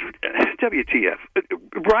minute. WTF?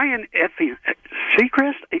 Ryan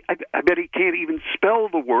Seacrest? I bet he can't even spell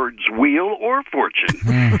the words wheel or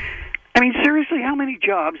fortune. I mean, seriously, how many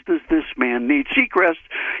jobs does this man need? Seacrest,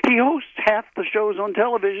 he hosts half the shows on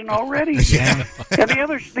television already. Yeah. And the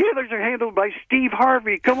others are handled by Steve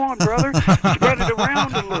Harvey. Come on, brother. Spread it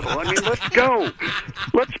around a little. I mean, let's go.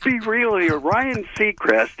 Let's be real here. Ryan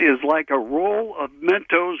Seacrest is like a roll of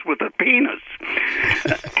Mentos with a penis.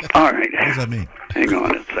 All right. What does that mean? Hang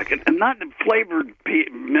on a second. And not the flavored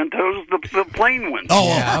Mentos, the plain ones. Oh,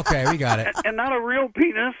 yeah, okay, we got it. And not a real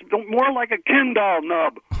penis, more like a Ken doll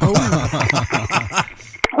nub.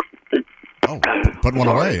 Put one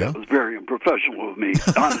away, That was very unprofessional of me.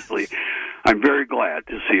 Honestly, I'm very glad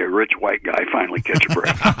to see a rich white guy finally catch a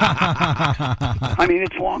break. I mean,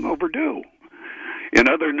 it's long overdue. In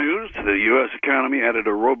other news, the U.S. economy added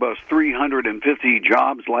a robust 350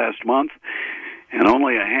 jobs last month, and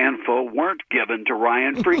only a handful weren't given to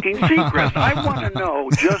Ryan freaking Seacrest. I want to know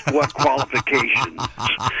just what qualifications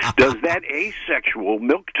does that asexual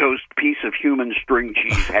milquetoast piece of human string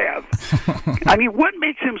cheese have? I mean, what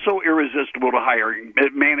makes him so irresistible to hiring a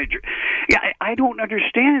manager? Yeah, I don't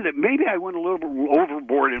understand it. Maybe I went a little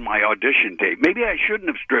overboard in my audition tape. Maybe I shouldn't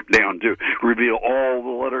have stripped down to reveal all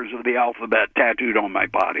the letters of the alphabet tattooed on my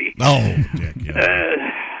body. Oh,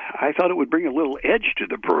 I thought it would bring a little edge to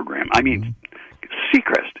the program. I mean,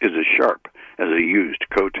 Seacrest is as sharp as a used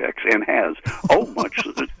Kotex and has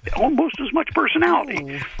almost as much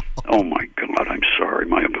personality. Oh, my God, I'm sorry.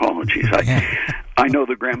 My apologies. I know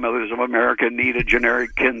the grandmothers of America need a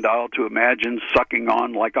generic Ken doll to imagine sucking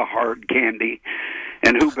on like a hard candy.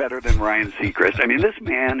 And who better than Ryan Seacrest? I mean, this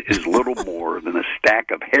man is little more than a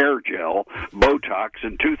stack of hair gel, Botox,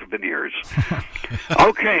 and tooth veneers.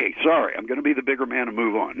 Okay, sorry. I'm going to be the bigger man and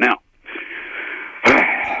move on. Now,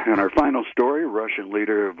 in our final story, Russian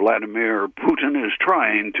leader Vladimir Putin is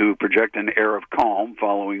trying to project an air of calm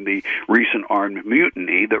following the recent armed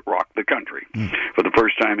mutiny that rocked the country. For the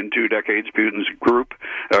first time in 2 decades, Putin's grip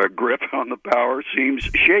on the power seems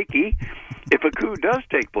shaky. If a coup does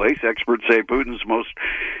take place, experts say Putin's most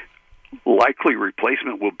likely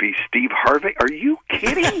replacement will be Steve Harvey. Are you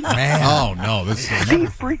kidding? Man. Oh, no. This is Steve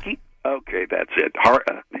freaking... Okay, that's it.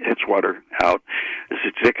 Hitzwater out. This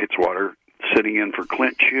is Dick Hitzwater sitting in for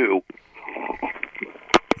Clint Chew.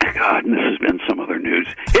 God, and this has been some other news.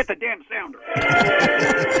 Hit the damn sounder.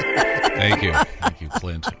 Thank you,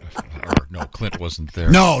 Clint. Or, no, Clint wasn't there.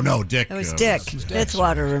 No, Dick. It was Dick.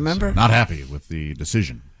 Hitzwater, remember? Not happy with the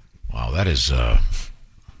decision. Wow, that is, I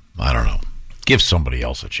don't know. Give somebody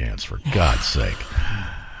else a chance, for God's sake.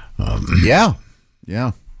 Yeah.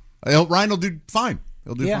 Ryan will do fine.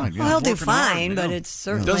 He'll do fine. Well, he'll do fine, but it's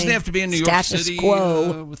certainly doesn't have to be in New York status City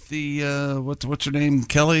quo. with the what's her name,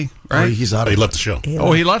 Kelly? Right? He's out. He left the show.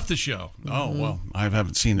 Oh, he left the show. Oh, well, I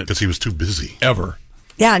haven't seen it because he was too busy ever.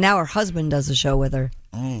 Yeah, now her husband does a show with her.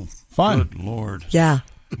 Oh, fun. Good Lord. Yeah.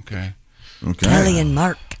 Okay. Kelly and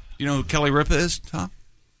Mark. You know who Kelly Ripa is, Tom?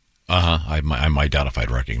 I might doubt if I'd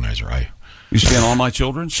recognize her. You see in All My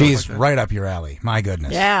Children? She's right up your alley. My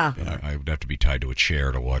goodness. Yeah. I would have to be tied to a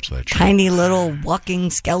chair to watch that show. Tiny little walking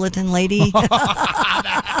skeleton lady.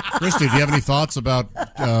 Christy, do you have any thoughts about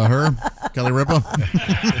her, Kelly Ripa?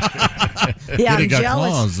 Yeah, I'm got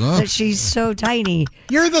jealous claws, huh? that she's so tiny.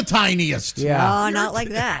 You're the tiniest. Yeah. Oh, not like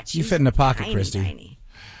that. You fit in a pocket, tiny, Christy. Tiny.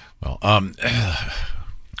 Well,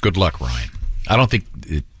 good luck, Ryan. I don't think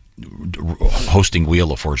hosting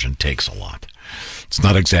Wheel of Fortune takes a lot. It's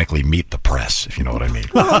not exactly meet the press, if you know what I mean.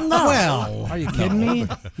 Well, are you kidding me?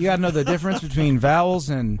 You got to know the difference between vowels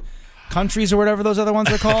and countries or whatever those other ones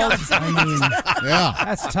are called. I mean, yeah,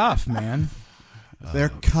 that's tough, man. They're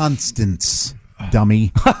constants,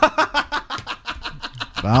 dummy.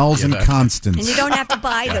 Vowels and constants. And you don't have to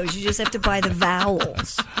buy those. You just have to buy the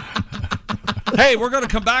vowels. Hey, we're going to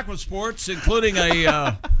come back with sports, including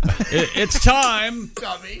a. It's time.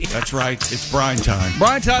 Dummy. That's right. It's Brine time.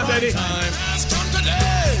 Brine time, baby.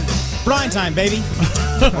 Brine time, baby.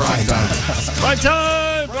 Brine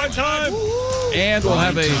time. Brine time. And we'll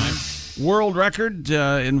have a world record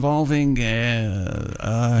involving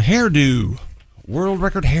a hairdo. World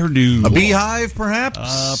record hairdo. A beehive,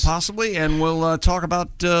 perhaps? Possibly. And we'll talk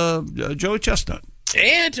about Joey Chestnut.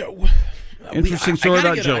 And interesting story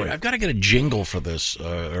about Joey. I've got to get a jingle for this,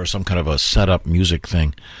 or some kind of a setup music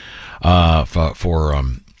thing for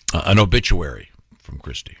an obituary from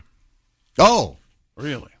Christy. Oh,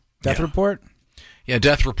 really? Death report? Yeah,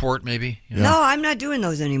 death report, maybe. Yeah. No, I'm not doing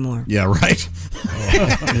those anymore. Yeah, right.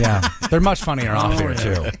 Yeah, they're much funnier off there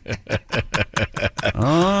too.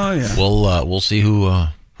 Oh yeah. We'll see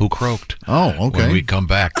who who croaked. Oh, okay. When we come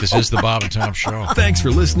back, this is the Bob and Tom Show. Thanks for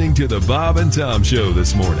listening to the Bob and Tom Show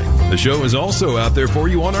this morning. The show is also out there for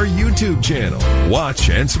you on our YouTube channel. Watch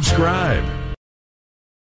and subscribe.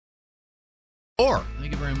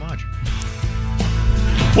 Thank you very much.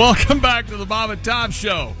 Welcome back to the Bob and Tom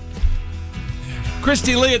Show.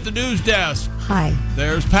 Christy Lee at the news desk. Hi.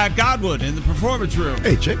 There's Pat Godwin in the performance room.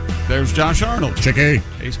 Hey, Chick. There's Josh Arnold. Chicky.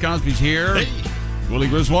 Ace Cosby's here. Hey. Willie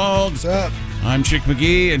Griswold. What's up? I'm Chick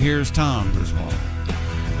McGee, and here's Tom Griswold.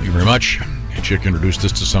 Thank you very much. Chick introduced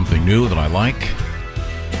us to something new that I like.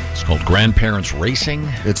 It's called Grandparents Racing.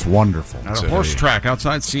 It's wonderful. At a horse track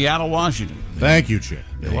outside Seattle, Washington. Thank you, Chick.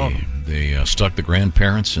 They stuck the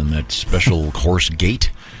grandparents in that special horse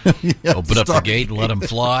gate. Opened up the gate and let them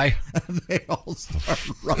fly. They all start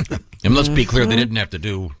running. And let's be clear, they didn't have to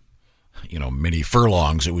do, many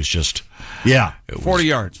furlongs. It was just... Yeah. 40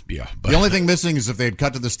 yards. Yeah. The only thing missing is if they had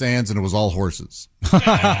cut to the stands and it was all horses.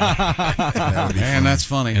 Man, that's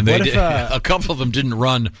funny. And a couple of them didn't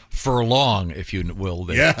run furlong, if you will.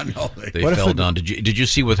 They fell down. Did you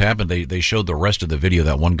see what happened? They showed the rest of the video.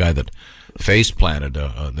 That one guy that face planted.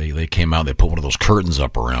 They came out. They put one of those curtains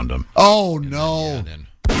up around him. Oh no!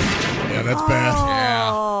 Yeah, that's bad.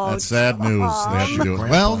 Yeah, that's sad news. They have to do it.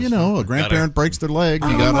 Well, a grandparent breaks their leg.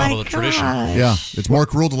 You got to follow the tradition. Yeah, it's more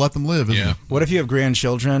cruel to let them live. Isn't it? What if you have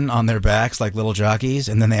grandchildren on their backs like little jockeys,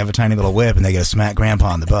 and then they have a tiny little whip, and they get to smack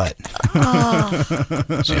Grandpa in the butt?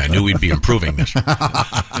 See, I knew we'd be improving this.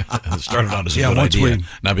 It started out as a good idea,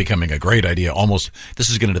 now becoming a great idea. Almost, this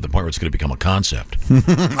is getting to the point where it's going to become a concept.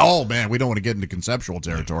 Oh man, we don't want to get into conceptual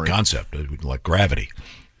territory. Concept, like Gravity.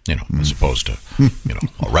 As opposed to,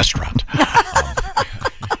 a restaurant.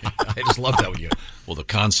 I just love that when the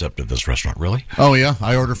concept of this restaurant, really? Oh, yeah.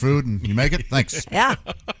 I order food and you make it? Thanks. Yeah.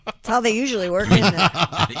 That's how they usually work, isn't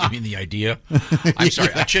it? You mean the idea? I'm sorry.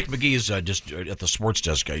 Chick McGee is just at the sports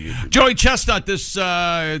desk. Joey Chestnut, it's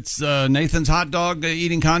Nathan's hot dog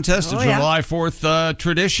eating contest, a July 4th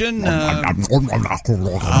tradition.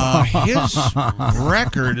 His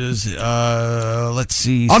record is, let's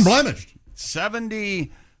see. Unblemished.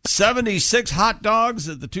 76 hot dogs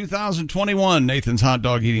at the 2021 Nathan's Hot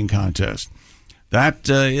Dog Eating Contest. That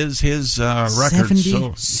is his record.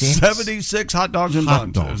 76 hot dogs and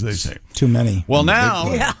buns, as they say. Too many. Well,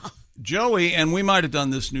 now, Joey, and we might have done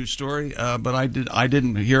this news story, but I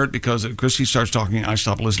didn't hear it because Christy starts talking, I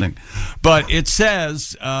stopped listening. But it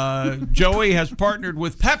says Joey has partnered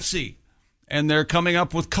with Pepsi, and they're coming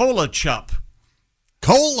up with Cola Chup.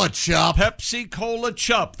 Cola Chup? Pepsi Cola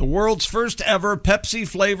Chup, the world's first ever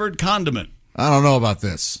Pepsi-flavored condiment. I don't know about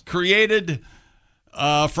this. Created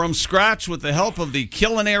from scratch with the help of the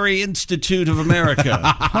Culinary Institute of America.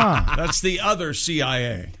 That's the other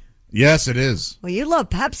CIA. Yes, it is. Well, you love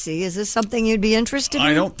Pepsi. Is this something you'd be interested in?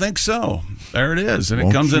 I don't think so. There it is. And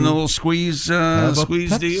it comes in a little squeeze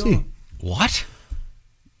deal. What?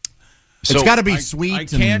 It's got to be sweet. I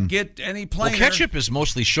can't get any plainer. Well, ketchup is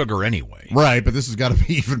mostly sugar anyway. Right, but this has got to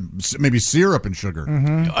be even maybe syrup and sugar.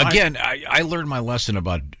 Mm-hmm. Again, I learned my lesson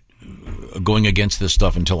about going against this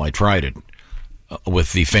stuff until I tried it.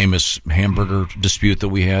 With the famous hamburger dispute that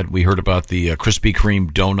we had, we heard about the Krispy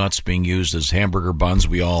Kreme donuts being used as hamburger buns.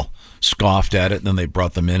 We all scoffed at it, and then they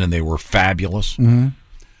brought them in, and they were fabulous. Mm-hmm.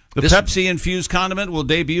 The Pepsi-infused condiment will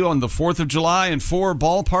debut on the 4th of July in 4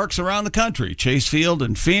 ballparks around the country. Chase Field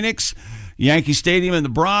in Phoenix, Yankee Stadium in the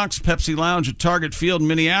Bronx, Pepsi Lounge at Target Field in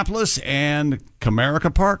Minneapolis, and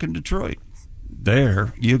Comerica Park in Detroit.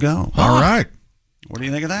 There you go. All right. What do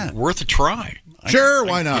you think of that? Worth a try. Sure,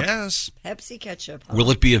 why not? Yes. Pepsi ketchup. Huh?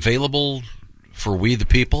 Will it be available for we the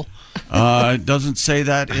people? It doesn't say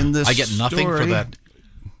that in this I get nothing story. for that.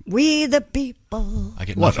 We the people. I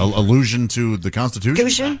get what? nothing. Allusion to the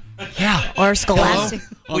Constitution? Yeah. Or Scholastic.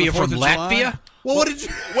 Oh, you're from Latvia? July? Well, what did you...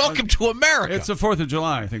 Welcome to America. It's the 4th of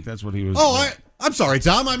July. I think that's what he was... Oh, I'm sorry,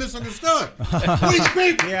 Tom. I misunderstood. We the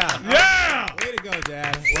people. Yeah. Way to go,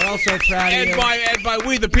 Dad. We're also proud of you. And by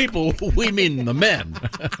we the people, we mean the men.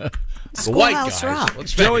 The white guys. Rock.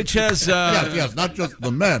 Joey says... yes, not just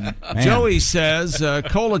the men. Joey says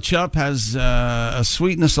Cola Chup has a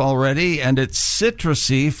sweetness already, and it's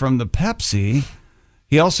citrusy from the Pepsi.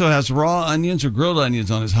 He also has raw onions or grilled onions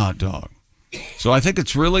on his hot dog. So I think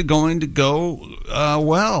it's really going to go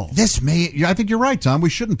well. I think you're right, Tom. We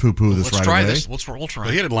shouldn't poo-poo this right away. Let's try this. We'll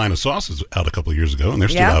try. He had a line of sauces out a couple of years ago, and they're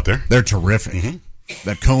still out there. They're terrific. Mm-hmm.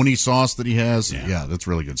 That Coney sauce that he has, yeah that's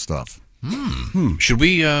really good stuff. Should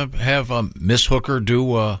we have Miss Hooker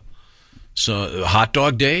do So, hot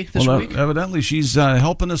dog day this week? Evidently, she's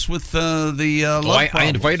helping us with the love I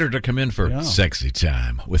invited her to come in for sexy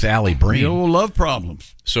time with Allie Breen. The old love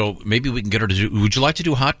problems. So maybe we can get her to do... Would you like to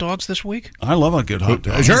do hot dogs this week? I love a good hot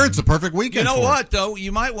dog. Sure, it's the perfect weekend. You know for what, it. though?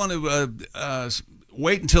 You might want to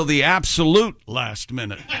wait until the absolute last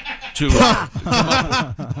minute to come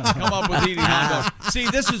up with eating hot dogs. See,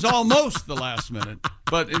 this is almost the last minute,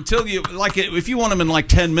 but until you like it, if you want them in like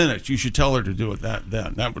 10 minutes, you should tell her to do it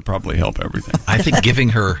that would probably help everything. I think giving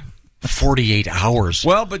her 48 hours.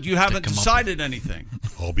 Well, but you haven't decided anything.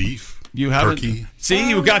 All beef. You haven't. Turkey. See,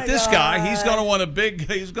 you got this guy. He's going to want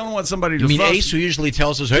He's going to want somebody to. I mean, fuss. Ace, who usually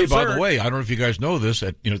tells us, "Hey, by the way, I don't know if you guys know this.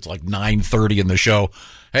 It's like 9:30 in the show.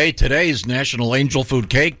 Hey, today's National Angel Food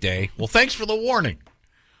Cake Day. Well, thanks for the warning.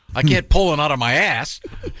 I can't pull it out of my ass.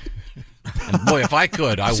 And boy, if I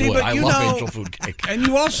could, I would. I love Angel Food Cake. And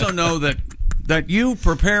you also know that you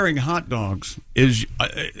preparing hot dogs is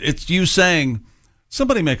it's you saying,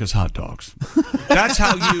 somebody make us hot dogs. That's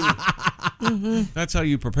how you. That's how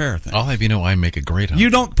you prepare things. I'll have you know, I make a great. You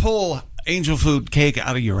don't pull Angel Food Cake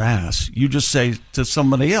out of your ass. You just say to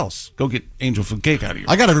somebody else, "Go get Angel Food Cake out of your."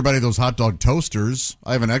 I got everybody those hot dog toasters.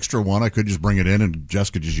 I have an extra one. I could just bring it in, and Jess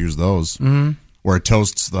could just use those. Mm-hmm. Where it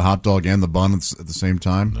toasts the hot dog and the bun at the same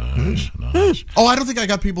time. Nice. Oh, I don't think I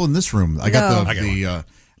got people in this room. I got the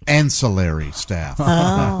ancillary staff. Oh,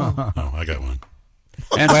 I got one.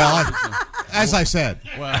 And as I said.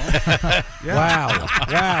 Well,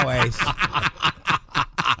 Wow, Ace.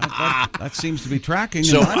 That seems to be tracking.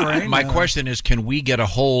 So in my brain. my question is, can we get a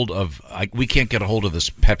hold of? We can't get a hold of this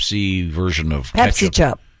Pepsi version of Pepsi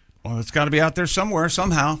Chup. Well, it's got to be out there somewhere,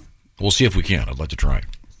 somehow. We'll see if we can. I'd like to try it.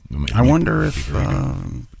 I wonder if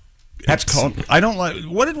it's called. I don't like.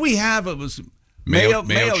 What did we have? It was Mayo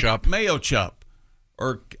Chup. Mayo Chup,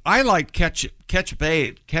 or I like ketchup.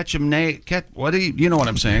 What do you know what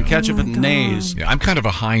I'm saying? Ketchup and nays. Yeah, I'm kind of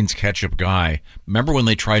a Heinz ketchup guy. Remember when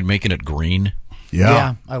they tried making it green?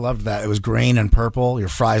 Yeah, I loved that. It was green and purple. Your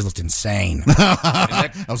fries looked insane.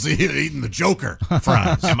 I was eating the Joker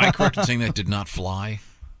fries. Am I correct in saying that did not fly?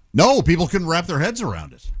 No, people couldn't wrap their heads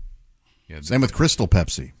around it. Yeah, same with Crystal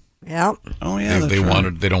Pepsi. Yeah. Oh yeah. They didn't want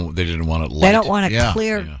it light. They don't want a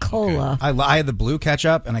clear cola. Okay. I had the blue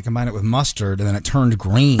ketchup and I combined it with mustard and then it turned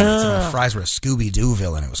green. So my fries were a Scooby-Doo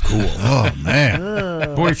villain. It was cool. Oh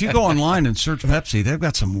man. Boy, if you go online and search Pepsi, they've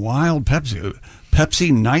got some wild Pepsi.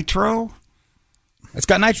 Pepsi Nitro. It's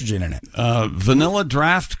got nitrogen in it. Vanilla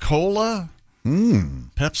Draft Cola.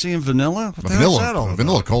 Pepsi and vanilla. What the hell is that all about?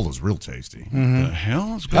 Vanilla cola is real tasty. The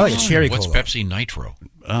hell is going I like a on? cherry What's cola. Pepsi Nitro?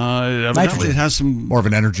 Evidently it has some more of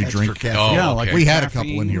an energy drink. Caffeine. Yeah, okay. like We had caffeine, a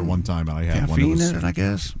couple in here one time, and I had one. caffeine in it, I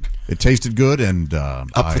guess. It tasted good, and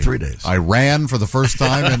Up for 3 days. I ran for the first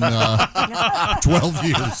time in 12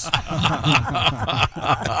 years.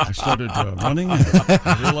 I started running.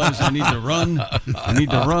 I realized I need to run. I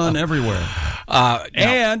need to run everywhere.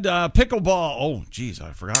 And pickleball. Oh, geez,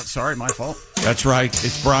 I forgot. Sorry, my fault. That's right.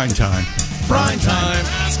 It's brine time. Brine time.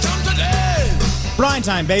 Brine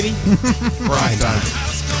time, baby. Brine time.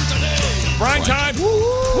 Brine time.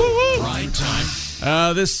 Woo-woo. Brine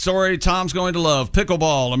time. This story Tom's going to love.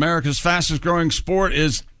 Pickleball, America's fastest growing sport,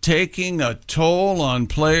 is taking a toll on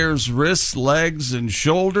players' wrists, legs, and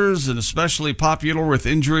shoulders, and especially popular with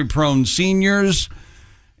injury-prone seniors.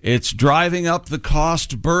 It's driving up the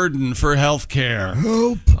cost burden for health care.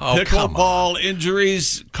 Pickleball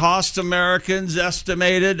injuries cost Americans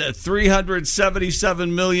estimated at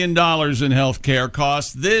 $377 million in health care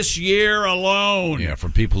costs this year alone. Yeah, for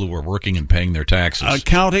people who are working and paying their taxes.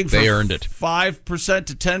 Accounting for they earned it. 5%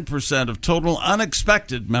 to 10% of total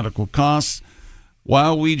unexpected medical costs.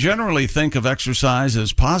 While we generally think of exercise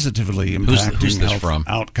as positively impacting who's this health from?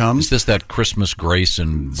 outcomes, Is this that Christmas grace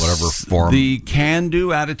in whatever form? the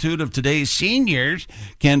can-do attitude of today's seniors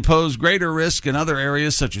can pose greater risk in other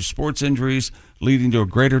areas such as sports injuries, leading to a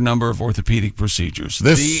greater number of orthopedic procedures.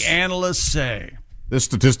 The analysts say. This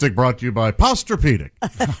statistic brought to you by Posturpedic.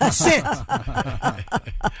 Sit.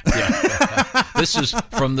 This is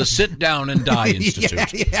from the Sit Down and Die Institute.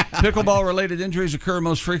 Pickleball-related injuries occur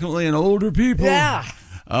most frequently in older people. Yeah.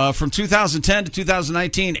 From 2010 to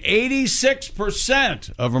 2019,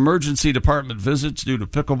 86% of emergency department visits due to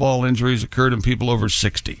pickleball injuries occurred in people over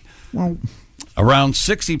 60. Well, around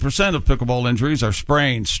 60% of pickleball injuries are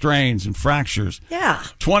sprains, strains, and fractures. Yeah.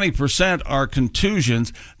 20% are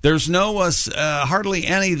contusions. There's hardly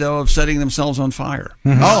any, though, of setting themselves on fire.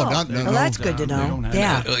 Well, that's good to know.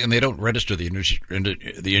 Yeah. And they don't register the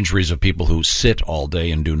injuries of people who sit all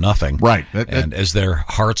day and do nothing. Right. And as their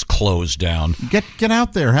hearts close down. Get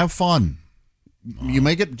out there. Have fun. You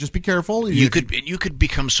make it. Just be careful. You could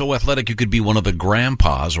become so athletic. You could be one of the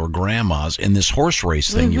grandpas or grandmas in this horse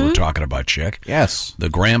race thing you were talking about, Chick. Yes. The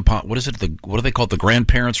grandpa. What is it? What do they call it? The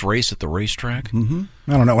grandparents race at the racetrack. Mm-hmm.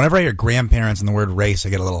 I don't know. Whenever I hear grandparents and the word race, I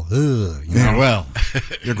get a little. Yeah, well,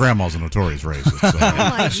 your grandma's a notorious racist.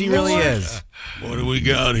 So. She really is. What do we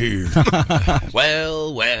got here?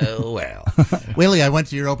 Well. Willie, I went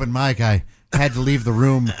to your open mic. I had to leave the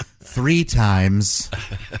room 3 times.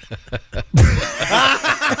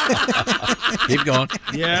 Keep going.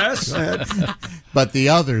 Yes. But the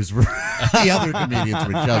other comedians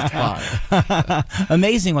were just fine.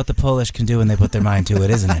 Amazing what the Polish can do when they put their mind to it,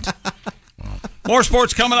 isn't it? More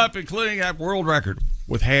sports coming up, including that world record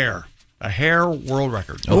with hair. A hair world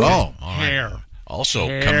record. Okay. Oh, All hair. right. Also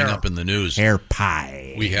Hair. coming up in the news. Hair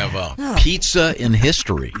pie. We have pizza in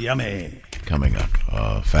history. Yummy. Coming up.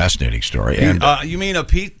 Fascinating story. And You mean a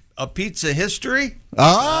pizza history?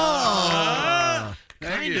 Oh.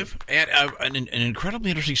 Kind of. And an incredibly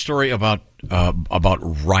interesting story about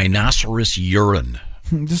rhinoceros urine.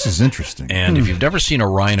 This is interesting. And if you've never seen a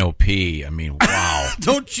rhino pee, I mean, wow.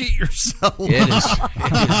 Don't cheat yourself. It is.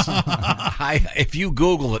 If you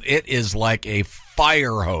Google it, it is like a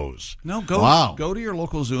fire hose. No, go to your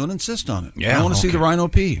local zoo and insist on it. Yeah, I want to see the rhino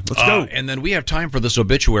pee. Let's go. And then we have time for this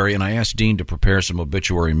obituary, and I asked Dean to prepare some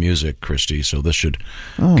obituary music, Christy, so this should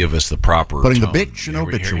give us the proper Putting tone. the bitch in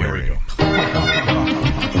obituary. Here we go.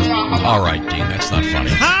 All right, Dean, that's not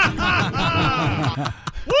funny.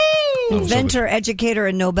 Inventor, educator,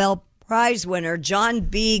 and Nobel Prize winner John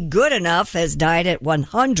B. Goodenough has died at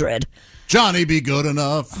 100. Johnny B.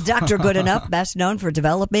 Goodenough. Dr. Goodenough, best known for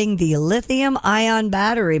developing the lithium-ion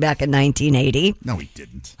battery back in 1980. No, he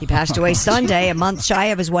didn't. He passed away Sunday, a month shy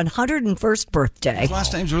of his 101st birthday. His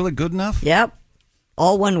last name's really Goodenough? Yep.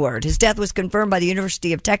 All one word. His death was confirmed by the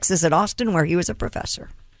University of Texas at Austin, where he was a professor.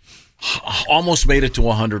 Almost made it to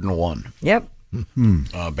 101. Yep.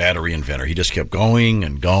 Battery inventor. He just kept going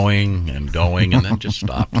and going and going and then just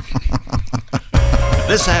stopped.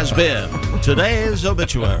 This has been today's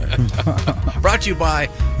obituary. Brought to you by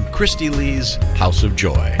Christy Lee's House of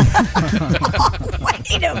Joy.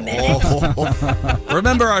 Wait a minute.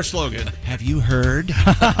 Remember our slogan, have you heard?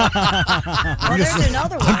 Well, there's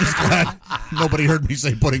another one. I'm just glad nobody heard me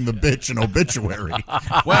say putting the bitch in obituary.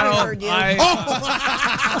 Well, heard you.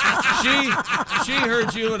 she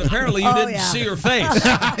heard you, and apparently you didn't see her face.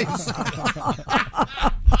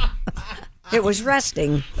 It was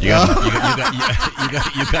resting. You got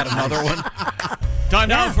another one? Time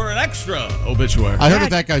now for an extra obituary. I heard at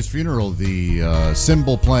that guy's funeral, the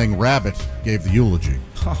cymbal playing rabbit gave the eulogy.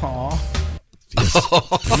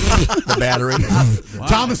 The battery. Wow.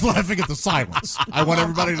 Tom is laughing at the silence. I want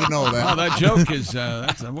everybody to know that. Oh, that joke is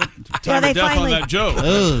that's time of death finally, on that joke.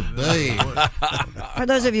 For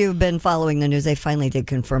those of you who've been following the news, they finally did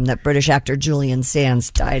confirm that British actor Julian Sands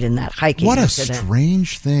died in that hiking accident. What a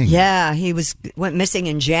strange thing. Yeah, he went missing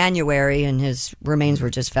in January, and his remains were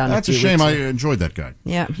just found. That's a shame. I enjoyed that guy.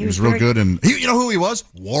 Yeah, he was real good. And you know who he was?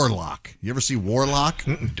 Warlock. You ever see Warlock?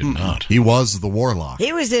 Did not. He was the Warlock.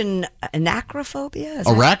 He was in Anachrophobia.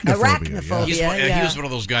 Arachnophobia. He was one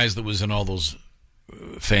of those guys that was in all those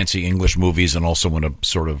fancy English movies and also in a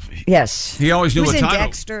sort of... Yes. He always knew what time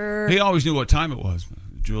Dexter. He always knew what time it was.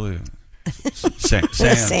 Julia. Sands.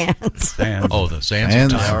 Oh, the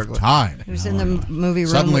Sands of Time. He was in the movie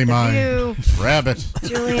Room Suddenly with the my View. rabbit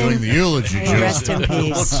Julian. doing the eulogy. May rest in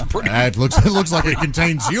peace. It looks like it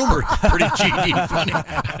contains humor. Pretty cheeky, funny.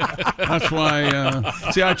 That's why.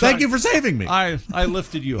 Thank you for saving me. I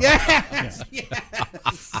lifted you up. Yes.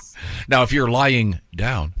 Now, if you're lying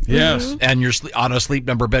down, yes, and you're on a sleep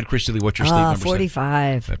number bed, Christy Lee, what's your sleep number?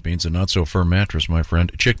 45. That means a not so firm mattress, my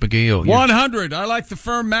friend. Chick McGee. 100. I like the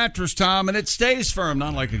firm mattress, Tom, and it stays firm,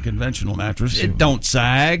 not like a conventional mattress. It don't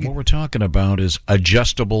sag. What we're talking about is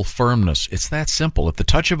adjustable firmness. It's that simple. At the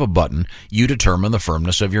touch of a button, you determine the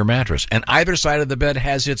firmness of your mattress, and either side of the bed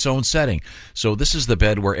has its own setting. So this is the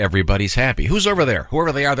bed where everybody's happy. Who's over there?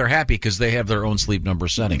 Whoever they are, they're happy because they have their own sleep number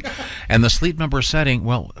setting. And the sleep number setting,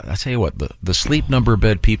 well, I tell you what, the sleep number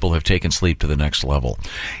bed people have taken sleep to the next level.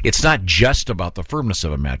 It's not just about the firmness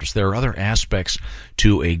of a mattress. There are other aspects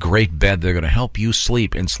to a great bed that are going to help you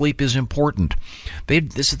sleep, and sleep is important.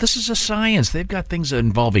 This is a science. They've got things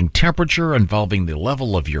involving temperature, involving the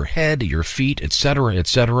level of your head, your feet, etc.,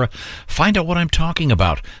 etc. Find out what I'm talking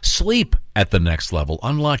about. Sleep. at the next level.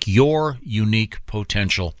 Unlock your unique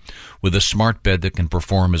potential with a smart bed that can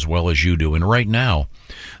perform as well as you do. And right now,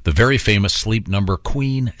 the very famous Sleep Number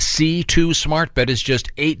Queen C2 smart bed is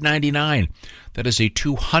just $899. That is a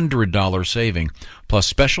 $200 saving. Plus,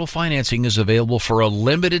 special financing is available for a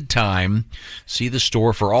limited time. See the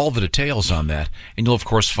store for all the details on that. And you'll, of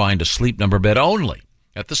course, find a Sleep Number bed only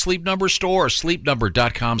at the Sleep Number store,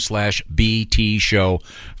 sleepnumber.com/BT show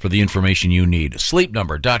for the information you need.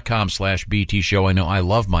 Sleepnumber.com/BT show. I know I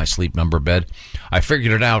love my Sleep Number bed. I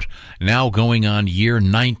figured it out now going on year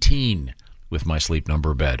 19 with my Sleep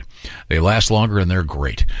Number bed. They last longer and they're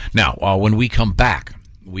great. Now, when we come back,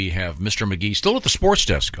 we have Mr. McGee still at the sports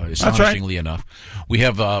desk, astonishingly enough. We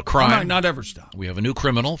have crime. I might not ever stop. We have a new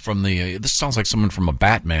criminal from the, this sounds like someone from a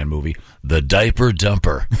Batman movie, the Diaper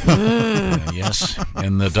Dumper. Yes,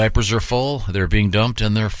 and the diapers are full. They're being dumped,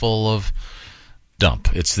 and they're full of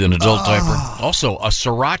dump. It's an adult diaper. Also, a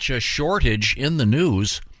sriracha shortage in the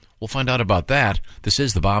news. We'll find out about that. This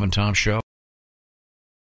is the Bob and Tom Show.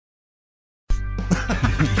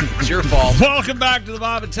 It's your fault. Welcome back to the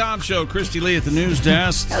Bob and Tom Show. Christy Lee at the news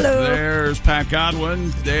desk. Hello. There's Pat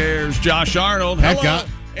Godwin. There's Josh Arnold. Hello.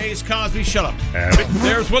 Ace Cosby. Shut up.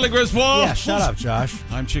 There's Willie Griswold. Yeah, shut up, Josh.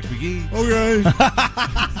 I'm Chick McGee. Okay.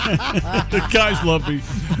 The guys love me.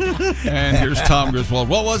 And here's Tom Griswold.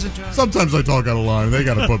 What was it, Josh? Sometimes I talk out of line. They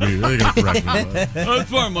got to put me. They got to correct me.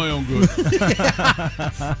 That's for my own good.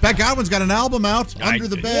 Pat Godwin's got an album out, Under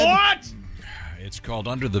the Bed. What? It's called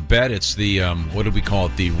Under the Bed. It's the, what do we call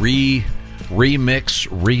it? The remix,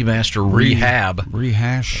 remaster, rehab.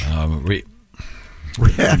 Rehash.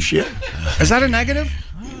 Rehash, yeah. Is that a negative?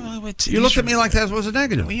 You looked at me like that was a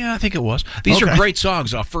negative. Yeah, I think it was. These are great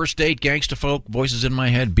songs. First Date, Gangsta Folk, Voices in My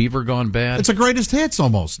Head, Beaver Gone Bad. It's a greatest hits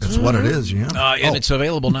almost. That's what it is, yeah. And it's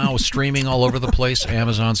available now, streaming all over the place.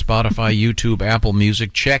 Amazon, Spotify, YouTube, Apple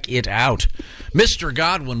Music. Check it out. Mr.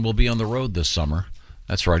 Godwin will be on the road this summer.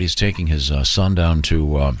 That's right. He's taking his son down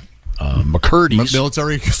to McCurdy's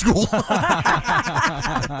military school.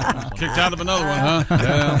 Kicked out of another one, huh?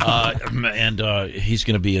 Yeah. And he's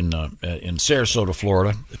going to be in Sarasota,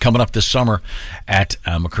 Florida, coming up this summer at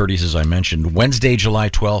McCurdy's, as I mentioned, Wednesday, July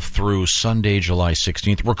 12th through Sunday, July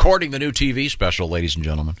 16th. Recording the new TV special, ladies and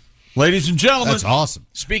gentlemen. Ladies and gentlemen. That's awesome.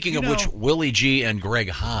 Speaking of which, Willie G and Greg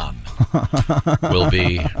Hahn will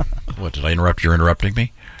be... What, did I interrupt? You're interrupting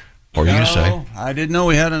me? What were you going to say? I didn't know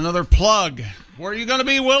we had another plug. Where are you going to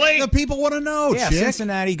be, Willie? The people want to know, Yeah, Chick.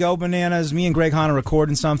 Cincinnati, Go Bananas. Me and Greg Hahn are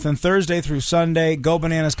recording something Thursday through Sunday.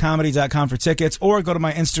 GoBananasComedy.com for tickets, or go to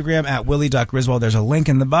my Instagram at Willie.Griswold. There's a link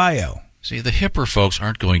in the bio. See, the hipper folks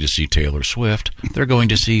aren't going to see Taylor Swift. They're going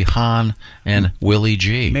to see Han and Willie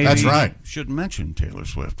G. Maybe That's right. Shouldn't mention Taylor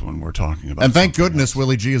Swift when we're talking about. And thank goodness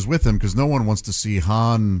Willie G is with him, because no one wants to see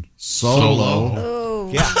Han solo. Oh.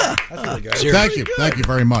 Yeah, that's really good. Thank you. Thank you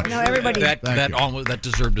very much. No, everybody. That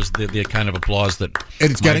deserved the kind of applause that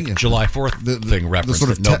it's getting July 4th thing reference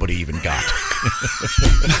sort of that nobody even got.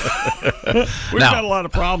 We've got a lot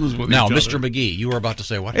of problems with now, each Mr. other. McGee, you were about to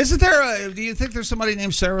say what? Isn't there do you think there's somebody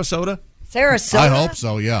named Sarasota? Sarasota? I hope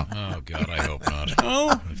so, yeah. Oh, God, I hope not.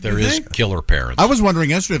 Oh, if there is, killer parents. I was wondering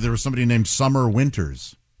yesterday if there was somebody named Summer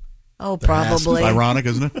Winters. Oh, probably. Ironic,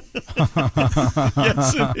 isn't it?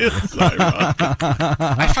 Yes, it is ironic.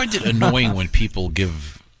 I find it annoying when people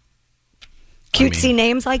give Cutesy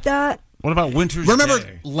names like that? What about Winter's Remember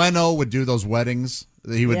Day? Leno would do those weddings?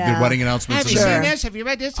 He would do wedding announcements. Have you seen this? Have you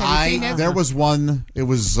read this? Have you seen this? There was one. It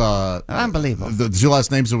was unbelievable. The two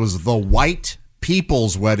last names. It was the White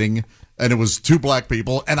People's Wedding, and it was two black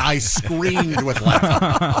people, and I screamed with laughter.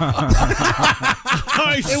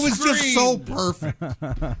 It was just so perfect.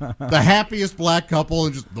 The happiest black couple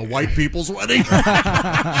and just the white people's wedding.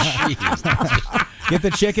 Get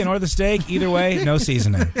the chicken or the steak. Either way, no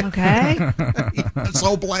seasoning. Okay. It's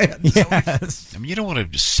so bland. Yes. I mean, you don't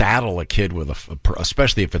want to saddle a kid with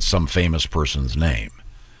especially if it's some famous person's name.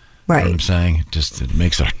 Right. You know what I'm saying? It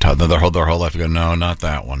makes it their whole life go, no, not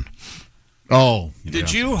that one. Oh.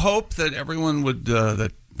 Did you hope that everyone would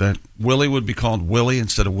that Willie would be called Willie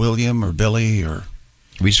instead of William or Billy or?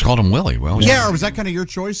 We just called him Willie. Well, yeah, or was that kind of your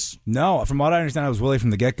choice? No, from what I understand, it was Willie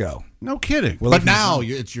from the get-go. No kidding. But now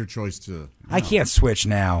it's your choice to... I can't switch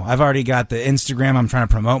now. I've already got the Instagram. I'm trying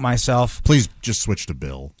to promote myself. Please just switch to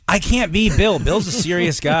Bill. I can't be Bill. Bill's a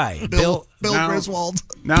serious guy. Bill Griswold.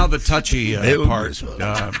 Now the touchy part.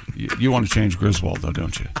 You want to change Griswold, though,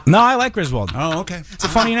 don't you? No, I like Griswold. Oh, okay. It's a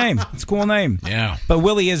funny name. It's a cool name. Yeah. But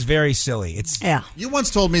Willie is very silly. Yeah. You once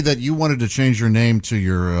told me that you wanted to change your name to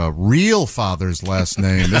your real father's last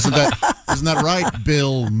name. Isn't that right,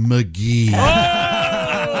 Bill McGee?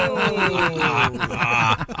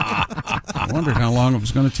 Wondered how long it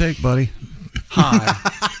was going to take, buddy. Hi.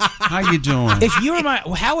 How you doing? If you were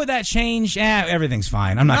how would that change? Everything's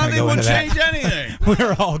fine. I'm not going to go into that. Nothing would change anything.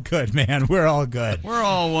 We're all good, man. We're all good. We're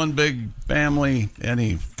all one big family. Could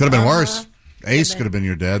have been worse. Ace could have been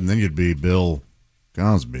your dad, and then you'd be Bill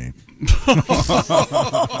Cosby.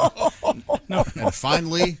 And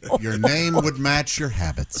finally, your name would match your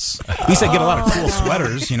habits. He said get a lot of cool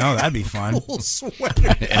sweaters. That'd be fun. Cool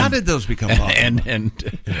sweaters. How did those become popular? And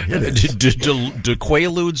do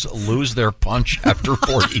Quaaludes lose their punch after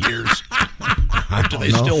 40 years? Do they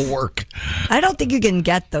still work? I don't think you can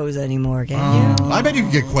get those anymore, can you? I bet you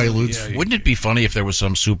can get Quaaludes. Wouldn't it be funny if there was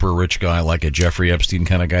some super rich guy like a Jeffrey Epstein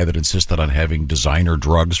kind of guy that insisted on having designer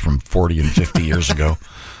drugs from 40 and 50 years ago?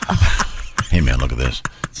 Hey, man, look at this.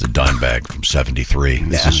 It's a dime bag from 73.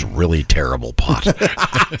 This is really terrible pot.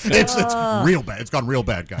 It's real bad. It's gone real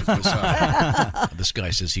bad, guys. This guy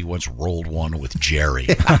says he once rolled one with Jerry.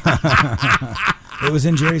 It was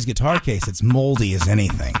in Jerry's guitar case. It's moldy as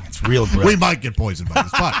anything. It's real gross. We might get poisoned by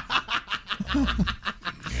this pot.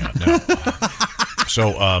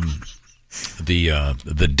 So,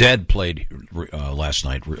 the Dead played last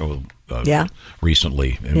night.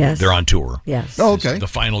 Recently. Yes. They're on tour. Yes. Oh, okay. The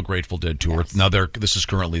final Grateful Dead tour. Yes. Now,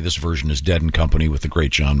 this version is Dead and Company with the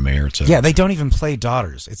great John Mayer. Yeah, they don't even play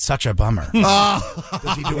Daughters. It's such a bummer.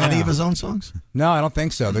 Does he do any of his own songs? No, I don't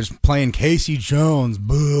think so. They're just playing Casey Jones.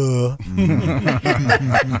 Buh.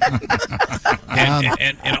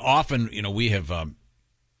 and often, we have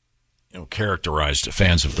characterized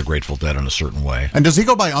fans of the Grateful Dead in a certain way. And does he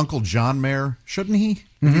go by Uncle John Mayer? Shouldn't he?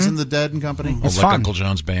 If he's in the Dead and Company? Like fun. Uncle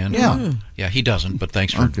John's band? Yeah. Yeah, he doesn't, but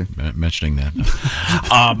thanks for mentioning that.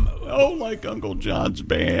 Like Uncle John's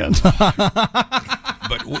band.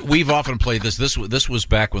 But we've often played this. This was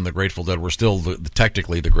back when the Grateful Dead were still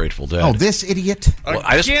technically the Grateful Dead. Oh, this idiot.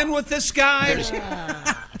 Again with this guy?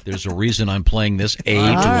 There's a reason I'm playing this.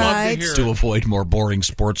 A, to avoid more boring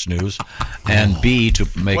sports news, and B, to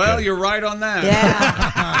make you're right on that.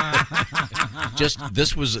 Yeah.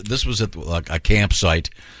 This was at a campsite,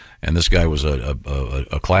 and this guy was a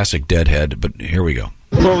classic Deadhead. But here we go.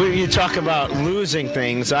 Well, you talk about losing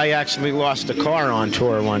things. I actually lost a car on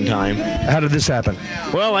tour one time. How did this happen?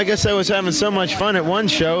 Well, I guess I was having so much fun at one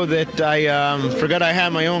show that I forgot I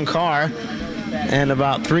had my own car. And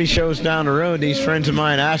about 3 shows down the road, these friends of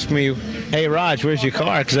mine asked me, "Hey, Raj, where's your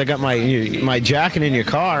car?" Because I got my jacket in your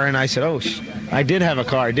car. And I said, "Oh, I did have a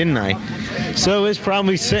car, didn't I?" So it's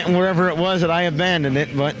probably sitting wherever it was that I abandoned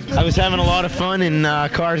it. But I was having a lot of fun, and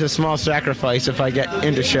car's a small sacrifice if I get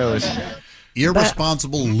into shows.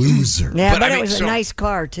 Irresponsible loser. Yeah, but it was a nice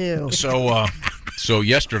car, too. So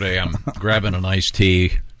yesterday I'm grabbing an iced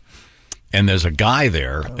tea, and there's a guy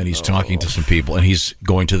there, and he's talking to some people, and he's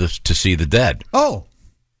going to see the Dead. Oh.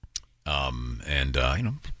 And a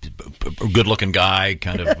good-looking guy,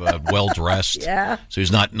 kind of well-dressed. Yeah. So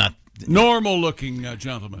he's not normal-looking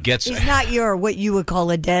gentleman. He's not what you would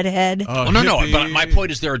call a deadhead. No. But my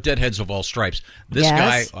point is there are deadheads of all stripes. This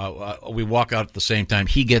guy, we walk out at the same time.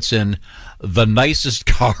 He gets in the nicest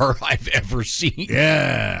car I've ever seen.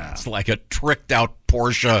 Yeah. It's like a tricked-out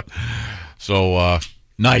Porsche. So,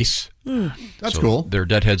 nice. That's cool. They're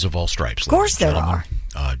deadheads of all stripes. Of course there are.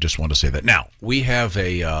 Just want to say that. Now, we have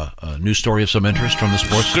a news story of some interest from the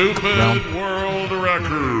sports realm. World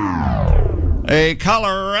record. A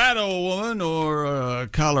Colorado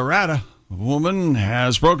woman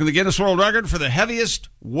has broken the Guinness World Record for the heaviest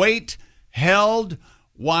weight held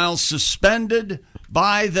while suspended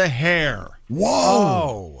by the hair.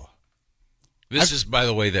 Whoa! This is, by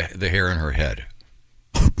the way, the hair in her head.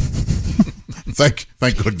 Thank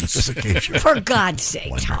goodness. For God's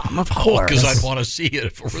sake, Tom, of course. Because I'd want to see it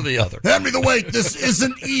if it were the other. Hand me the weight. This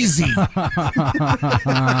isn't easy.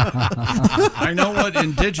 I know what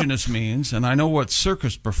indigenous means, and I know what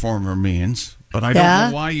circus performer means, but I don't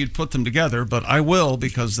know why you'd put them together, but I will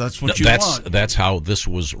because that's what you want. That's how this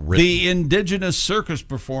was written. The indigenous circus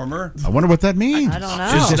performer. I wonder what that means. I don't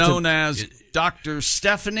know. Is known as Dr.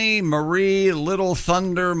 Stephanie Marie Little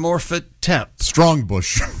Thunder Morfitt Tepp.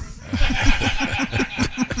 Strongbush.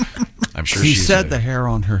 I'm sure she said the hair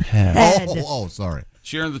on her head. Oh, sorry.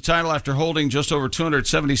 She earned the title after holding just over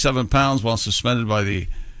 277 pounds while suspended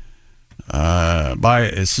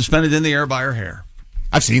suspended in the air by her hair.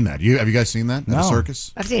 I've seen that. Have you guys seen that in a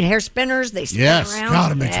circus? I've seen hair spinners. They spin yes, around.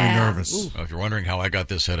 God, it makes me nervous. If you're wondering how I got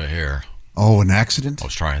this head of hair. Oh, an accident? I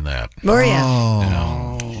was trying that. Were you?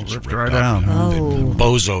 Ripped right down. They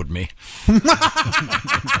bozoed me.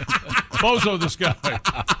 Bozo this guy.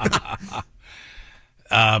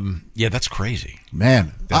 Yeah, that's crazy.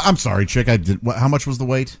 Man, I'm sorry, chick. I did. How much was the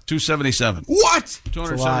weight? 277. What?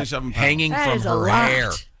 277 pounds. Hanging from her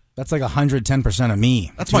hair. That's like 110% of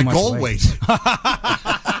me. That's Too my much goal weight.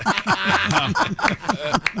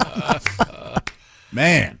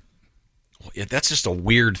 Man. Yeah, that's just a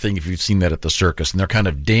weird thing if you've seen that at the circus. And they're kind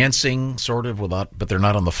of dancing, sort of, but they're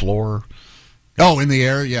not on the floor. Oh, in the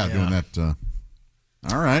air? Yeah, doing that.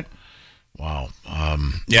 All right. Wow.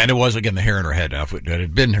 Yeah, and it was, again, the hair in her head. Now, if it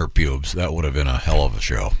had been her pubes, that would have been a hell of a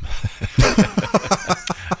show.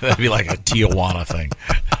 That'd be like a Tijuana thing.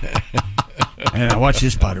 And watch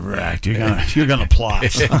this part of her act. You're gonna plot.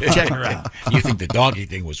 Check her out. You think the donkey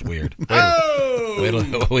thing was weird?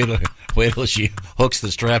 Wait till she hooks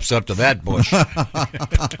the straps up to that bush.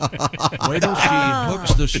 Wait till she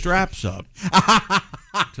hooks the straps up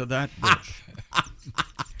to that bush.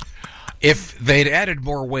 If they'd added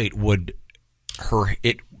more weight, would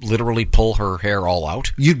it literally pull her hair all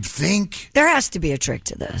out? You'd think. There has to be a trick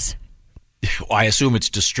to this. I assume it's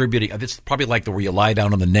distributing. It's probably like where you lie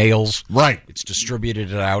down on the nails. Right. It's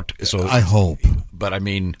distributed it out. So I hope. But I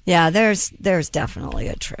mean, yeah, there's definitely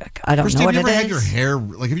a trick. I don't know what have you it ever had is. your hair?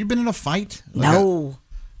 Like, have you been in a fight? No.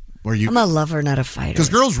 Where you? I'm a lover, not a fighter. Because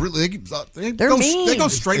girls really they They're go, mean. They go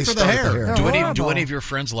straight for the hair. Do any of your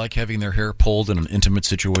friends like having their hair pulled in an intimate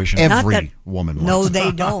situation? Every woman wants. No,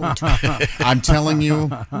 they don't. I'm telling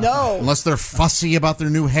you. No. Unless they're fussy about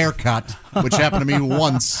their new haircut, which happened to me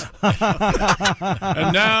once.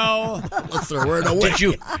 And now,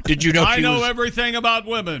 Did you know? I know everything about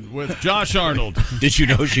women with Josh Arnold. Did you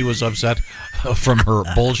know she was upset from her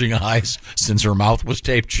bulging eyes since her mouth was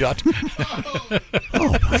taped shut?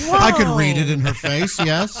 I could read it in her face,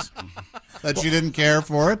 yes. That she didn't care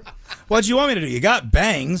for it. What'd you want me to do? You got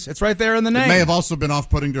bangs. It's right there in the name. It may have also been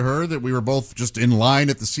off-putting to her that we were both just in line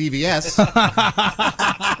at the CVS.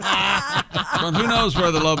 Well, who knows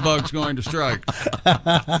where the love bug's going to strike?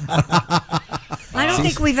 I don't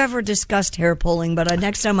think we've ever discussed hair pulling, but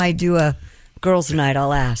next time I do a girls' night,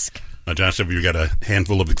 I'll ask. Josh, have you got a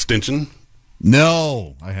handful of extension?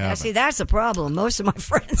 No, I Yeah, haven't. see, that's a problem. Most of my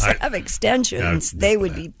friends have extensions. They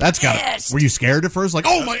would be That's pissed. got. Were you scared at first? Like,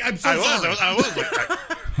 oh my, I'm so I sorry. was.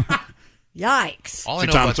 Yikes. All I See,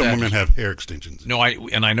 know Tom, about some that women is- have hair extensions. No,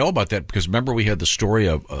 I know about that because remember we had the story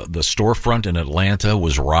of the storefront in Atlanta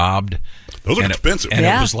was robbed. Those are and expensive. and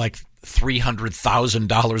Yeah. it was like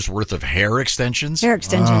 $300,000 worth of hair extensions. Hair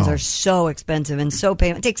extensions are so expensive and so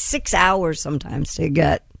painful. It takes 6 hours sometimes to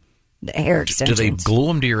get the hair Do extensions. they glue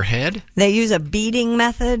them to your head? They use a beading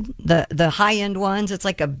method. The high end ones, it's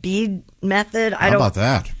like a bead method. How about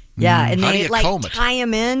that? Yeah, and How do they you like comb it? tie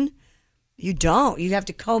them in. You don't. You have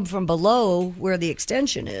to comb from below where the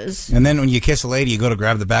extension is. And then when you kiss a lady, you go to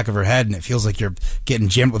grab the back of her head, and it feels like you're getting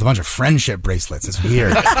gemmed with a bunch of friendship bracelets. It's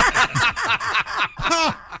weird.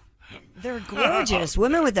 They're gorgeous.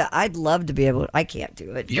 Women with the, I'd love to be able. I can't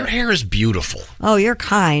do it. Your hair is beautiful. Oh, you're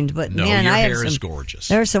kind, but No, man, your I have hair is some, gorgeous.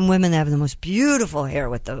 There are some women that have the most beautiful hair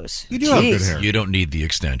with those. You do have good Jeez. hair. You don't need the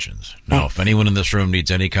extensions. No, if anyone in this room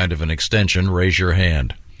needs any kind of an extension, raise your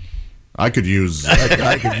hand. I could use.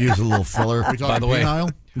 I could use a little filler. We By the way,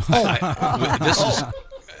 penile?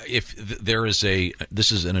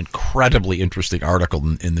 This is an incredibly interesting article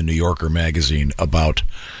in the New Yorker magazine about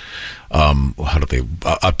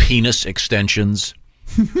penis extensions,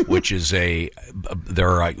 which is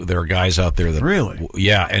there are guys out there that Really?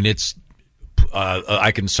 yeah, and it's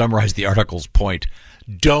I can summarize the article's point.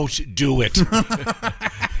 Don't do it.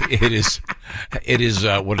 It is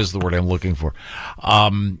what is the word I'm looking for?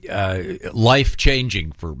 Life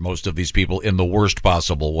changing for most of these people in the worst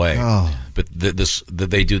possible way. Oh. But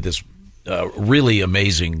they do this really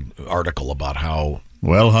amazing article about how.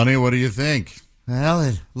 Well, honey, what do you think? Well,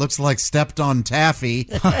 it looks like stepped on taffy.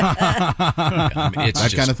 It's that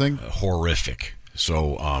just kind of thing. Horrific.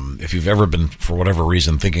 So if you've ever been, for whatever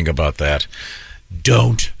reason, thinking about that,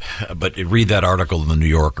 don't. But read that article in the New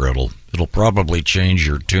Yorker. It'll probably change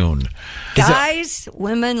your tune. Guys,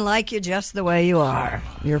 women like you just the way you are.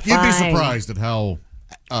 You're fine. You'd be surprised at how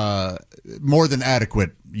more than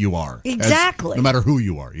adequate you are. Exactly. No matter who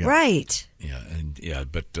you are. Yeah. Right.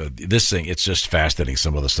 But this thing, it's just fascinating,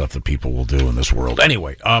 some of the stuff that people will do in this world.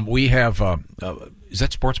 Anyway, we have, is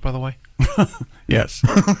that sports, by the way? Yes.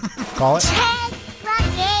 Call it. Hey,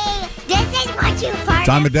 Rocky, this is what you farted.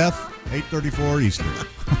 Time of death, 8:34 Eastern.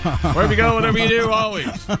 Wherever you go, whatever you do, always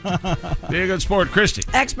be a good sport. Christy.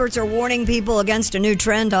 Experts are warning people against a new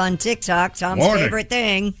trend on TikTok. Tom's Warning. favorite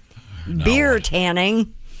thing, beer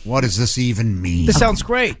tanning. What does this even mean? This sounds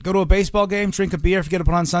great. Go to a baseball game, drink a beer, forget to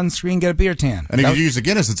put on sunscreen, get a beer tan. And if you use a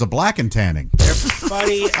Guinness, it's a black and tanning.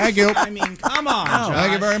 Buddy, Thank you. I mean, come on. Josh.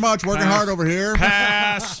 Thank you very much. Working Pass. hard over here.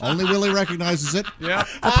 Pass. Only Willie recognizes it. Yeah.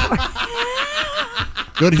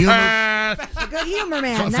 Good humor. Pass. The good humor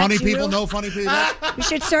man. Funny that's people you. know funny people. You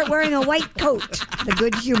should start wearing a white coat. The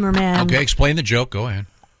good humor man. Okay, explain the joke. Go ahead.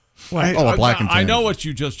 A black and tan. I know what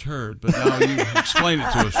you just heard, but now you explain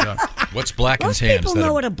it to us, Chuck. What's black Most and tan? people Is that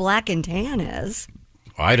know a- what a black and tan is.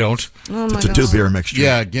 I don't. Oh my It's a God. two-beer mixture.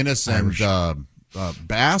 Yeah, Guinness and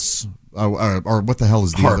Bass. Or what the hell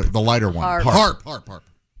is the Harp. other, the lighter one? Harp. Harp.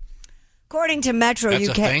 According to Metro That's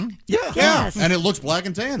UK. a thing? Yeah. Yes. And it looks black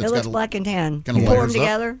and tan. It looks black and tan. kinda You pour them layers up.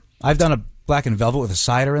 together. I've done a black and velvet with a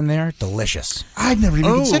cider in there. Delicious. I've never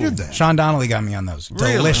even considered that. Sean Donnelly got me on those.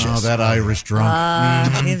 Really? Delicious. Oh, that Irish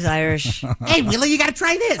drunk. He's Irish. Hey, Willie, you got to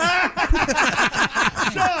try this.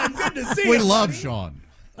 Sean, good to see We you. love Sean.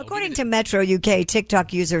 According to Metro UK,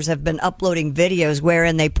 TikTok users have been uploading videos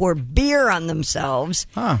wherein they pour beer on themselves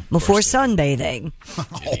before sunbathing.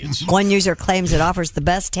 One user claims it offers the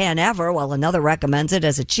best tan ever, while another recommends it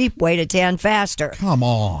as a cheap way to tan faster. Come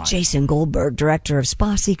on. Jason Goldberg, director of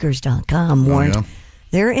SpaSeekers.com, warned yeah?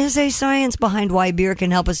 there is a science behind why beer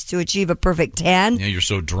can help us to achieve a perfect tan. Yeah, you're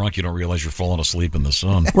so drunk you don't realize you're falling asleep in the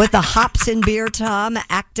sun. With the hops in beer, Tom,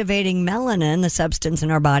 activating melanin, the substance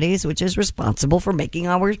in our bodies, which is responsible for making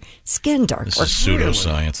our skin darker. This is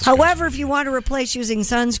pseudoscience. However, if you want to replace using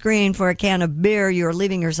sunscreen for a can of beer, you're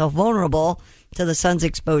leaving yourself vulnerable to the sun's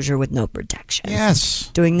exposure with no protection. Yes.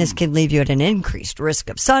 Doing this can leave you at an increased risk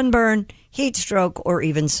of sunburn, heat stroke, or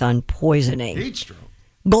even sun poisoning. Heat stroke.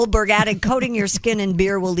 Goldberg added, coating your skin in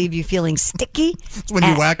beer will leave you feeling sticky. It's when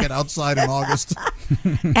you whack it outside in August.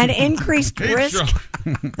 An increased Heat risk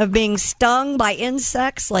stroke. of being stung by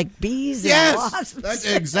insects like bees and Yes, wasps. that's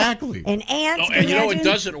exactly. And ants. Oh, and you know what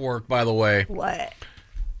imagine? doesn't work, by the way? What?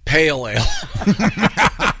 Pale ale.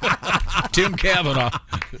 Tim Kavanaugh.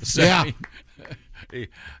 Yeah.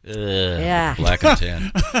 Yeah. Black and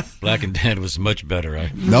tan. Black and tan was much better.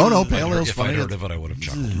 No, pale ale's If funny. I'd heard of it, I would have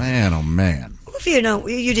chuckled. Man, oh man. Well, if you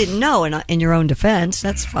didn't know in your own defense,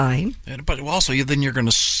 that's fine. But also, then you're going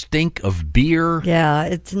to stink of beer. Yeah,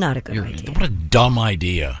 it's not a good idea. What a dumb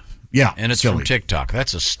idea. Yeah, and it's silly. from TikTok.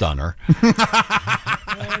 That's a stunner.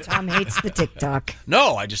 Tom hates the TikTok.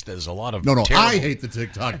 No, there's a lot of No, terrible- I hate the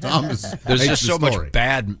TikTok. Tom is There's hates just the so story. much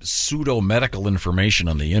bad pseudo-medical information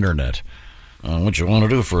on the internet. What you want to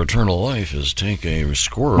do for eternal life is take a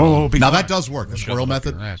squirrel. Now that does work. The squirrel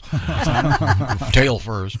method. Tail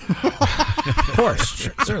first. Of course,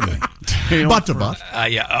 certainly. Butt to butt.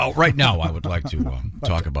 Right now, I would like to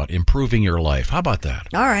talk about improving your life. How about that?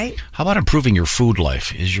 All right. How about improving your food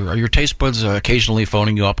life? Are your taste buds occasionally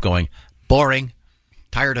phoning you up going, boring,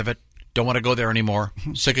 tired of it, don't want to go there anymore,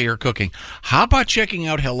 sick of your cooking? How about checking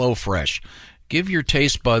out HelloFresh? Give your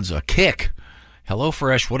taste buds a kick.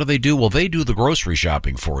 HelloFresh, what do? Well, they do the grocery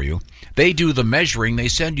shopping for you. They do the measuring. They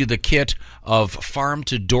send you the kit of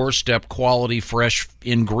farm-to-doorstep quality fresh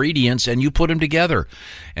ingredients, and you put them together.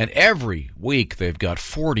 And every week, they've got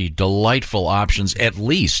 40 delightful options at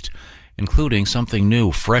least, including something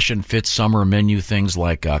new, fresh and fit summer menu things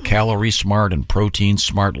like Calorie Smart and Protein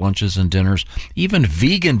Smart lunches and dinners. Even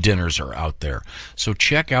vegan dinners are out there. So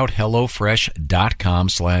check out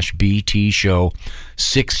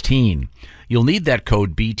HelloFresh.com/BTShow16. You'll need that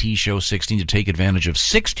code BTShow16 to take advantage of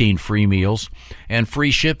 16 free meals and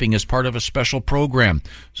free shipping as part of a special program.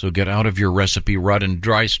 So get out of your recipe rut and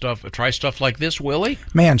try stuff like this, Willie.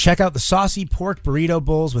 Man, check out the saucy pork burrito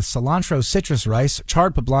bowls with cilantro citrus rice,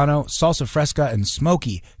 charred poblano, salsa fresca, and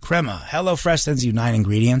smoky crema. HelloFresh sends you 9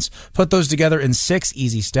 ingredients. Put those together in 6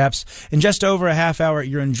 easy steps. In just over a half hour,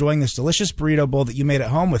 you're enjoying this delicious burrito bowl that you made at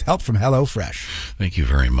home with help from HelloFresh. Thank you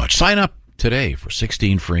very much. Sign up today for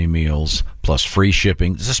 16 free meals plus free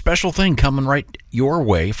shipping. There's a special thing coming right your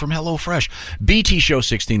way from HelloFresh.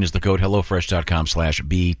 BTShow16 is the code.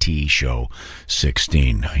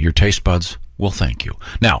 HelloFresh.com/BTShow16. Your taste buds will thank you.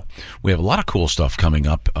 Now, we have a lot of cool stuff coming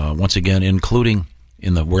up, once again, including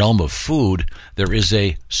in the realm of food. There is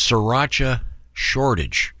a sriracha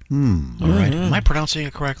shortage. All right. Am I pronouncing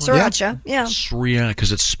it correctly? Sriracha, yeah. Sriracha,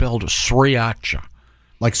 because it's spelled sriracha.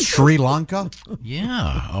 Like Sri Lanka?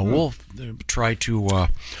 Yeah, we'll try to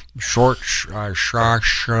short. Careful.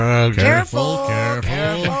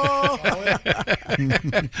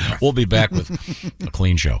 We'll be back with a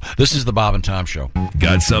clean show. This is the Bob and Tom Show.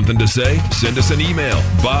 Got something to say? Send us an email,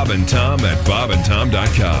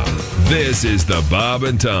 bobandtom@bobandtom.com. This is the Bob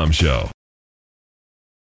and Tom Show.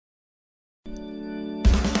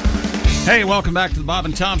 Hey, welcome back to the Bob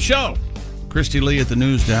and Tom Show. Christy Lee at the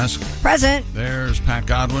news desk. Present. There's Pat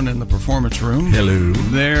Godwin in the performance room. Hello.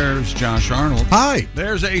 There's Josh Arnold. Hi.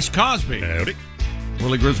 There's Ace Cosby. Howdy.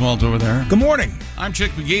 Willie Griswold's over there. Good morning. I'm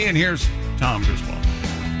Chick McGee, and here's Tom Griswold.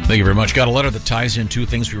 Thank you very much. Got a letter that ties in 2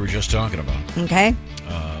 things we were just talking about. Okay.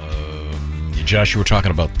 Josh, you were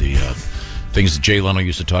talking about the things that Jay Leno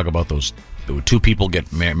used to talk about, those two people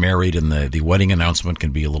get married and the wedding announcement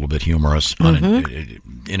can be a little bit humorous.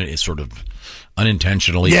 It's sort of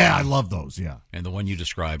unintentionally. Yeah, I love those, yeah. And the one you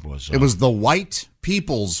described was... it was the white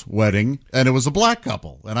people's wedding, and it was a black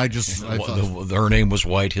couple. And I thought, her name was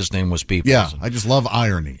White, his name was Peoples. Yeah, I just love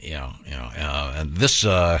irony. Yeah. And this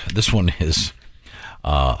one is...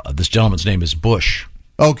 this gentleman's name is Bush.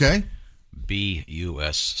 Okay.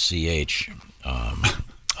 B-U-S-C-H.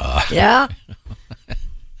 Yeah?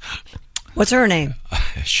 What's her name?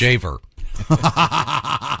 Shaver.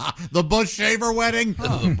 The Bush Shaver wedding?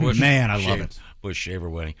 The Bush Man, I love it. Bush Shaver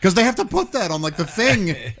wedding. Because they have to put that on like the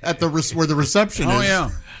thing at the where the reception is. Oh, yeah.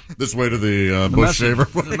 This way to the Bush Shaver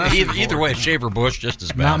wedding. Either way, Shaver Bush, just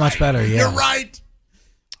as bad. Not much better, yeah. You're right.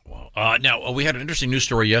 Now, we had an interesting news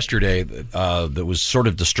story yesterday that was sort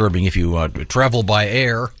of disturbing if you travel by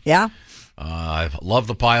air. Yeah. I love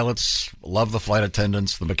the pilots, love the flight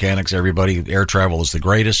attendants, the mechanics, everybody. Air travel is the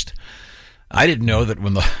greatest. I didn't know that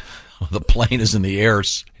when the plane is in the air,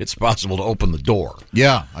 it's possible to open the door.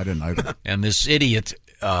 Yeah, I didn't either. And this idiot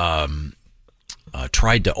tried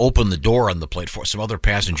to open the door on the plane. Some other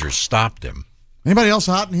passengers stopped him. Anybody else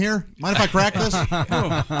hot in here? Mind if I crack this?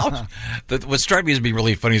 What struck me as being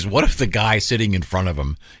really funny is what if the guy sitting in front of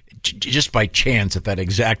him, just by chance at that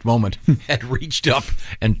exact moment, had reached up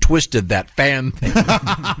and twisted that fan thing.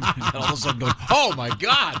 And all of a sudden going, oh, my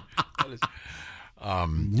God.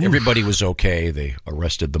 Everybody was okay. They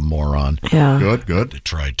arrested the moron. Yeah. Good. They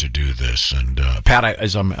tried to do this. And Pat,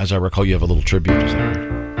 as I recall, you have a little tribute. Is that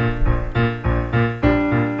right?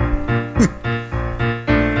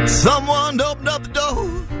 Someone opened up the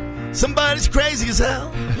door. Somebody's crazy as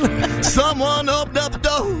hell. Someone opened up the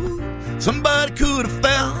door. Somebody could have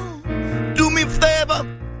fell. Do me a favor,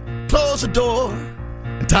 close the door,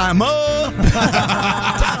 and tie him up.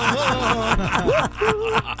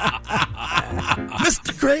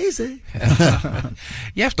 Mr. Crazy.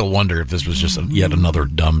 You have to wonder if this was just yet another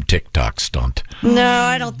dumb TikTok stunt. No,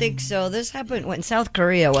 I don't think so. This happened in South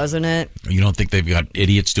Korea, wasn't it? You don't think they've got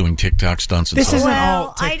idiots doing TikTok stunts? This isn't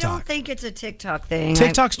all TikTok. I don't think it's a TikTok thing.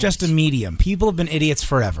 TikTok's just a medium. People have been idiots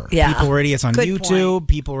forever. Yeah. People were idiots on Good YouTube. point.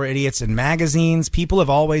 People were idiots in magazines. People have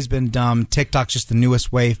always been dumb. TikTok's just the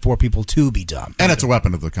newest way for people to be dumb. And it's a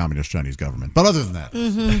weapon of the Communist Chinese government. But other than that,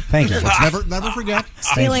 Thank you. let's never forget.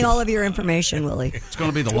 Stealing all of your information, Willie. It's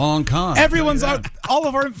going to be the long con. Everyone's on. All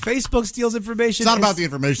of our Facebook steals information. It's not about the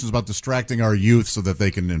information. It's about distracting our youth so that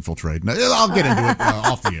they can infiltrate. Now, I'll get into it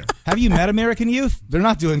off the air. Have you met American youth? They're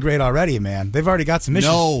not doing great already, man. They've already got some issues.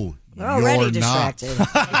 No. They're already You're distracted.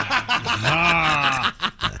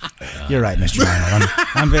 You're right, Mr. Arnold.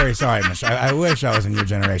 I'm very sorry, Mr. I wish I was in your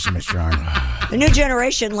generation, Mr. Arnold. The new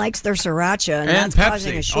generation likes their sriracha, and that's Pepsi.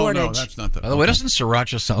 causing a shortage. Oh, no, that's not the... By the way, doesn't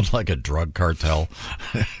sriracha sound like a drug cartel?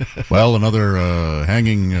 Well, another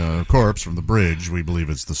hanging corpse from the bridge. We believe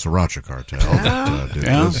it's the Sriracha cartel. That did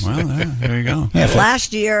this. Well, there you go.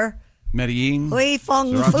 Last year, Medellin. Hui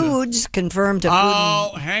Fong Sriracha. Foods confirmed to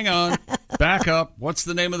Oh, hang on. Back up. What's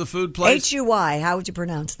the name of the food place? HUY. How would you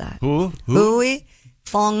pronounce that? Who? Hui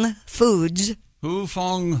Fong Foods. Hu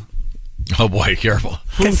Fong. Oh, boy, careful.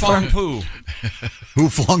 Hu Fong Poo. Who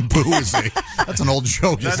flung poo is that's an old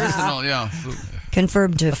joke. That is an old, yeah.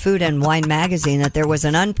 Confirmed to Food and Wine magazine that there was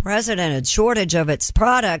an unprecedented shortage of its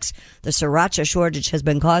products. The sriracha shortage has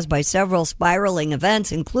been caused by several spiraling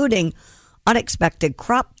events, including unexpected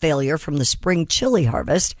crop failure from the spring chili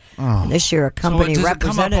harvest. And this year, a company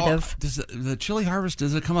representative. Does the chili harvest,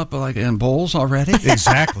 does it come up like in bowls already?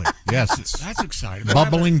 Exactly. Yes. That's exciting.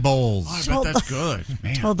 Bubbling bowls. Oh, I bet that's good.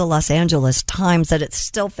 Man. Told the Los Angeles Times that it's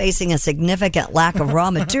still facing a significant lack of raw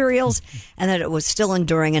materials and that it was still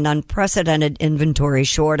enduring an unprecedented inventory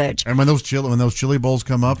shortage. And when those chili bowls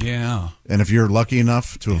come up, yeah. And if you're lucky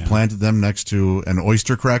enough to have planted them next to an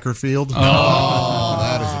oyster cracker field,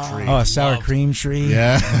 that is a treat. Oh, a sour cream tree.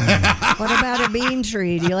 Yeah. What about a bean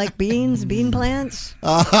tree? Do you like beans? Bean plants?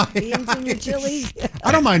 Beans in your chili?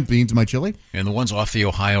 I don't mind beans in my chili. And the ones off the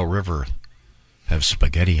Ohio River have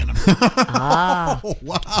spaghetti in them. Oh,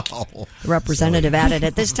 wow. The representative added,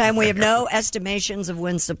 at this time we have no estimations of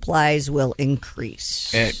when supplies will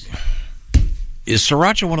increase. Is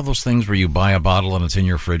sriracha one of those things where you buy a bottle and it's in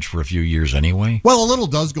your fridge for a few years anyway? Well, a little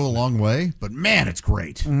does go a long way, but man, it's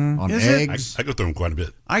great. On Is eggs. I go through them quite a bit.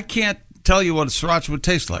 I can't tell you what a sriracha would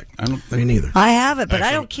taste like. I don't think. Me neither. I have it, but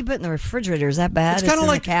I don't keep it in the refrigerator. Is that bad? It's kind of in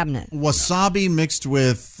like the cabinet. wasabi mixed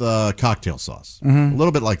with cocktail sauce. Mhm. A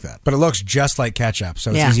little bit like that. But it looks just like ketchup, so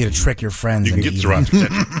it's Yeah. easy to trick your friends. You can into get eating. sriracha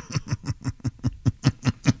ketchup.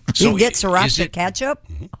 You can get sriracha ketchup?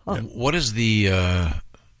 What is the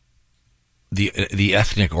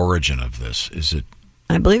ethnic origin of this? Is it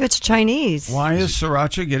I believe it's Chinese. Why is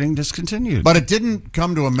sriracha getting discontinued? But it didn't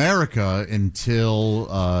come to America until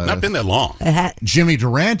Not been that long. Jimmy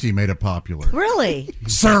Durante made it popular. Really?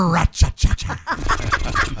 Sriracha.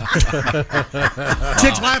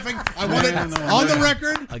 Chick's laughing. I want it on the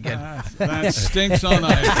record. Again, that stinks on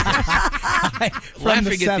ice.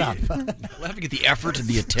 Laughing at the effort and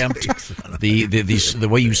the attempt, the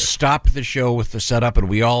way you stopped the show with the setup, and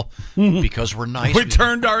we all, because we're nice, We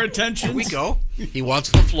turned our attention. Here we go. He wants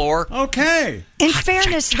the floor. Okay. In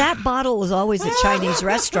fairness, that bottle was always at Chinese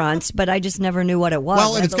restaurants, but I just never knew what it was.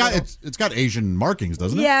 Well, and It had it's got Asian markings,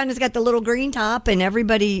 doesn't it? Yeah, and it's got the little green top, and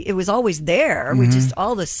everybody, it was always there. We just,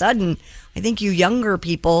 all of a sudden, I think you younger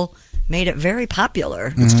people made it very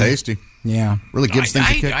popular. It's tasty. Yeah. Really gives things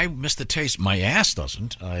a kick. I miss the taste. My ass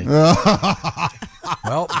doesn't. Well,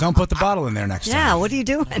 don't put the bottle in there next time. Yeah, what are you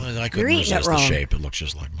doing? I You're couldn't eating it resist the wrong. shape. It looks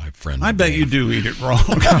just like my friend. I bet you do eat it wrong.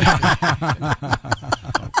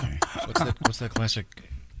 Okay. What's that classic?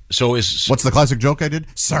 So What's the classic joke I did?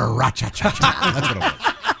 Sriracha. That's what it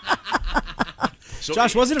was.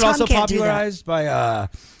 Josh, wasn't it Tom also can't do that. popularized by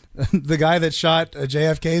the guy that shot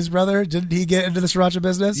JFK's brother? Didn't he get into the sriracha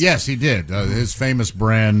business? Yes, he did. His famous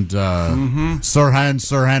brand,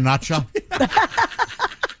 Sriracha.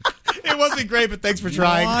 It wasn't great, but thanks for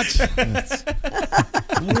trying.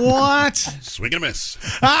 What? Swing and a miss.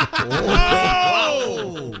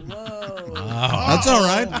 That's all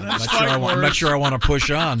right. I'm not sure I want to push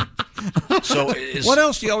on. So, What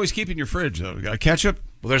else do you always keep in your fridge, though? You got ketchup?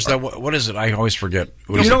 Well, there's that. What is it? I always forget.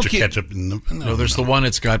 You don't keep ketchup in the. No, there's the one.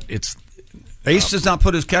 It's Ace does not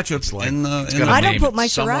put his ketchup in the. It's got a I don't name. put my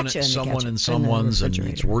Someone- sriracha in the someone ketchup, and in the someone's, and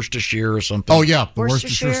it's Worcestershire or something. Oh, yeah, the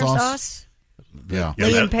Worcestershire sauce. Yeah. Yeah,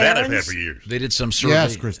 Lee and that I've had Perrins? for years. They did some survey.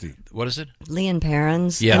 Yes, Christy. What is it? Lee and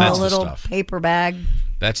Perrins. Yeah, in that's a the little stuff. paper bag.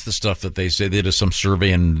 That's the stuff that they say they did some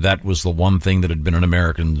survey, and that was the one thing that had been in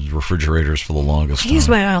American refrigerators for the longest I time. use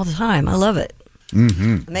mine all the time. I love it.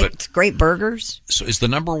 Mm-hmm. I make great burgers. So is the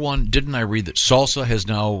number one? Didn't I read that salsa has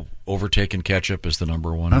now overtaken ketchup as the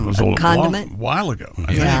number one? That was a condiment? while ago.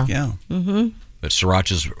 I Yeah. think, yeah. Mm-hmm. That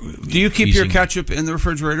sriracha's. Do you keep your easing- ketchup in the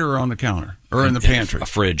refrigerator or on the counter or in the pantry? A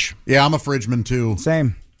fridge. Yeah, I'm a fridgeman, too.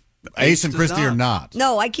 Same. Ace and does Christy are not.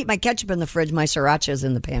 No, I keep my ketchup in the fridge. My sriracha's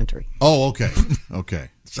in the pantry. Oh, okay. Okay.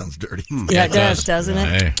 Sounds dirty. Yeah, it does, doesn't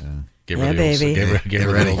it? Hey. Get Yeah, rid of baby. Get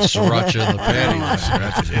rid of sriracha in the patty.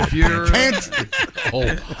 If you're,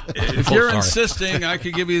 Oh, if you're insisting, I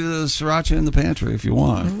could give you the sriracha in the pantry if you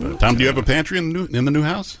want. Tom, do you have a pantry in the new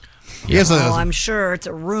house? Yes, Oh, I'm sure it's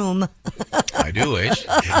a room. I do, Ace.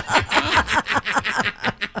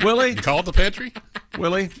 Willie, You call it the pantry?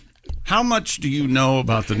 Willie, how much do you know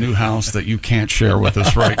about the new house that you can't share with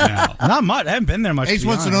us right now? Not much. I haven't been there much. Ace to be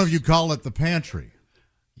wants to know honest. if you call it the pantry.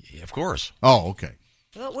 Yeah, of course. Oh, okay.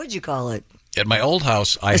 What would you call it? At my old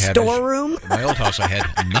house, I A had storeroom? At my old house, I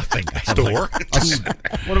had nothing. I had Store?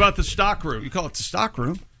 What about the stock room? You call it the stock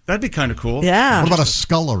room? That'd be kind of cool. Yeah. What about a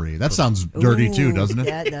scullery? That sounds dirty, too, Ooh, doesn't it?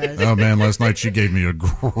 yeah, it does. Oh, man, last night she gave me a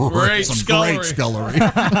Great some scullery. great scullery.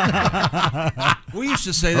 We used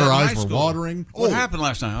to say that Her in eyes high were school. watering. What Oh. happened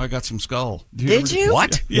last night? Oh, I got some skull. Did you?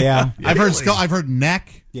 What? Yeah. I've heard skull. I've heard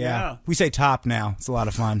neck. Yeah. We say top now. It's a lot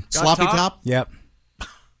of fun. Got Sloppy top? top? Yep.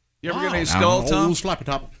 You ever get any skull, Tom? Oh, sloppy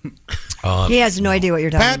top. He has no idea what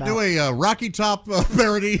you're talking Pat, about. do a Rocky Top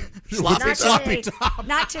parody. Not Sloppy today. top.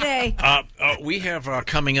 Not today. We have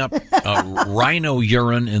coming up rhino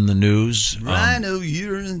urine in the news. Rhino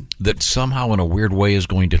urine. That somehow, in a weird way, is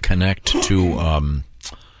going to connect to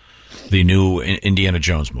the new Indiana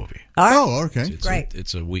Jones movie. Oh, okay.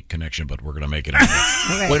 It's a weak connection, but we're going to make it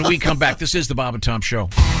anyway. When we come back, this is the Bob and Tom Show.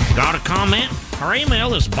 Got a comment? Our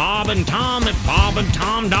email is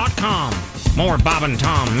bobandtom@bobandtom.com. More Bob and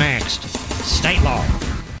Tom next. State law.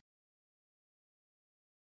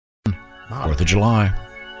 4th of July.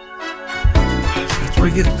 That's where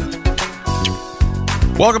you get it.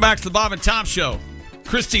 Welcome back to the Bob and Tom Show.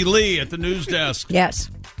 Christy Lee at the news desk. Yes.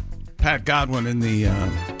 Pat Godwin in the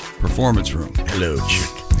performance room. Hello, Chick.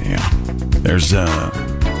 Yeah. There's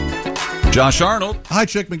Josh Arnold. Hi,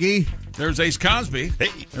 Chick McGee. There's Ace Cosby. Hey.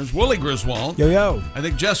 There's Willie Griswold. Yo, yo. I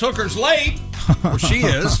think Jess Hooker's late. Or she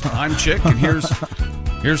is. I'm Chick, and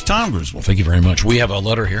here's Tom Griswold. Thank you very much. We have a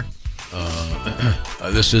letter here.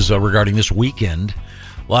 This is regarding this weekend.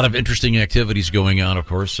 A lot of interesting activities going on, of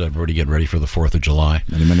course. Everybody get ready for the 4th of July.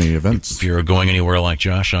 Many events. If you're going anywhere like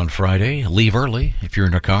Josh on Friday, leave early. If you're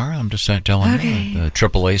in a car, I'm just telling you.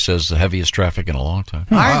 AAA says the heaviest traffic in a long time.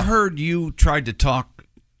 I heard you tried to talk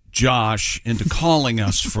Josh into calling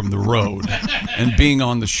us from the road and being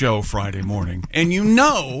on the show Friday morning. And you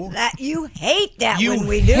know that you hate that you when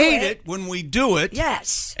we do hate it. when we do it.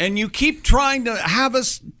 Yes. And you keep trying to have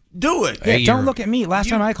us do it. Yeah, don't look at me. Last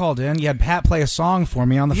time I called in, you had Pat play a song for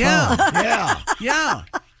me on the phone. Yeah.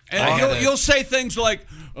 And you'll say things like,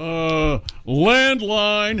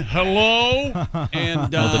 landline, hello.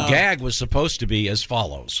 And well, the gag was supposed to be as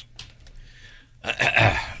follows.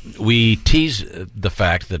 We tease the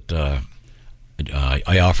fact that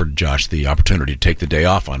I offered Josh the opportunity to take the day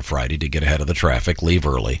off on Friday to get ahead of the traffic, leave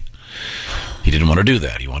early. He didn't want to do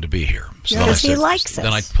that. He wanted to be here. So Yes, he likes Then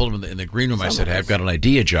I us. pulled him in the green room. I said, hey, I've got an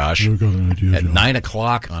idea, Josh. At 9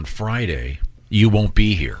 o'clock on Friday, you won't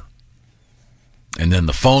be here. And then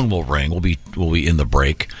the phone will ring. We'll be in the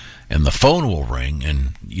break, and the phone will ring, and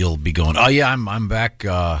you'll be going, oh, yeah, I'm back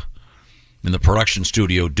in the production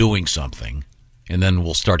studio doing something. And then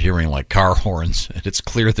we'll start hearing like car horns, and it's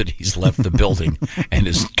clear that he's left the building and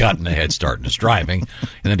has gotten a head start in his driving,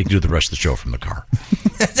 and then he can do the rest of the show from the car.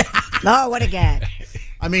 Oh, what a gag.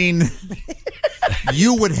 I mean,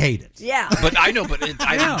 you would hate it. Yeah. But I know, but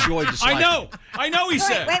I enjoyed the slide. I know he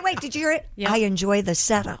said. Wait, did you hear it? I enjoy the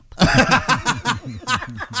setup.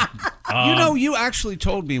 You actually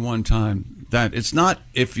told me one time that it's not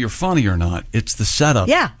if you're funny or not, it's the setup.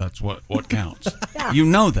 Yeah. That's what counts. Yeah. You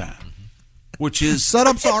know that. Which is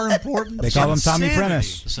setups are important. They call him Tommy Insanity.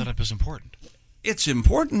 Prentice. The setup is important. It's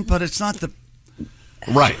important, but it's not the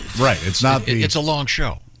Right. It's not the. It's a long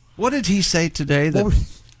show. What did he say today? That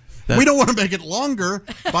we don't want to make it longer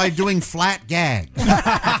by doing flat gags. Now,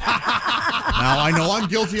 I know I'm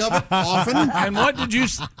guilty of it often. And what did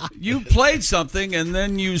you played something and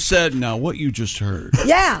then you said, now what you just heard.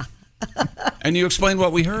 Yeah. And you explained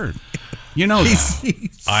what we heard. You know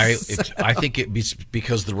that. I think it's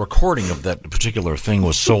because the recording of that particular thing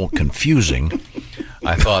was so confusing.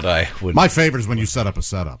 I thought I would. My favorite is when you set up a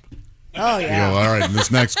setup. Oh, yeah. You go, all right, in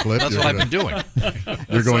this next clip. That's what I've been doing.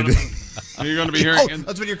 You're going to. You're going to be hearing. Oh,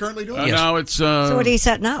 that's what you're currently doing? Yes. Now it's. So what are you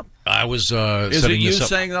setting up? I was is setting it you this up.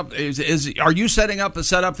 setting up? Are you setting up a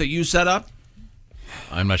setup that you set up?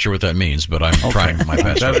 I'm not sure what that means, but I'm trying my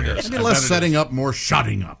best right here. Maybe less setting up, more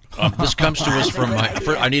shutting up. This comes to us from my.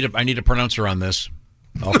 I need a pronouncer on this.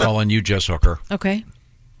 I'll call on you, Jess Hooker. Okay.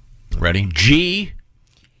 Ready? G-U-N-T-E-R.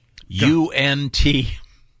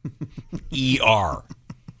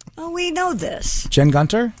 Oh, we know this. Jen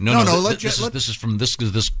Gunter? No. This is from this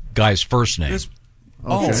guy's first name.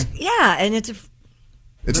 Yeah, and it's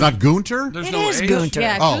It's not Gunter? It is Gunter.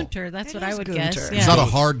 Yeah, Oh. Gunter. That's what I would Gunter. guess. It's not a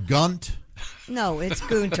hard gunt? No, it's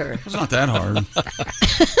Gunter. It's not that hard.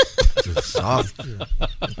 It's soft.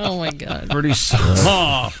 Oh my God. Pretty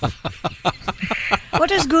soft. What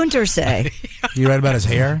does Gunter say? You write about his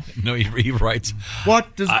hair? No, he writes.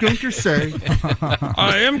 What does Gunter say?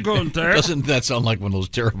 I am Gunter. Doesn't that sound like one of those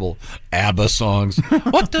terrible ABBA songs?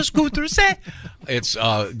 What does Gunter say? It's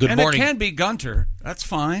good And morning. it can be Gunter. That's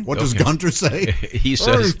fine. What does Gunter say? He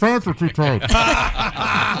says. pants are too tight.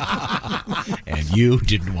 And you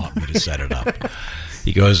didn't want me to set it up.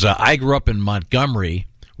 He goes, I grew up in Montgomery,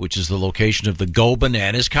 which is the location of the Go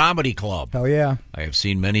Bananas Comedy Club. Hell yeah. I have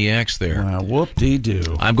seen many acts there.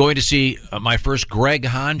 Whoop-dee-doo. I'm going to see my first Greg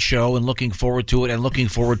Hahn show and looking forward to it and looking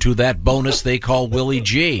forward to that bonus they call Willie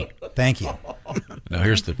G. Thank you. Now,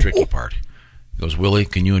 here's the tricky part. He goes, Willie,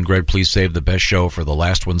 can you and Greg please save the best show for the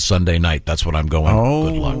last one Sunday night? That's what I'm going.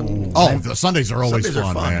 Good luck. Oh, the Sundays are always Sundays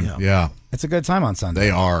are fun, fun, man. Yeah. It's a good time on Sunday. They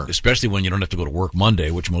are. Especially when you don't have to go to work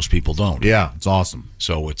Monday, which most people don't. Yeah, it's awesome.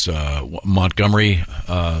 So it's Montgomery.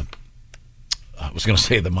 I was going to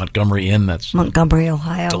say the Montgomery Inn. That's Montgomery,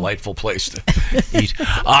 Ohio. Delightful place to eat.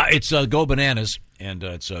 It's Go Bananas, and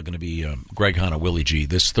it's going to be Greg Hahn and Willie G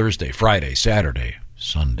this Thursday, Friday, Saturday,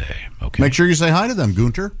 Sunday. Okay. Make sure you say hi to them,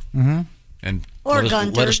 Gunter. Mm-hmm. And Or let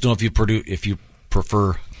Gunter. us know if you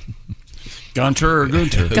prefer Gunter or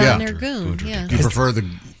Gunter. Gun or Goon. Yeah. You prefer the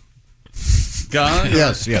Gun?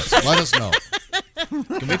 Yes. Let us know.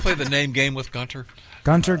 Can we play the name game with Gunter?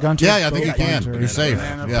 Gunter. Yeah, I think you can. Gunter. You're safe.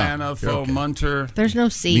 Fana, Fo, Munter. There's no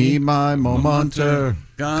C. Me, my, mo, Munter.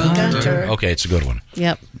 Gunter. Okay, it's a good one.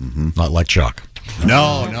 Yep. Not like Chuck.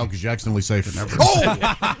 No, because you accidentally say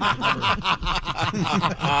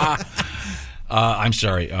I'm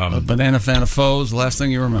sorry. Banana Fana Fo's, the last thing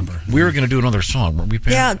you remember. We were going to do another song, weren't we,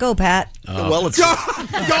 Pat? Yeah, go, Pat. Well, it's Go,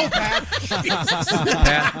 Pat.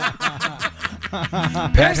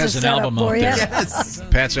 Pat has an setup album for out you. there. Yes.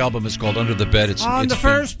 Pat's album is called Under the Bed. It's the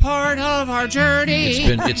first part of our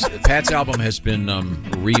journey. Pat's album has been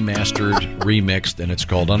remastered, remixed, and it's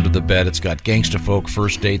called Under the Bed. It's got gangsta folk,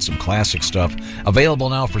 first date, some classic stuff. Available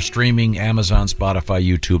now for streaming, Amazon, Spotify,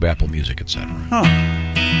 YouTube, Apple Music, etc. Huh.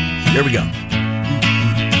 Here we go.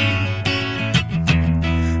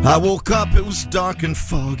 I woke up, it was dark and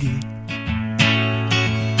foggy,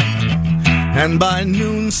 and by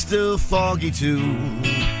noon still foggy too.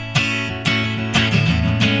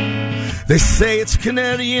 They say it's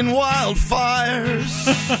Canadian wildfires,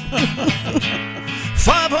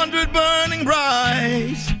 500 burning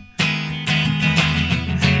bright,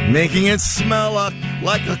 making it smell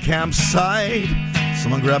like a campsite.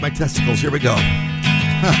 Someone grab my testicles, here we go.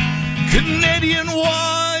 Canadian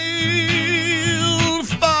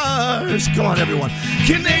wildfires. Come on, everyone.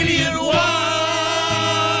 Canadian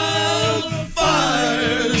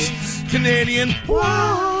wildfires. Canadian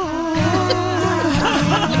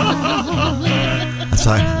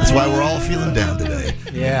That's why we're all feeling down today.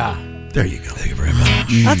 Yeah. There you go. Thank you very much.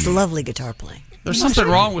 That's lovely guitar playing. There's something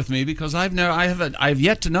wrong with me because I've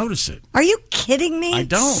yet to notice it. Are you kidding me? I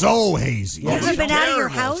don't. So hazy. You haven't been out of your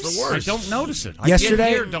house? I don't notice it. Yesterday- I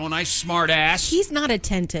get here, don't I, smart ass? He's not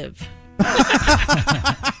attentive.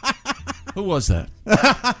 Who was that?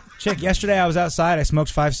 Chick, yesterday I was outside. I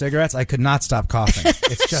smoked 5 cigarettes. I could not stop coughing.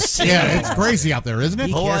 It's just Yeah, it's crazy out there, isn't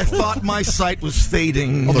it? Oh, I thought my sight was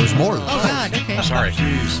fading. Oh, there's more. Oh, God. Okay. Sorry.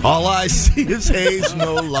 All I see is haze,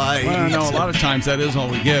 no light. Well, no, a lot of times that is all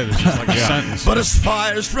we get. It's just like a sentence. But it's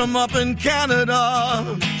fires from up in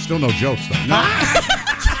Canada. Still no jokes, though.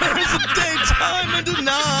 It's a daytime and a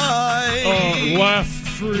night. Left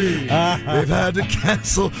free. They've had to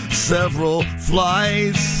cancel several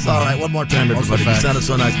flights. All right, one more time, everybody. You sounded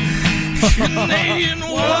so nice. Canadian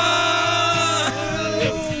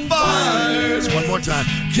wildfires. One more time.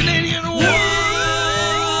 Canadian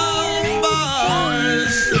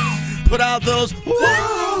wildfires. Put out those.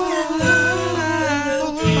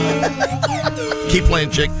 Keep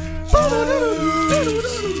playing, chick.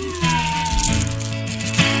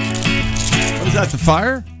 What is that, the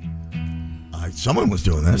fire? Someone was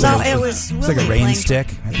doing that. No, it was It's like a rain stick.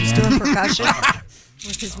 He's doing percussion.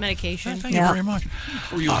 With his medication. Thank you very much.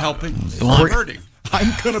 Were you helping? Well, Hurting.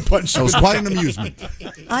 I'm going to punch you. It was quite an amusement.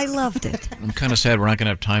 I loved it. I'm kind of sad we're not going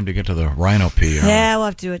to have time to get to the rhino pee. Yeah, we'll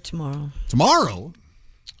have to do it tomorrow. Tomorrow?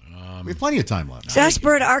 We have plenty of time left.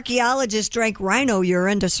 Desperate archaeologists drank rhino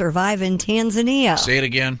urine to survive in Tanzania. Say it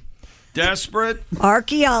again. Desperate.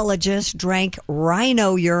 Archaeologists drank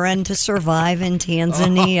rhino urine to survive in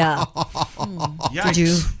Tanzania. Did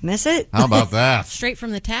you miss it? How about that? Straight from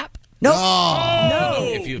the tap? Nope.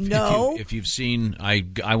 Oh. No. If you've seen, I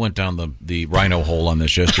went down the rhino hole on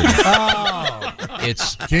this yesterday.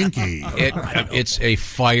 It's kinky. It's a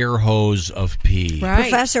fire hose of pee. Right.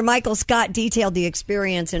 Professor Michael Scott detailed the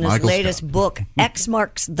experience in his latest book, X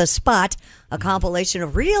Marks the Spot, a compilation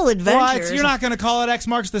of real adventures. What? You're not going to call it X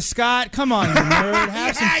Marks the Scott? Come on, you nerd.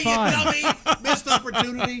 Have some fun. You missed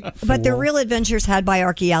opportunity. But they're real adventures had by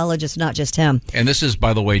archaeologists, not just him. And this is,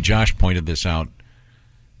 by the way, Josh pointed this out.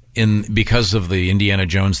 Because of the Indiana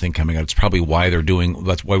Jones thing coming out, it's probably why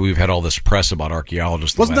that's why we've had all this press about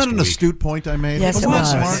archaeologists. Wasn't that an astute point I made? Yes, Wasn't it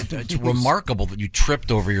was. that smart? It's remarkable that you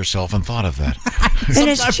tripped over yourself and thought of that. In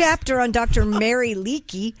his chapter on Dr. Mary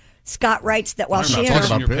Leakey, Scott writes that while she and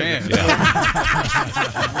her...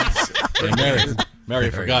 Mary,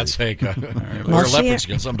 for God's sake, your Well, she- leopard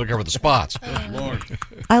skin, something to cover the spots. Lord.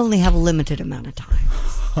 I only have a limited amount of time.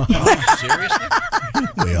 Seriously?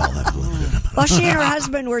 We all have a limited amount. While she and her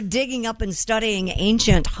husband were digging up and studying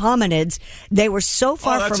ancient hominids, they were so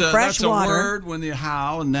far from fresh that's water. a word when the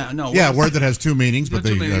how and that. No. Yeah, a word that has two meanings, but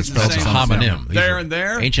they spell it Homonym. There and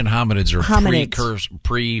there. Ancient hominids are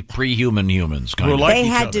Hominids. pre-human humans. Kind of. They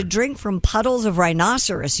had to drink from puddles of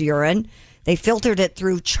rhinoceros urine. They filtered it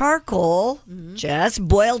through charcoal, just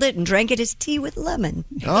boiled it and drank it as tea with lemon.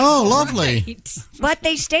 Oh, lovely. Right. But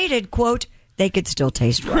they stated, quote, they could still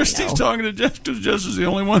taste rhino. Christy's talking to Jeff because Jeff is the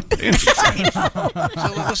only one paying attention.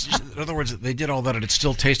 In other words, they did all that and it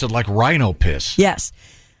still tasted like rhino piss. Yes.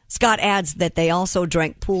 Scott adds that they also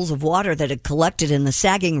drank pools of water that had collected in the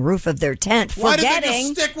sagging roof of their tent, Why did they forgetting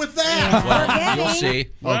just stick with that? Well, you'll see.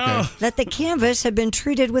 Okay. that the canvas had been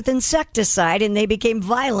treated with insecticide and they became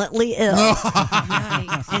violently ill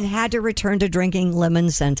and had to return to drinking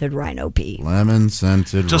lemon-scented rhino pee.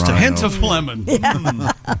 Lemon-scented Just a rhino. hint of lemon.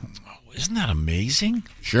 Isn't that amazing?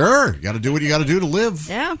 Sure. You got to do what you got to do to live.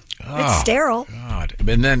 Yeah. Oh, It's sterile. God.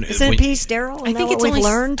 And then Isn't pee sterile? I think it's we've only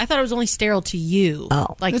learned. I thought it was only sterile to you.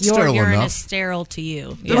 Oh. Like It's your sterile urine enough. is sterile to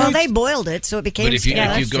you. Well, they boiled it, so it became But if you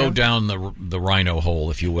sterile. go down the rhino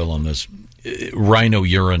hole, if you will, on this, rhino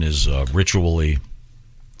urine is ritually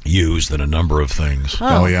used in a number of things.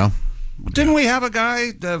 Oh, yeah. Didn't we have a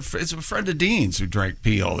guy? It's a friend of Dean's who drank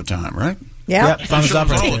pee all the time, right? Yeah. Thumbs up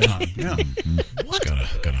all right the there. time. Yeah.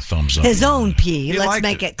 Got a thumbs up. His own pee. He Let's liked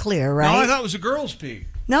make it clear, No, I right? thought it was a girl's pee.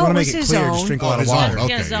 No, it was his own. Just drink a lot of water.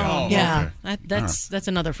 Yeah, his own. Yeah. That's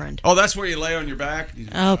another friend. Oh, that's where you lay on your back?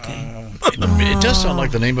 Okay. It does sound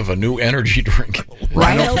like the name of a new energy drink.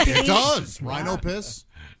 Rhino It does. Rhino piss.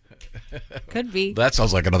 Could be. That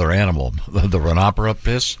sounds like another animal. The rhinopera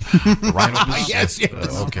piss? The rhino piss? Yes.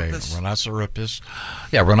 Okay. Rhinoceros.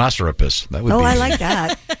 Yeah, rhinoceros. That would be. Oh, I like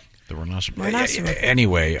that. The rhinoceros. Rhinoceros.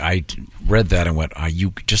 Anyway, I read that and went,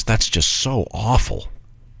 that's just so awful.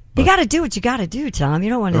 You got to do what you got to do, Tom. You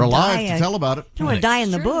don't want to They're die. alive to tell about it. You don't want to die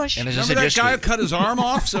in the bush. And as I Remember said that guy who cut his arm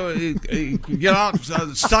off so he could get out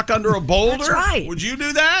stuck under a boulder? That's right. Would you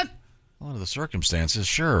do that? Under the circumstances,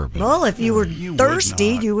 sure. But Well, if you were You would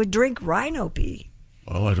thirsty, not. you would drink rhino pee.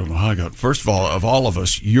 Well, I don't know how I got. First of all of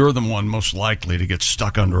us, you're the one most likely to get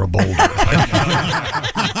stuck under a boulder. Well,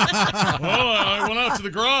 I went out to the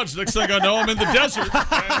garage. Next thing I know, I'm in the desert.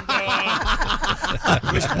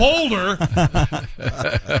 And, this boulder.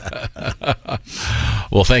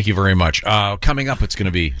 Well, thank you very much. Coming up, it's going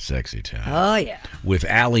to be Sexy Time. Oh, yeah. With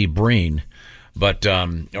Allie Breen. But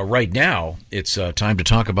right now, it's time to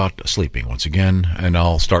talk about sleeping once again. And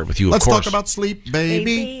I'll start with you, Let's of course. talk about sleep,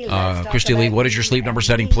 baby. Christy Lee, what is your sleep number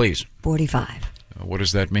setting, please? 45. What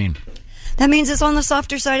does that mean? That means it's on the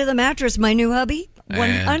softer side of the mattress, my new hubby. And-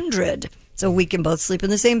 100. So we can both sleep in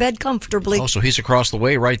the same bed comfortably. Oh, so he's across the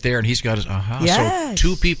way right there, and he's got his... Yes. So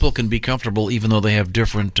two people can be comfortable even though they have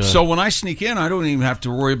different... So when I sneak in, I don't even have to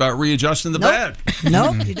worry about readjusting the bed.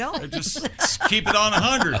 Nope, you don't. I just keep it on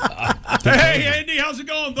 100. Hey, Andy, how's it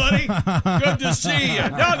going, buddy? Good to see you.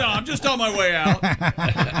 No, I'm just on my way out.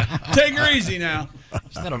 Take her easy now.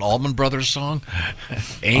 Isn't that an Allman Brothers song?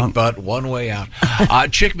 Ain't but one way out.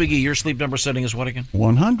 Chick McGee, your sleep number setting is what again?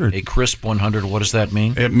 100. A crisp 100. What does that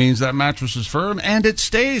mean? It means that mattress is firm, and it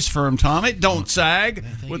stays firm, Tom. It don't sag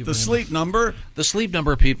with the sleep number. The sleep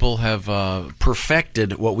number people have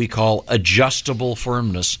perfected what we call adjustable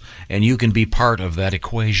firmness, and you can be part of that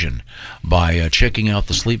equation by checking out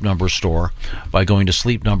the Sleep Number store by going to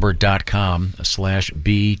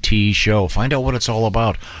sleepnumber.com/BT show. Find out what it's all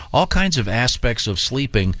about. All kinds of aspects of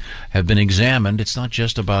sleeping have been examined. It's not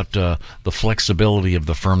just about the flexibility of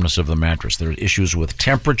the firmness of the mattress. There are issues with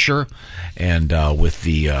temperature and with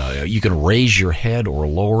the you can raise your head or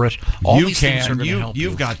lower it. All these things are going to help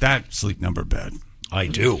You've got that sleep number bed. I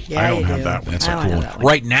do. Yeah, I don't you have do. that one. That's I a don't cool have one. that one.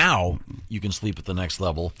 Right now, you can sleep at the next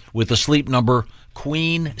level with the Sleep Number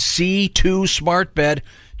Queen C2 Smart Bed.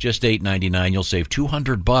 Just $8.99. You'll save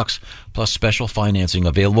 $200 plus special financing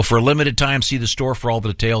available for a limited time. See the store for all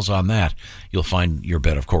the details on that. You'll find your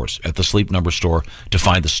bed, of course, at the Sleep Number store. To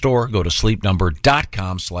find the store, go to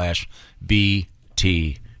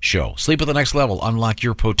sleepnumber.com/BT show. Sleep at the next level. Unlock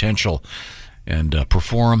your potential and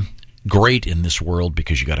perform great in this world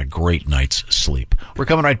because you got a great night's sleep. We're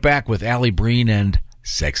coming right back with Allie Breen and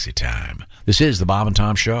Sexy Time. This is the Bob and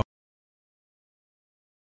Tom Show.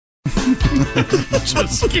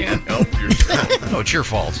 Just can't help yourself. No, it's your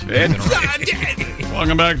fault.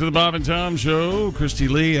 Welcome back to the Bob and Tom Show. Christy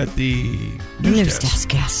Lee at the News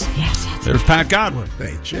desk, yes. There's Pat Godwin.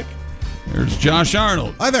 Hey, chick. There's Josh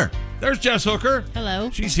Arnold. Hi there. There's Jess Hooker. Hello.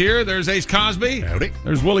 She's here. There's Ace Cosby. Howdy.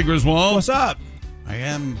 There's Willie Griswold. What's up? I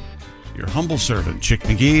am your humble servant, Chick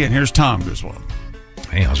McGee, and here's Tom Griswold.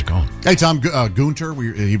 Hey, how's it going? Hey, Tom. Gunter,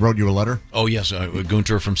 he wrote you a letter. Oh, yes.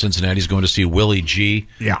 Gunter from Cincinnati is going to see Willie G.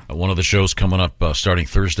 Yeah. One of the shows coming up starting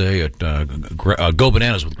Thursday at Go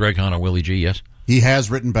Bananas with Greg Hahn and Willie G, yes? He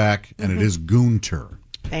has written back, and it is Gunter.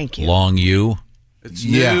 Thank you. Long U. It's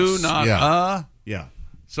Yes, new, not yeah. Yeah.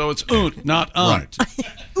 So it's not Right.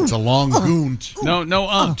 It's a long goont. No,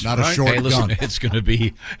 Not a right? short Hey, listen, gun. it's going to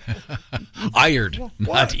be ired,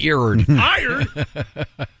 not eared. Iron.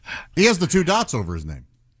 He has the two dots over his name.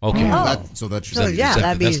 Okay. So that should So, yeah,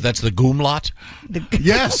 that'd be... That's the Goomlot?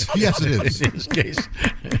 Yes, it is. In his case.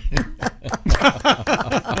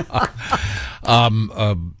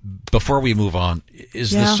 Before we move on,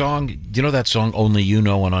 is the song, do you know that song, Only You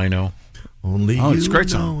Know and I Know? Only it's a great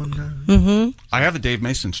song. Mm-hmm. I have a Dave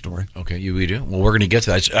Mason story. Okay, we do. Well, we're going to get to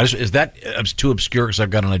that. Is that too obscure? Because I've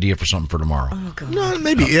got an idea for something for tomorrow. Oh, God. No,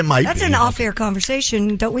 maybe it might That's be. an off-air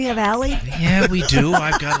conversation. Don't we have Allie? Yeah, we do.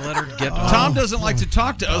 I've got to let her get Tom doesn't like to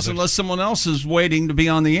talk to us unless someone else is waiting to be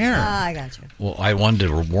on the air. I got you. Well, I wanted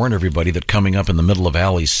to warn everybody that coming up in the middle of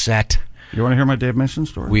Allie's set, You want to hear my Dave Mason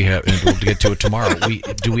story? we have, and we'll get to it tomorrow.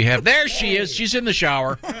 We have, there she is. She's in the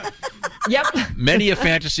shower. Yep. Many a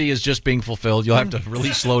fantasy is just being fulfilled. You'll have to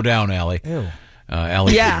really slow down, Allie.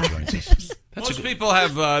 Allie Yeah. joins us. Most people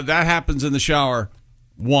have that happens in the shower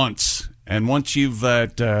once, And once you've,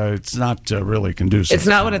 it's not really conducive. It's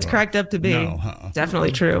not what it's cracked up to be. No,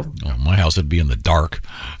 Definitely true. Oh, my house would be in the dark.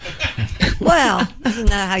 Well, isn't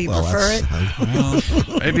that how you prefer it? Well,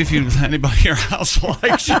 maybe if anybody in your house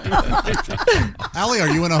likes you. Allie, are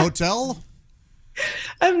you in a hotel?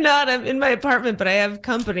 I'm not. I'm in my apartment, but I have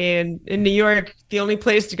company. And in New York, the only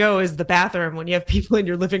place to go is the bathroom when you have people in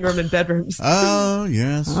your living room and bedrooms. Oh,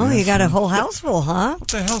 yes. Oh, you got a whole house full, huh? What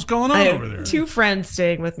the hell's going on I have over there? 2 friends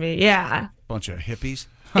staying with me. Yeah. Bunch of hippies.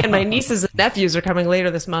 And my nieces and nephews are coming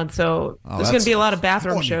later this month, so there's going to be a lot of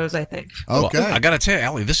bathroom wonderful. shows, I think. Okay. Well, I got to tell you,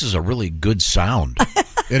 Allie, this is a really good sound.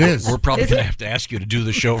 It is. We're probably Is going to it? have to ask you to do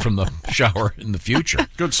the show from the shower in the future.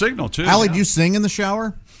 Good signal, too. Allie, do you sing in the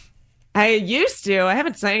shower? I used to. I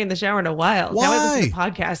haven't sang in the shower in a while. Now I listen to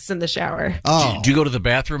podcasts in the shower. Oh. Do you go to the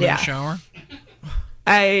bathroom in Yeah. the shower?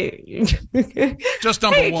 I just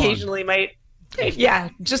number I one. occasionally might. Yeah,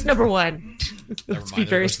 just number one. Let's be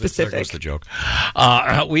very There specific. goes the joke.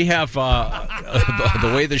 We have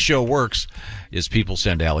the way the show works is people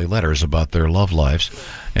send Allie letters about their love lives,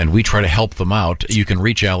 and we try to help them out. You can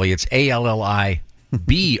reach Allie. It's ALLIBREEN,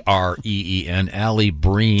 Allie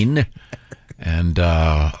Breen. And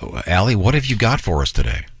Allie, what have you got for us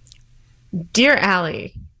today? Dear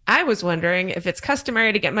Allie, I was wondering if it's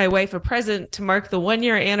customary to get my wife a present to mark the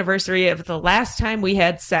 1-year anniversary of the last time we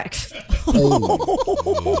had sex. Whoa!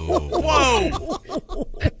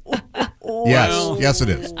 Yes, yes, it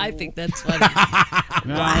is. I think that's funny.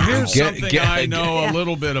 Now, here's something I know a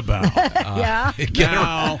little bit about. Yeah. Get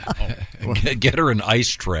her an ice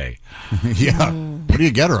tray. Yeah. What do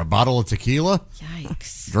you get her? A bottle of tequila?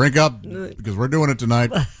 Yikes. Drink up, because we're doing it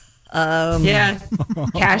tonight. Yeah.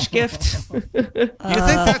 Cash gift. You think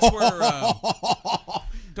that's where?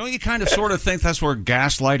 Don't you kind of sort of think that's where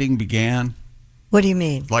gaslighting began? What do you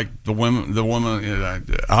mean? Like the woman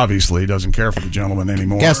obviously doesn't care for the gentleman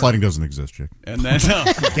anymore. Gaslighting doesn't exist, Chick. And then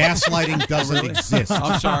gaslighting doesn't exist.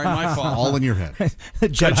 I'm sorry, my fault. All in your head.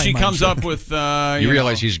 But she comes up with. You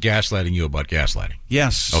realize he's gaslighting you about gaslighting.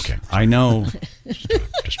 Yes. Okay. I know.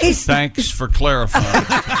 Thanks for clarifying.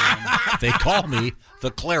 They call me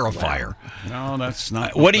the clarifier. No, that's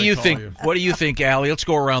not. What do you they think? call you. What do you think, Allie? Let's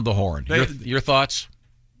go around the horn. Your thoughts?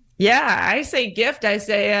 Yeah, I say gift. I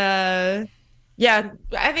say, yeah,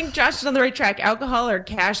 I think Josh is on the right track. Alcohol or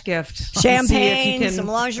cash gift. Champagne, See if you some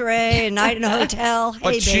lingerie, a night in a hotel.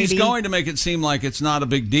 But Hey, she's baby. going to make it seem like it's not a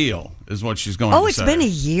big deal, is what she's going Oh, to it's say. been a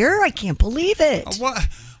year? I can't believe it. Well,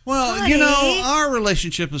 Honey. you know, our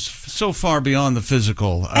relationship is so far beyond the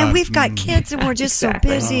physical. And we've got kids and we're just Exactly.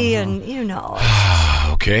 so busy and, you know.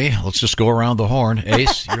 Okay, let's just go around the horn.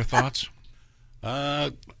 Ace, your thoughts?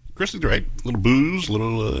 Chris is right. A little booze,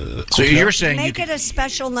 little. So you're saying Make it a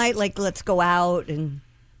special night, like let's go out and.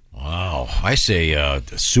 Wow, I say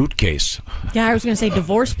suitcase. Yeah, I was going to say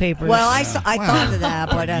divorce papers. Well, I thought of that,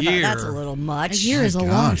 but I thought year. that's a little much. A year is a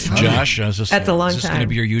long time. Josh, That's a long is this going to time.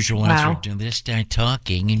 be your usual Wow. answer? Let's start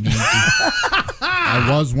talking. And I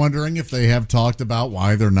was wondering if they have talked about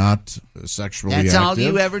why they're not sexually That's active. all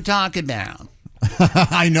you ever talk about.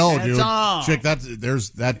 I know, That's dude. all. Chick, there's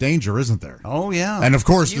that danger, isn't there? Oh, yeah. And of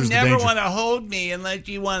course, you there's the never danger. want to hold me unless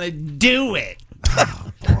you want to do it.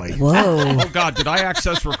 Boy. Whoa. Oh, God, did I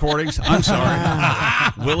access recordings? I'm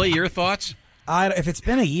sorry. Willie, your thoughts? If it's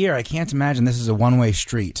been a year, I can't imagine this is a one-way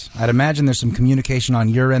street. I'd imagine there's some communication on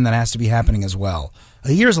your end that has to be happening as well.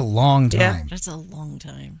 A year is a long time. Yeah. That's a long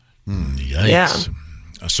time. Yikes. Yeah.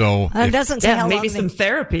 So It doesn't say how maybe long some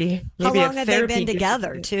therapy. How Maybe a long have they therapy been gift.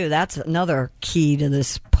 together, too? That's another key to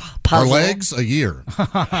this Our puzzle. legs, a year.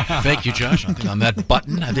 Thank you, Josh. I think on that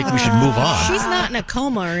button, I think we should move on. She's not in a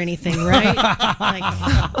coma or anything, right?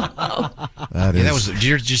 That Yeah, is that was.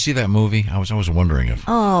 Did you see that movie? I was wondering if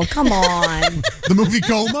Oh, come on. the movie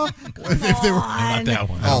Coma. If they were not that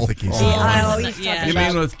one. I don't think he's. Yeah. You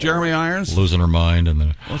mean with Jeremy Irons? losing her mind and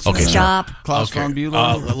then. Okay, Stop. Klaus von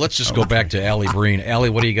Bülow? let's just go back to Allie Breen. Allie,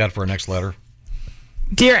 what do you got for our next letter?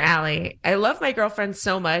 Dear Allie, I love my girlfriend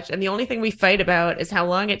so much, and the only thing we fight about is how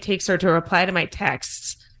long it takes her to reply to my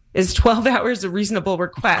texts. Is 12 hours a reasonable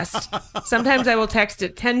request? Sometimes I will text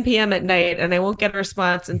at 10 p.m. at night, and I won't get a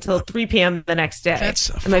response until 3 p.m. the next day.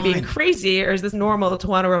 Am I being crazy, or is this normal to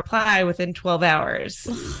want to reply within 12 hours?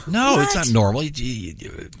 No, it's not normal.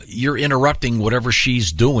 You're interrupting whatever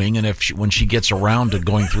she's doing, and when she gets around to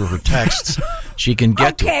going through her texts, She can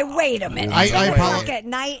get to Okay, it. wait a minute. I 10 apologize. o'clock at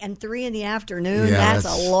night and 3 in the afternoon. Yeah, that's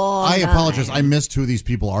a long I apologize. time. I missed who these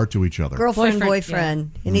people are to each other. Girlfriend,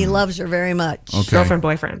 boyfriend, and he loves her very much. Okay. Girlfriend,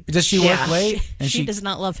 boyfriend. Does she work late? She does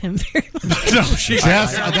not love him very much. No, she.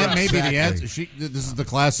 Yes, that may be the answer. This is the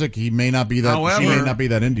classic. He may not be that. However, she may not be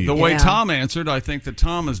that into you. The way Tom answered, I think that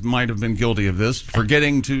Tom might have been guilty of this,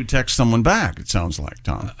 forgetting to text someone back. It sounds like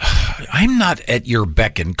Tom. I'm not at your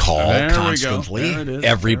beck and call There we go. constantly. There it is.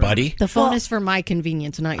 Everybody. The phone is for my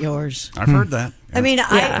convenience, not yours. I've heard that. I mean,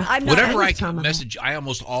 I'm not. Whatever I can message, I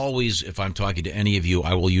almost always, if I'm talking to any of you,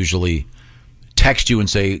 I will usually text you and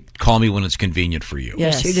say, "Call me when it's convenient for you."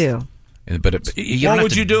 Yes, you do. But you don't What have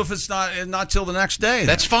would to- you do if it's not till the next day?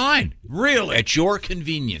 That's fine. Really? At your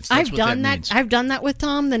convenience. That's I've what done that. means. I've done that with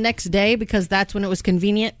Tom the next day because that's when it was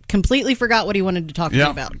convenient. Completely forgot what he wanted to talk to me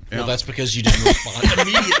about. Well, that's because you didn't respond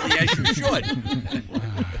immediately as you should.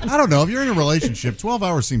 I don't know. If you're in a relationship, 12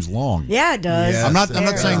 hours seems long. Yeah, it does. I'm not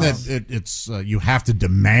saying that it's you have to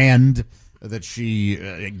demand that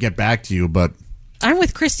she get back to you, but I'm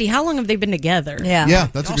with Christy. How long have they been together? Yeah,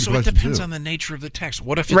 that's a good Also, question, it depends too. on the nature of the text.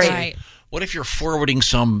 What if it's Right. what if you're forwarding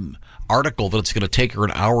some article that's going to take her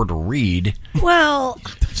an hour to read? Well,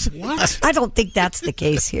 what? I don't think that's the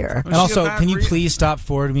case here. And also, can you please stop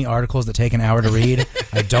forwarding me articles that take an hour to read?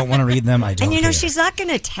 I don't want to read them. I don't. And you know, care. she's not going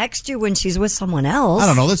to text you when she's with someone else. I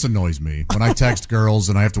don't know. This annoys me when I text girls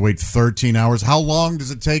and I have to wait 13 hours. How long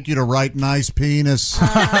does it take you to write nice penis?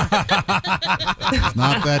 It's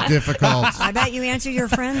not that difficult. I bet you answer your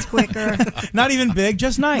friends quicker. Not even big,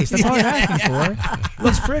 just nice. That's all you're asking for.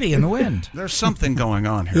 Looks pretty in the wind. There's something going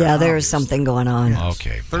on here. Yeah, there's something going on.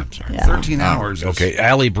 Okay. 13 hours. Okay.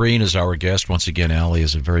 Allie Breen is our guest. Once again, Allie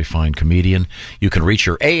is a very fine comedian. You can reach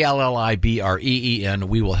her, ALLIBREEN.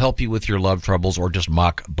 We will help you with your love troubles or just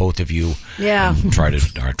mock both of you. Yeah. And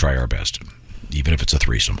try our best, even if it's a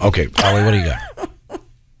threesome. Okay, Allie, what do you got?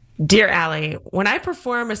 Dear Allie, when I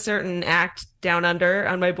perform a certain act down under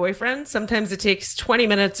on my boyfriend, sometimes it takes 20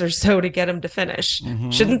 minutes or so to get him to finish.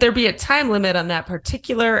 Shouldn't there be a time limit on that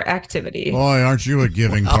particular activity? Boy, aren't you a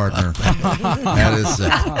giving partner? That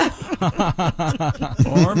is.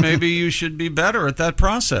 Or maybe you should be better at that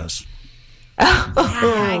process.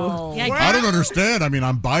 I don't understand. I mean,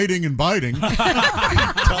 I'm biting and biting.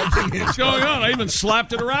 What's going on? I even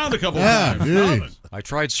slapped it around a couple times. Geez. I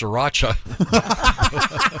tried sriracha.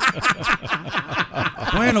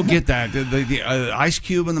 Boy, I don't get that. The ice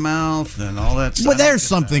cube in the mouth and all that stuff. Well, there's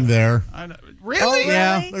something there. Really?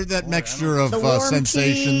 Yeah, there's that mixture of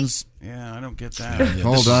sensations. Yeah, I don't get that.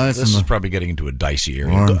 Cold ice. This is probably getting into a dicey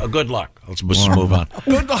area. Good luck. Let's move on.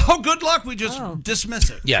 Good luck. We just dismiss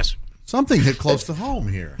it. Yes. Something hit close to home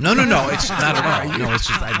here. No, it's not at all. No, it's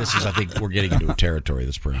just I think we're getting into a territory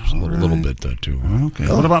that's perhaps a little bit too. Okay.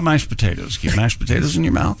 What about mashed potatoes? Keep mashed potatoes in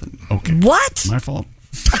your mouth. Okay. What? My fault.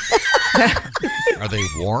 Are they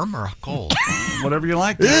warm or cold? Whatever you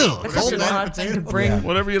like. Cold mashed potato.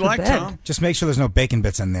 Whatever you like, Tom. Just make sure there's no bacon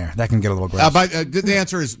bits in there. That can get a little gross. The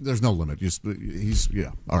answer is there's no limit.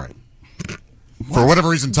 All right. For whatever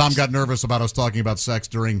reason, Tom got nervous about us talking about sex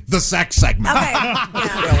during the sex segment. Okay. Well,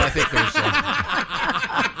 I think there's.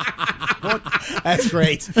 That's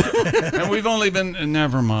great. And we've only been.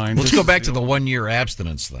 Never mind. Let's go back to the 1 year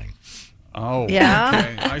abstinence thing. Oh, yeah.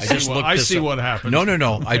 Okay. I see what happened. No.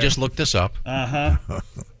 Okay. I just looked this up.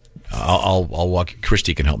 I'll walk.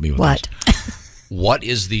 Christy can help me with What? this. What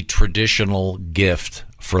is the traditional gift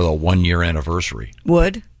for the 1 year anniversary?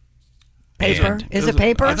 Wood? Paper? And- Is it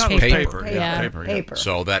paper? I thought it was Paper. paper. Yeah, Paper. paper.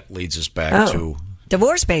 So that leads us back to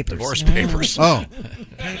Divorce papers. divorce papers. Oh,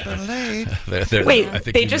 Wait, I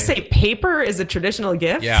think they you just may- say paper is a traditional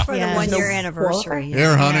gift? Yeah. For the Yeah. 1 year No anniversary.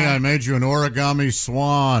 here, honey, I made you an origami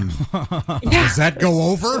swan. Does that go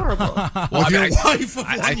over? Well, With your wife of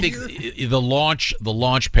I 1 think year? the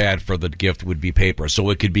launch pad for the gift would be paper. So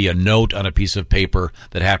it could be a note on a piece of paper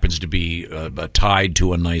that happens to be tied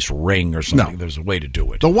to a nice ring or something. No. There's a way to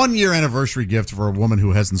do it. The 1 year anniversary gift for a woman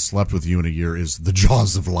who hasn't slept with you in a year is the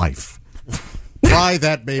jaws of life. Pry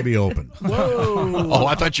that baby open. Whoa! Oh,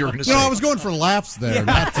 I thought you were going to say. No, I was going for laughs there.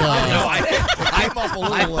 Not, No, I thought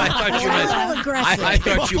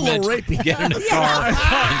you meant get in a car and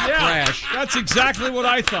crash. That's exactly what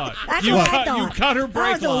I thought. That's you what cut, I thought. You cut her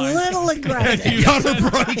brake That was line. a little aggressive. You cut her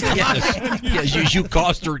brake Yes, you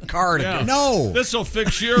cost her car to get. No. This will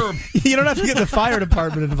fix your. You don't have to get the fire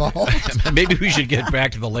department involved. Maybe we should get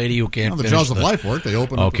back to the lady who can't. the finish jaws of life work. They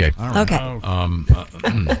open. Okay. All right. Okay.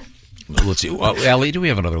 Let's see. Allie, do we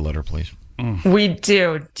have another letter, please? We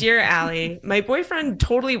do. Dear Allie, my boyfriend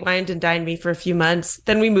totally wined and dined me for a few months.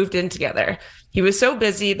 Then we moved in together. He was so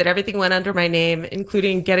busy that everything went under my name,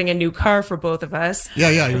 including getting a new car for both of us.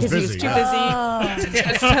 Yeah, he was because busy. He was too busy to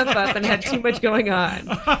set stuff up and had too much going on.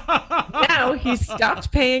 Now he's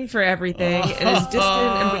stopped paying for everything and is distant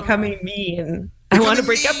and becoming mean. I want to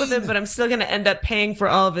break up with him, but I'm still going to end up paying for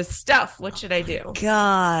all of his stuff. What should I do?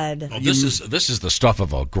 God. Oh, this is the stuff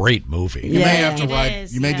of a great movie. You may have to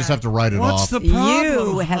write. You may just have to write it off. What's the problem,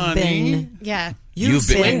 You have honey? been. Yeah. You've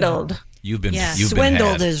been Swindled. You've been Yeah. you've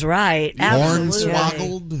Swindled been had. is right. Absolutely.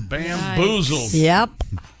 Hornswoggled. Bamboozled. Yep.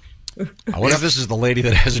 I wonder if this is the lady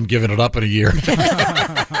that hasn't given it up in a year.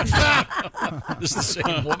 This is the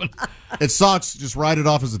same woman. It sucks. Just write it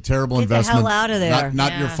off as a terrible Get the investment. hell out of there.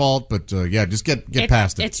 Not your Yeah. fault, but just get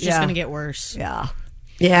past it. It's just going to get worse. Yeah.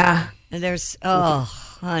 Yeah. And there's, oh,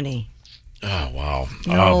 honey. Oh wow.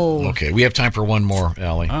 No. Okay, we have time for one more,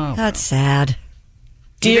 Allie. That's sad.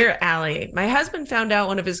 Dear Allie, my husband found out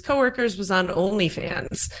one of his coworkers was on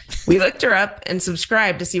OnlyFans. We looked her up and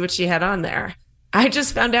subscribed to see what she had on there. I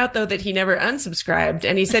just found out, though, that he never unsubscribed,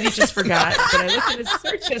 and he said he just forgot. But I looked at his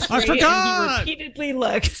search history, and he repeatedly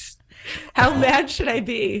looked. How mad should I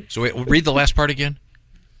be? So wait, read the last part again.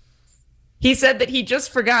 He said that he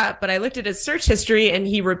just forgot, but I looked at his search history, and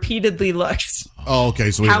he repeatedly looked. Oh,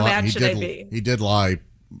 okay. So How mad should I be? He did lie.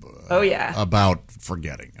 Oh, yeah. About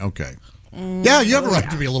forgetting. Okay. Yeah, you have a right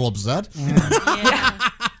to be a little upset.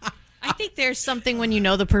 I think there's something when you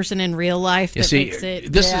know the person in real life that You see, makes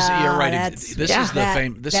it. this is you're right.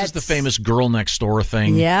 This is the famous Girl Next Door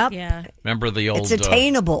thing. Yep. Yeah. Remember the old? It's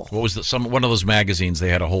attainable. What was one of those magazines? They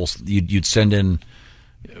had a whole. You'd send in,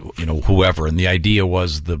 whoever, and the idea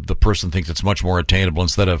was the person thinks it's much more attainable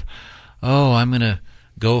instead of, oh, I'm gonna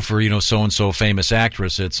go for so and so famous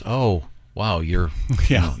actress. It's wow, your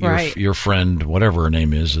friend, whatever her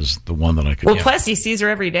name is the one that I could. Well, plus he sees her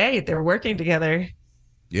every day. They're working together.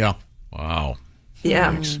 Yeah. Wow.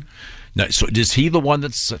 Yeah. Now, so is he the one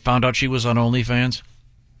that's found out she was on OnlyFans?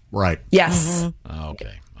 Right. Yes.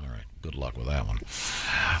 Okay. All right. Good luck with that one.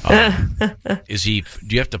 Is he?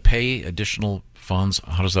 Do you have to pay additional funds?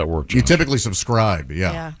 How does that work, John? You typically subscribe.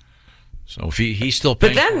 Yeah. So if he's still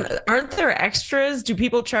paying. But then, aren't there extras? Do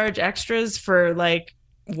people charge extras for like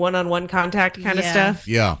one-on-one contact kind of stuff?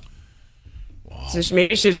 Yeah. So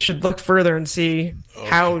maybe she should look further and see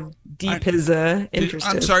how deep his interest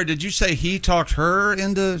I'm is. sorry, did you say he talked her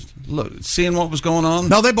into seeing what was going on?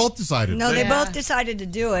 No, they both decided. No, they both decided to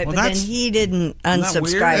do it, Well, but then that's- he didn't that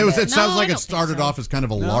unsubscribe. weird? It sounds like it started off as kind of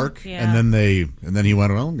a lark, and then he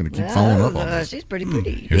went, "Well, I'm going to keep following up on this." She's pretty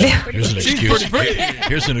pretty. Here's an She's excuse. pretty pretty.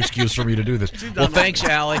 Here's an excuse for me to do this. Well, thanks,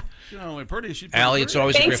 Allie. She's not only pretty, she's pretty Allie, it's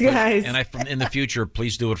always Thanks, a great guys. And in the future,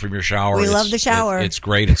 please do it from your shower. We love the shower. It's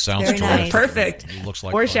great. It sounds Very terrific. nice. Perfect. It looks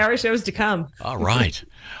like More fun. shower shows to come. All right.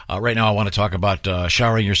 Right now, I want to talk about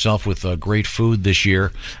showering yourself with great food this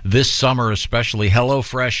year. This summer, especially,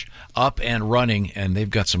 HelloFresh up and running, and they've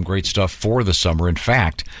got some great stuff for the summer. In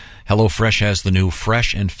fact, HelloFresh has the new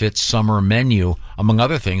Fresh and Fit summer menu. Among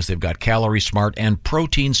other things, they've got Calorie Smart and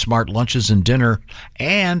Protein Smart lunches and dinner,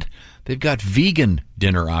 and they've got vegan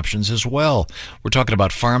dinner options as well. We're talking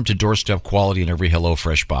about farm-to-doorstep quality in every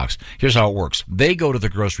HelloFresh box. Here's how it works. They go to the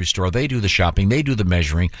grocery store. They do the shopping. They do the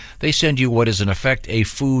measuring. They send you what is, in effect, a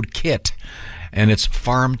food kit. And it's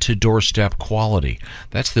farm-to-doorstep quality.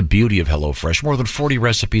 That's the beauty of HelloFresh. More than 40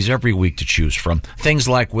 recipes every week to choose from. Things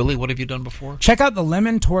like, Willie, what have you done before? Check out the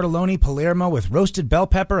lemon tortelloni Palermo with roasted bell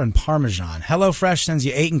pepper and Parmesan. HelloFresh sends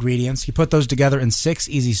you 8 ingredients. You put those together in 6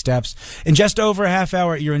 easy steps. In just over a half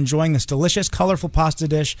hour, you're enjoying this delicious, colorful pasta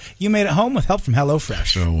dish you made at home with help from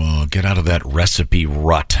HelloFresh. So get out of that recipe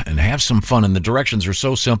rut and have some fun. And the directions are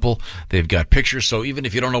so simple. They've got pictures, so even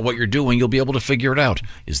if you don't know what you're doing, you'll be able to figure it out.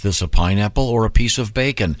 Is this a pineapple or a piece of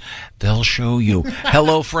bacon? They'll show you.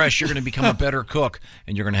 HelloFresh, you're going to become a better cook,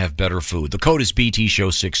 and you're going to have better food. The code is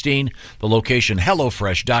BTShow16. The location,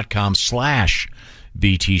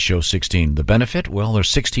 HelloFresh.com/BTShow16. The benefit? Well, there's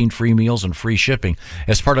 16 free meals and free shipping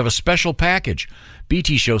as part of a special package.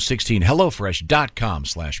 BTShow16,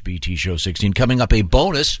 HelloFresh.com/BTShow16. Coming up, a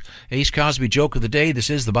bonus Ace Cosby joke of the day. This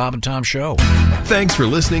is the Bob and Tom Show. Thanks for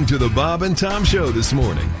listening to the Bob and Tom Show this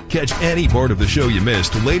morning. Catch any part of the show you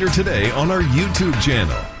missed later today on our YouTube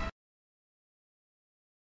channel.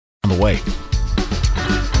 On the way.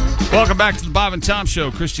 Welcome back to the Bob and Tom Show.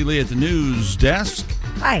 Christy Lee at the news desk.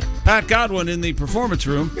 Hi. Pat Godwin in the performance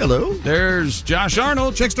room. Hello. There's Josh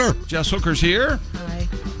Arnold. Chickster. Jess Hooker's here. Hi.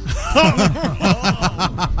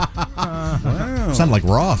 Wow. Sound like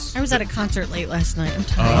Ross. I was at a concert late last night. I'm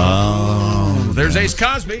tired. Oh. There's Ace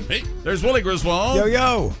Cosby. Hey. There's Willie Griswold. Yo,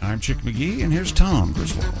 yo. I'm Chick McGee, and here's Tom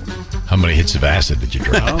Griswold. How many hits of acid did you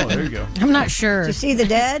drink? Oh, there you go. I'm not sure. Did you see The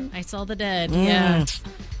Dead? I saw The Dead. Yeah,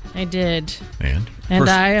 I did. And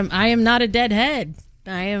I am not a deadhead.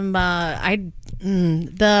 I am. The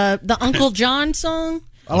Uncle John song.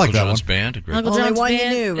 I like that John's one. Band. Uncle Only John's one you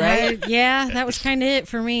Band. knew, right? Yeah, that was kind of it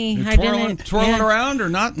for me. You're I didn't twirling yeah. around or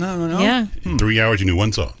not? No. Yeah. In 3 hours, you knew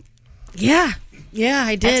one song. Yeah,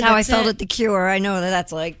 I did. That's how I felt at The Cure. I know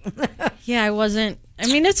that's like. Yeah, I wasn't. I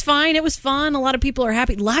mean, it's fine. It was fun. A lot of people are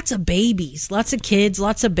happy. Lots of babies, lots of kids,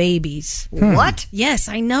 lots of babies. What? Yes,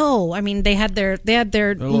 I know. I mean, they had their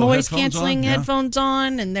little noise headphones canceling on, yeah. headphones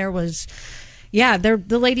on, and there was. Yeah, the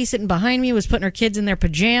lady sitting behind me was putting her kids in their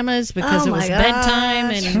pajamas because it was bedtime.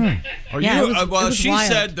 And she wild.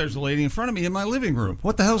 said there's a lady in front of me in my living room.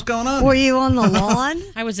 What the hell's going on? Were you on the lawn?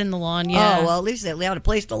 I was in the lawn. Yeah. Oh well, at least they had a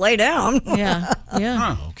place to lay down. Yeah.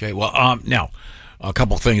 Okay, well, now, a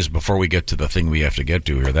couple things before we get to the thing we have to get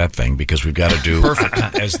to here, that thing, because we've got to do,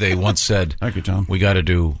 as they once said, thank you, Tom. We got to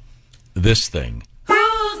do this thing.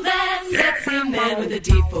 Who's that sexy man with a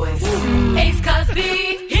deep voice? Ace Cosby,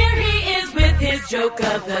 here he is with his joke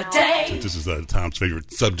of the day. This is Tom's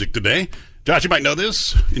favorite subject today. Josh, you might know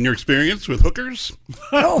this in your experience with hookers.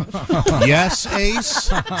 Yes, Ace.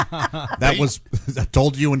 That was I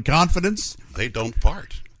told you in confidence. They don't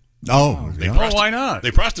fart. Oh, why not?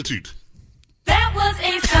 They prostitute. That was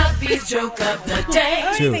Ace Cosby's joke of the day.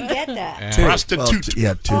 I don't even get that. Prostitute.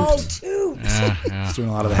 Yeah, toot. Oh, toot. He's doing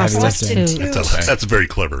a lot of the heavy lifting. That's very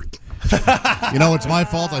clever. You know, it's my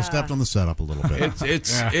fault. I stepped on the setup a little bit.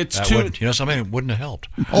 It's That too. wouldn't- you know something? It wouldn't have helped.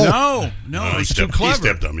 No, he it's too stepped- clever. He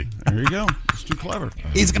stepped on me. There you go. It's too clever.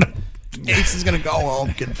 Ace is gonna go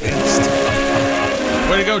home convinced.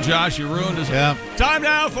 Way to go, Josh. You ruined his. Yeah. Time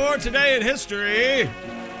now for Today in History.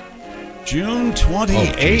 June Oh,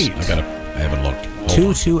 28th. geez, I haven't looked. Hold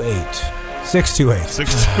 228. 628.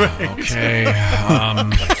 628. Okay.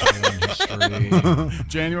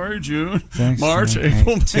 January, June, Thanks, March, eight,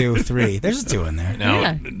 April, May. 2, 3. There's a 2 in there.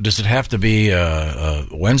 Now, does it have to be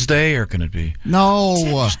Wednesday, or can it be No.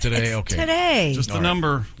 just today? Okay. Today. Just the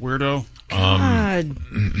number, weirdo. God.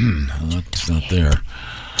 It's not there.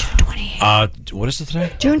 What is it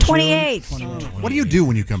today? June 28th. What do you do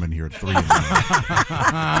when you come in here at 3 in the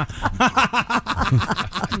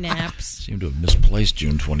morning? Naps. Seem to have misplaced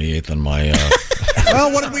June 28th on my.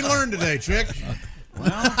 Well, what did we learn today, Chick?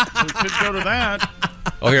 Well, we could go to that.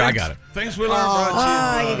 Oh, here, I got it. Things we learned brought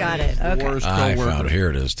to Oh, you got it. Okay. Worst I coworker. found it. Here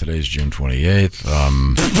it is. Today's June 28th.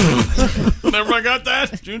 Everybody got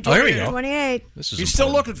that? June 28th. Oh, here we go. 28. This is He's still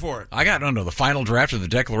important. looking for it. I got the final draft of the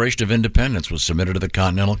Declaration of Independence was submitted to the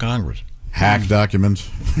Continental Congress. Hack document.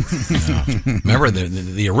 Remember,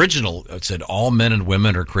 the original it said all men and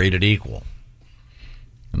women are created equal.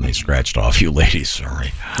 And they scratched off you ladies,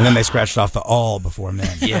 sorry. And then they scratched off the all before men.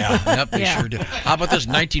 Yeah, yep, they sure did. How about this?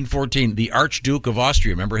 1914, the Archduke of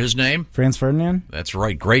Austria. Remember his name? Franz Ferdinand? That's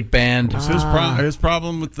right. Great band. It's his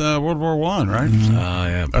problem with World War I, right?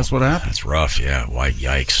 Yeah, That's what happened. that's rough. Yeah, white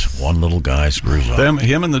yikes. One little guy screws up.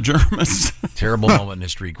 Him and the Germans. Terrible moment in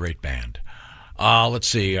history. Great band. Let's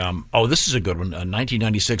see. This is a good one.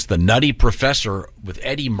 1996, The Nutty Professor with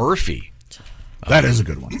Eddie Murphy. That is a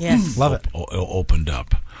good one. Yes. Love it. Opened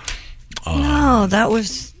up. No, that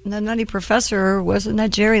was the Nutty Professor. Wasn't that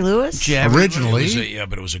Jerry Lewis? Originally.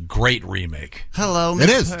 But it was a great remake. Hello, It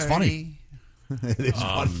is. It's funny. It is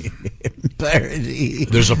funny. Parody.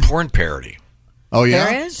 There's a porn parody. Oh, yeah?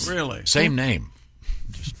 There is? Really? Same name.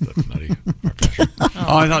 Just the Nutty Professor.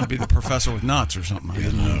 Oh, I thought it'd be the professor with nuts or something. I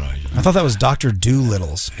didn't know. I thought that was Dr.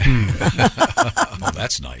 Doolittle's. Oh,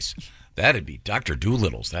 that's nice. That'd be Dr.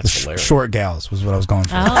 Doolittle's. That's hilarious. Short gals was what I was going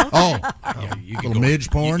for. Oh. Yeah, you could Little midge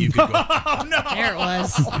porn. You could go. Oh, no. There it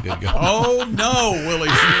was. You could go. Oh, no, Willie.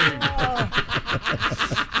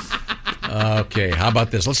 Okay, how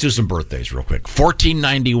about this? Let's do some birthdays real quick.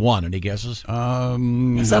 1491. Any guesses?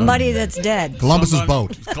 Somebody that's dead. Columbus's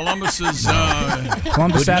boat. Columbus's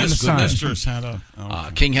Columbus sat in the sun. mistress had a...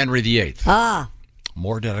 King Henry VIII. Ah.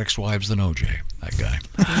 More dead ex-wives than OJ. That guy.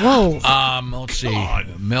 Whoa. Let's see.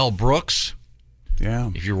 Mel Brooks. Yeah.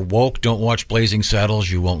 If you're woke, don't watch Blazing Saddles.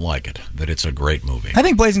 You won't like it. But it's a great movie. I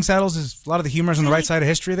think Blazing Saddles is a lot of the humor's on the right side of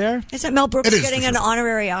history there. Isn't Mel Brooks It is, getting for an sure.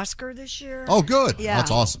 honorary Oscar this year? Oh, good. Yeah. That's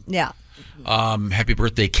awesome. Yeah. Happy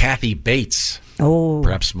birthday, Kathy Bates. Oh.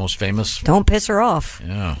 Perhaps most famous. Don't piss her off.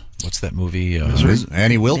 Yeah. What's that movie?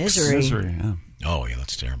 Annie Wilkes. Misery. Yeah. Oh, yeah,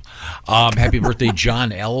 that's terrible. Happy birthday, John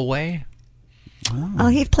Elway. Oh,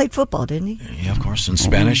 he played football, didn't he? Yeah, of course. In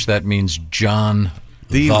Spanish, that means John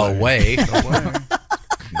the Way.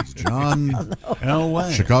 John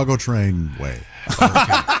Elway. Chicago train way.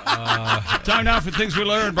 Time now for Things We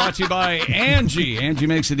Learned, brought to you by Angie. Angie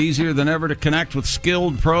makes it easier than ever to connect with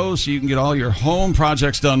skilled pros so you can get all your home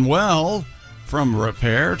projects done well, from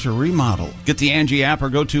repair to remodel. Get the Angie app or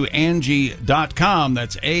go to Angie.com.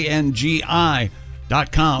 That's ANGI.com.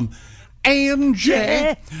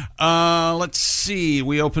 Angie. Let's see.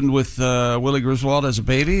 We opened with Willie Griswold as a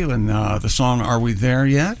baby and the song "Are We There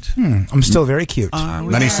Yet?" I'm still very cute.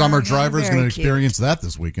 Many summer drivers going to experience that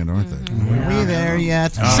this weekend, aren't they? Are we there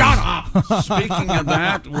yet? Shut up! Speaking of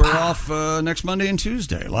that, we're off next Monday and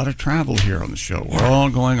Tuesday. A lot of travel here on the show. We're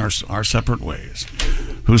all going our separate ways.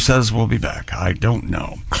 Who says we'll be back? I don't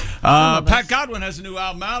know. Pat Godwin has a new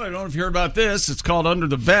album out. I don't know if you heard about this. It's called Under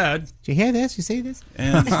the Bed. Did you hear this? You see this?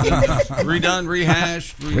 And redone,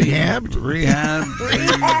 rehashed, rehabbed.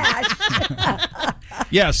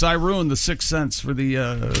 Yes, I ruined the 6th Sense for the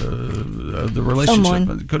relationship.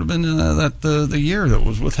 Someone. It could have been the year that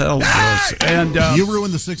was withheld. And you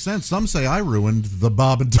ruined the 6th Sense. Some say I ruined the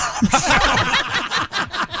Bob and Tom Show.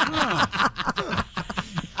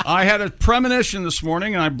 I had a premonition this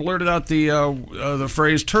morning, and I blurted out the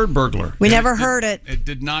phrase "turd burglar." We never heard it. It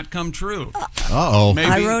did not come true. Uh-oh.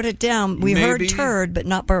 I wrote it down. We heard turd, but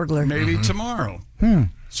not burglar. Maybe tomorrow.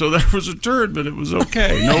 So there was a turd, but it was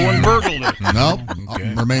okay. No one burgled it. Nope.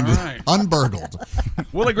 Remained unburgled.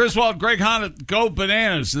 Willie Griswold, Greg Hahn Go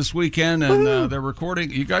Bananas this weekend, and they're recording.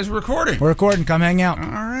 You guys are recording. We're recording. Come hang out. All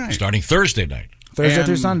right. Starting Thursday night. Thursday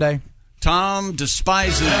through Sunday. Tom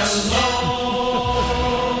despises.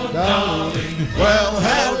 Darling. Well,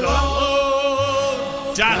 hello,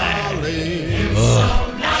 darling.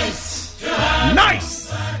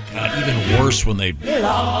 Nice. God, even worse when they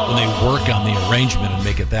work on the arrangement and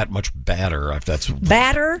make it that much badder. If that's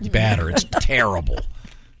batter. It's terrible.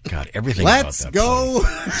 God, everything. Let's about that go.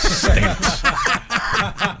 stinks.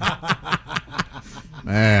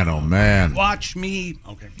 Man, oh man. Watch me.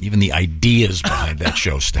 Okay. Even the ideas behind that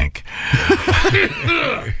show stink.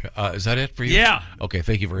 Is that it for you? Yeah. Okay,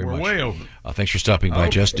 thank you very much. Way over. Thanks for stopping by,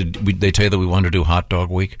 Jess. Did they tell you that we wanted to do Hot Dog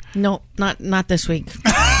Week? No, not this week.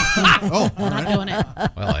 Not doing it.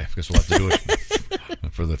 Well, I guess we'll have to do it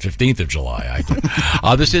for the 15th of July.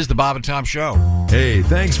 This is the Bob and Tom Show. Hey,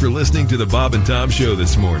 thanks for listening to the Bob and Tom Show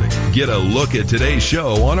this morning. Get a look at today's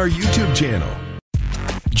show on our YouTube channel.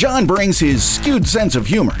 John brings his skewed sense of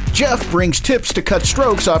humor. Jeff brings tips to cut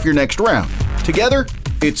strokes off your next round. Together,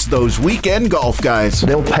 it's those weekend golf guys.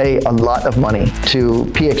 They'll pay a lot of money to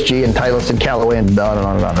PXG and Titleist and Callaway and on and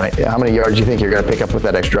on and on, right? How many yards do you think you're going to pick up with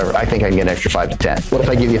that extra driver? I think I can get an extra 5 to 10. What if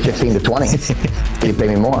I give you 15 to 20? You pay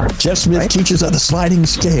me more. Jeff Smith teaches on the sliding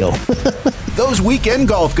scale. Those Weekend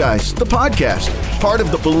Golf Guys, the podcast, part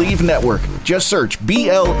of the Believe Network. Just search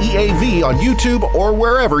BLEAV on YouTube or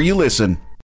wherever you listen.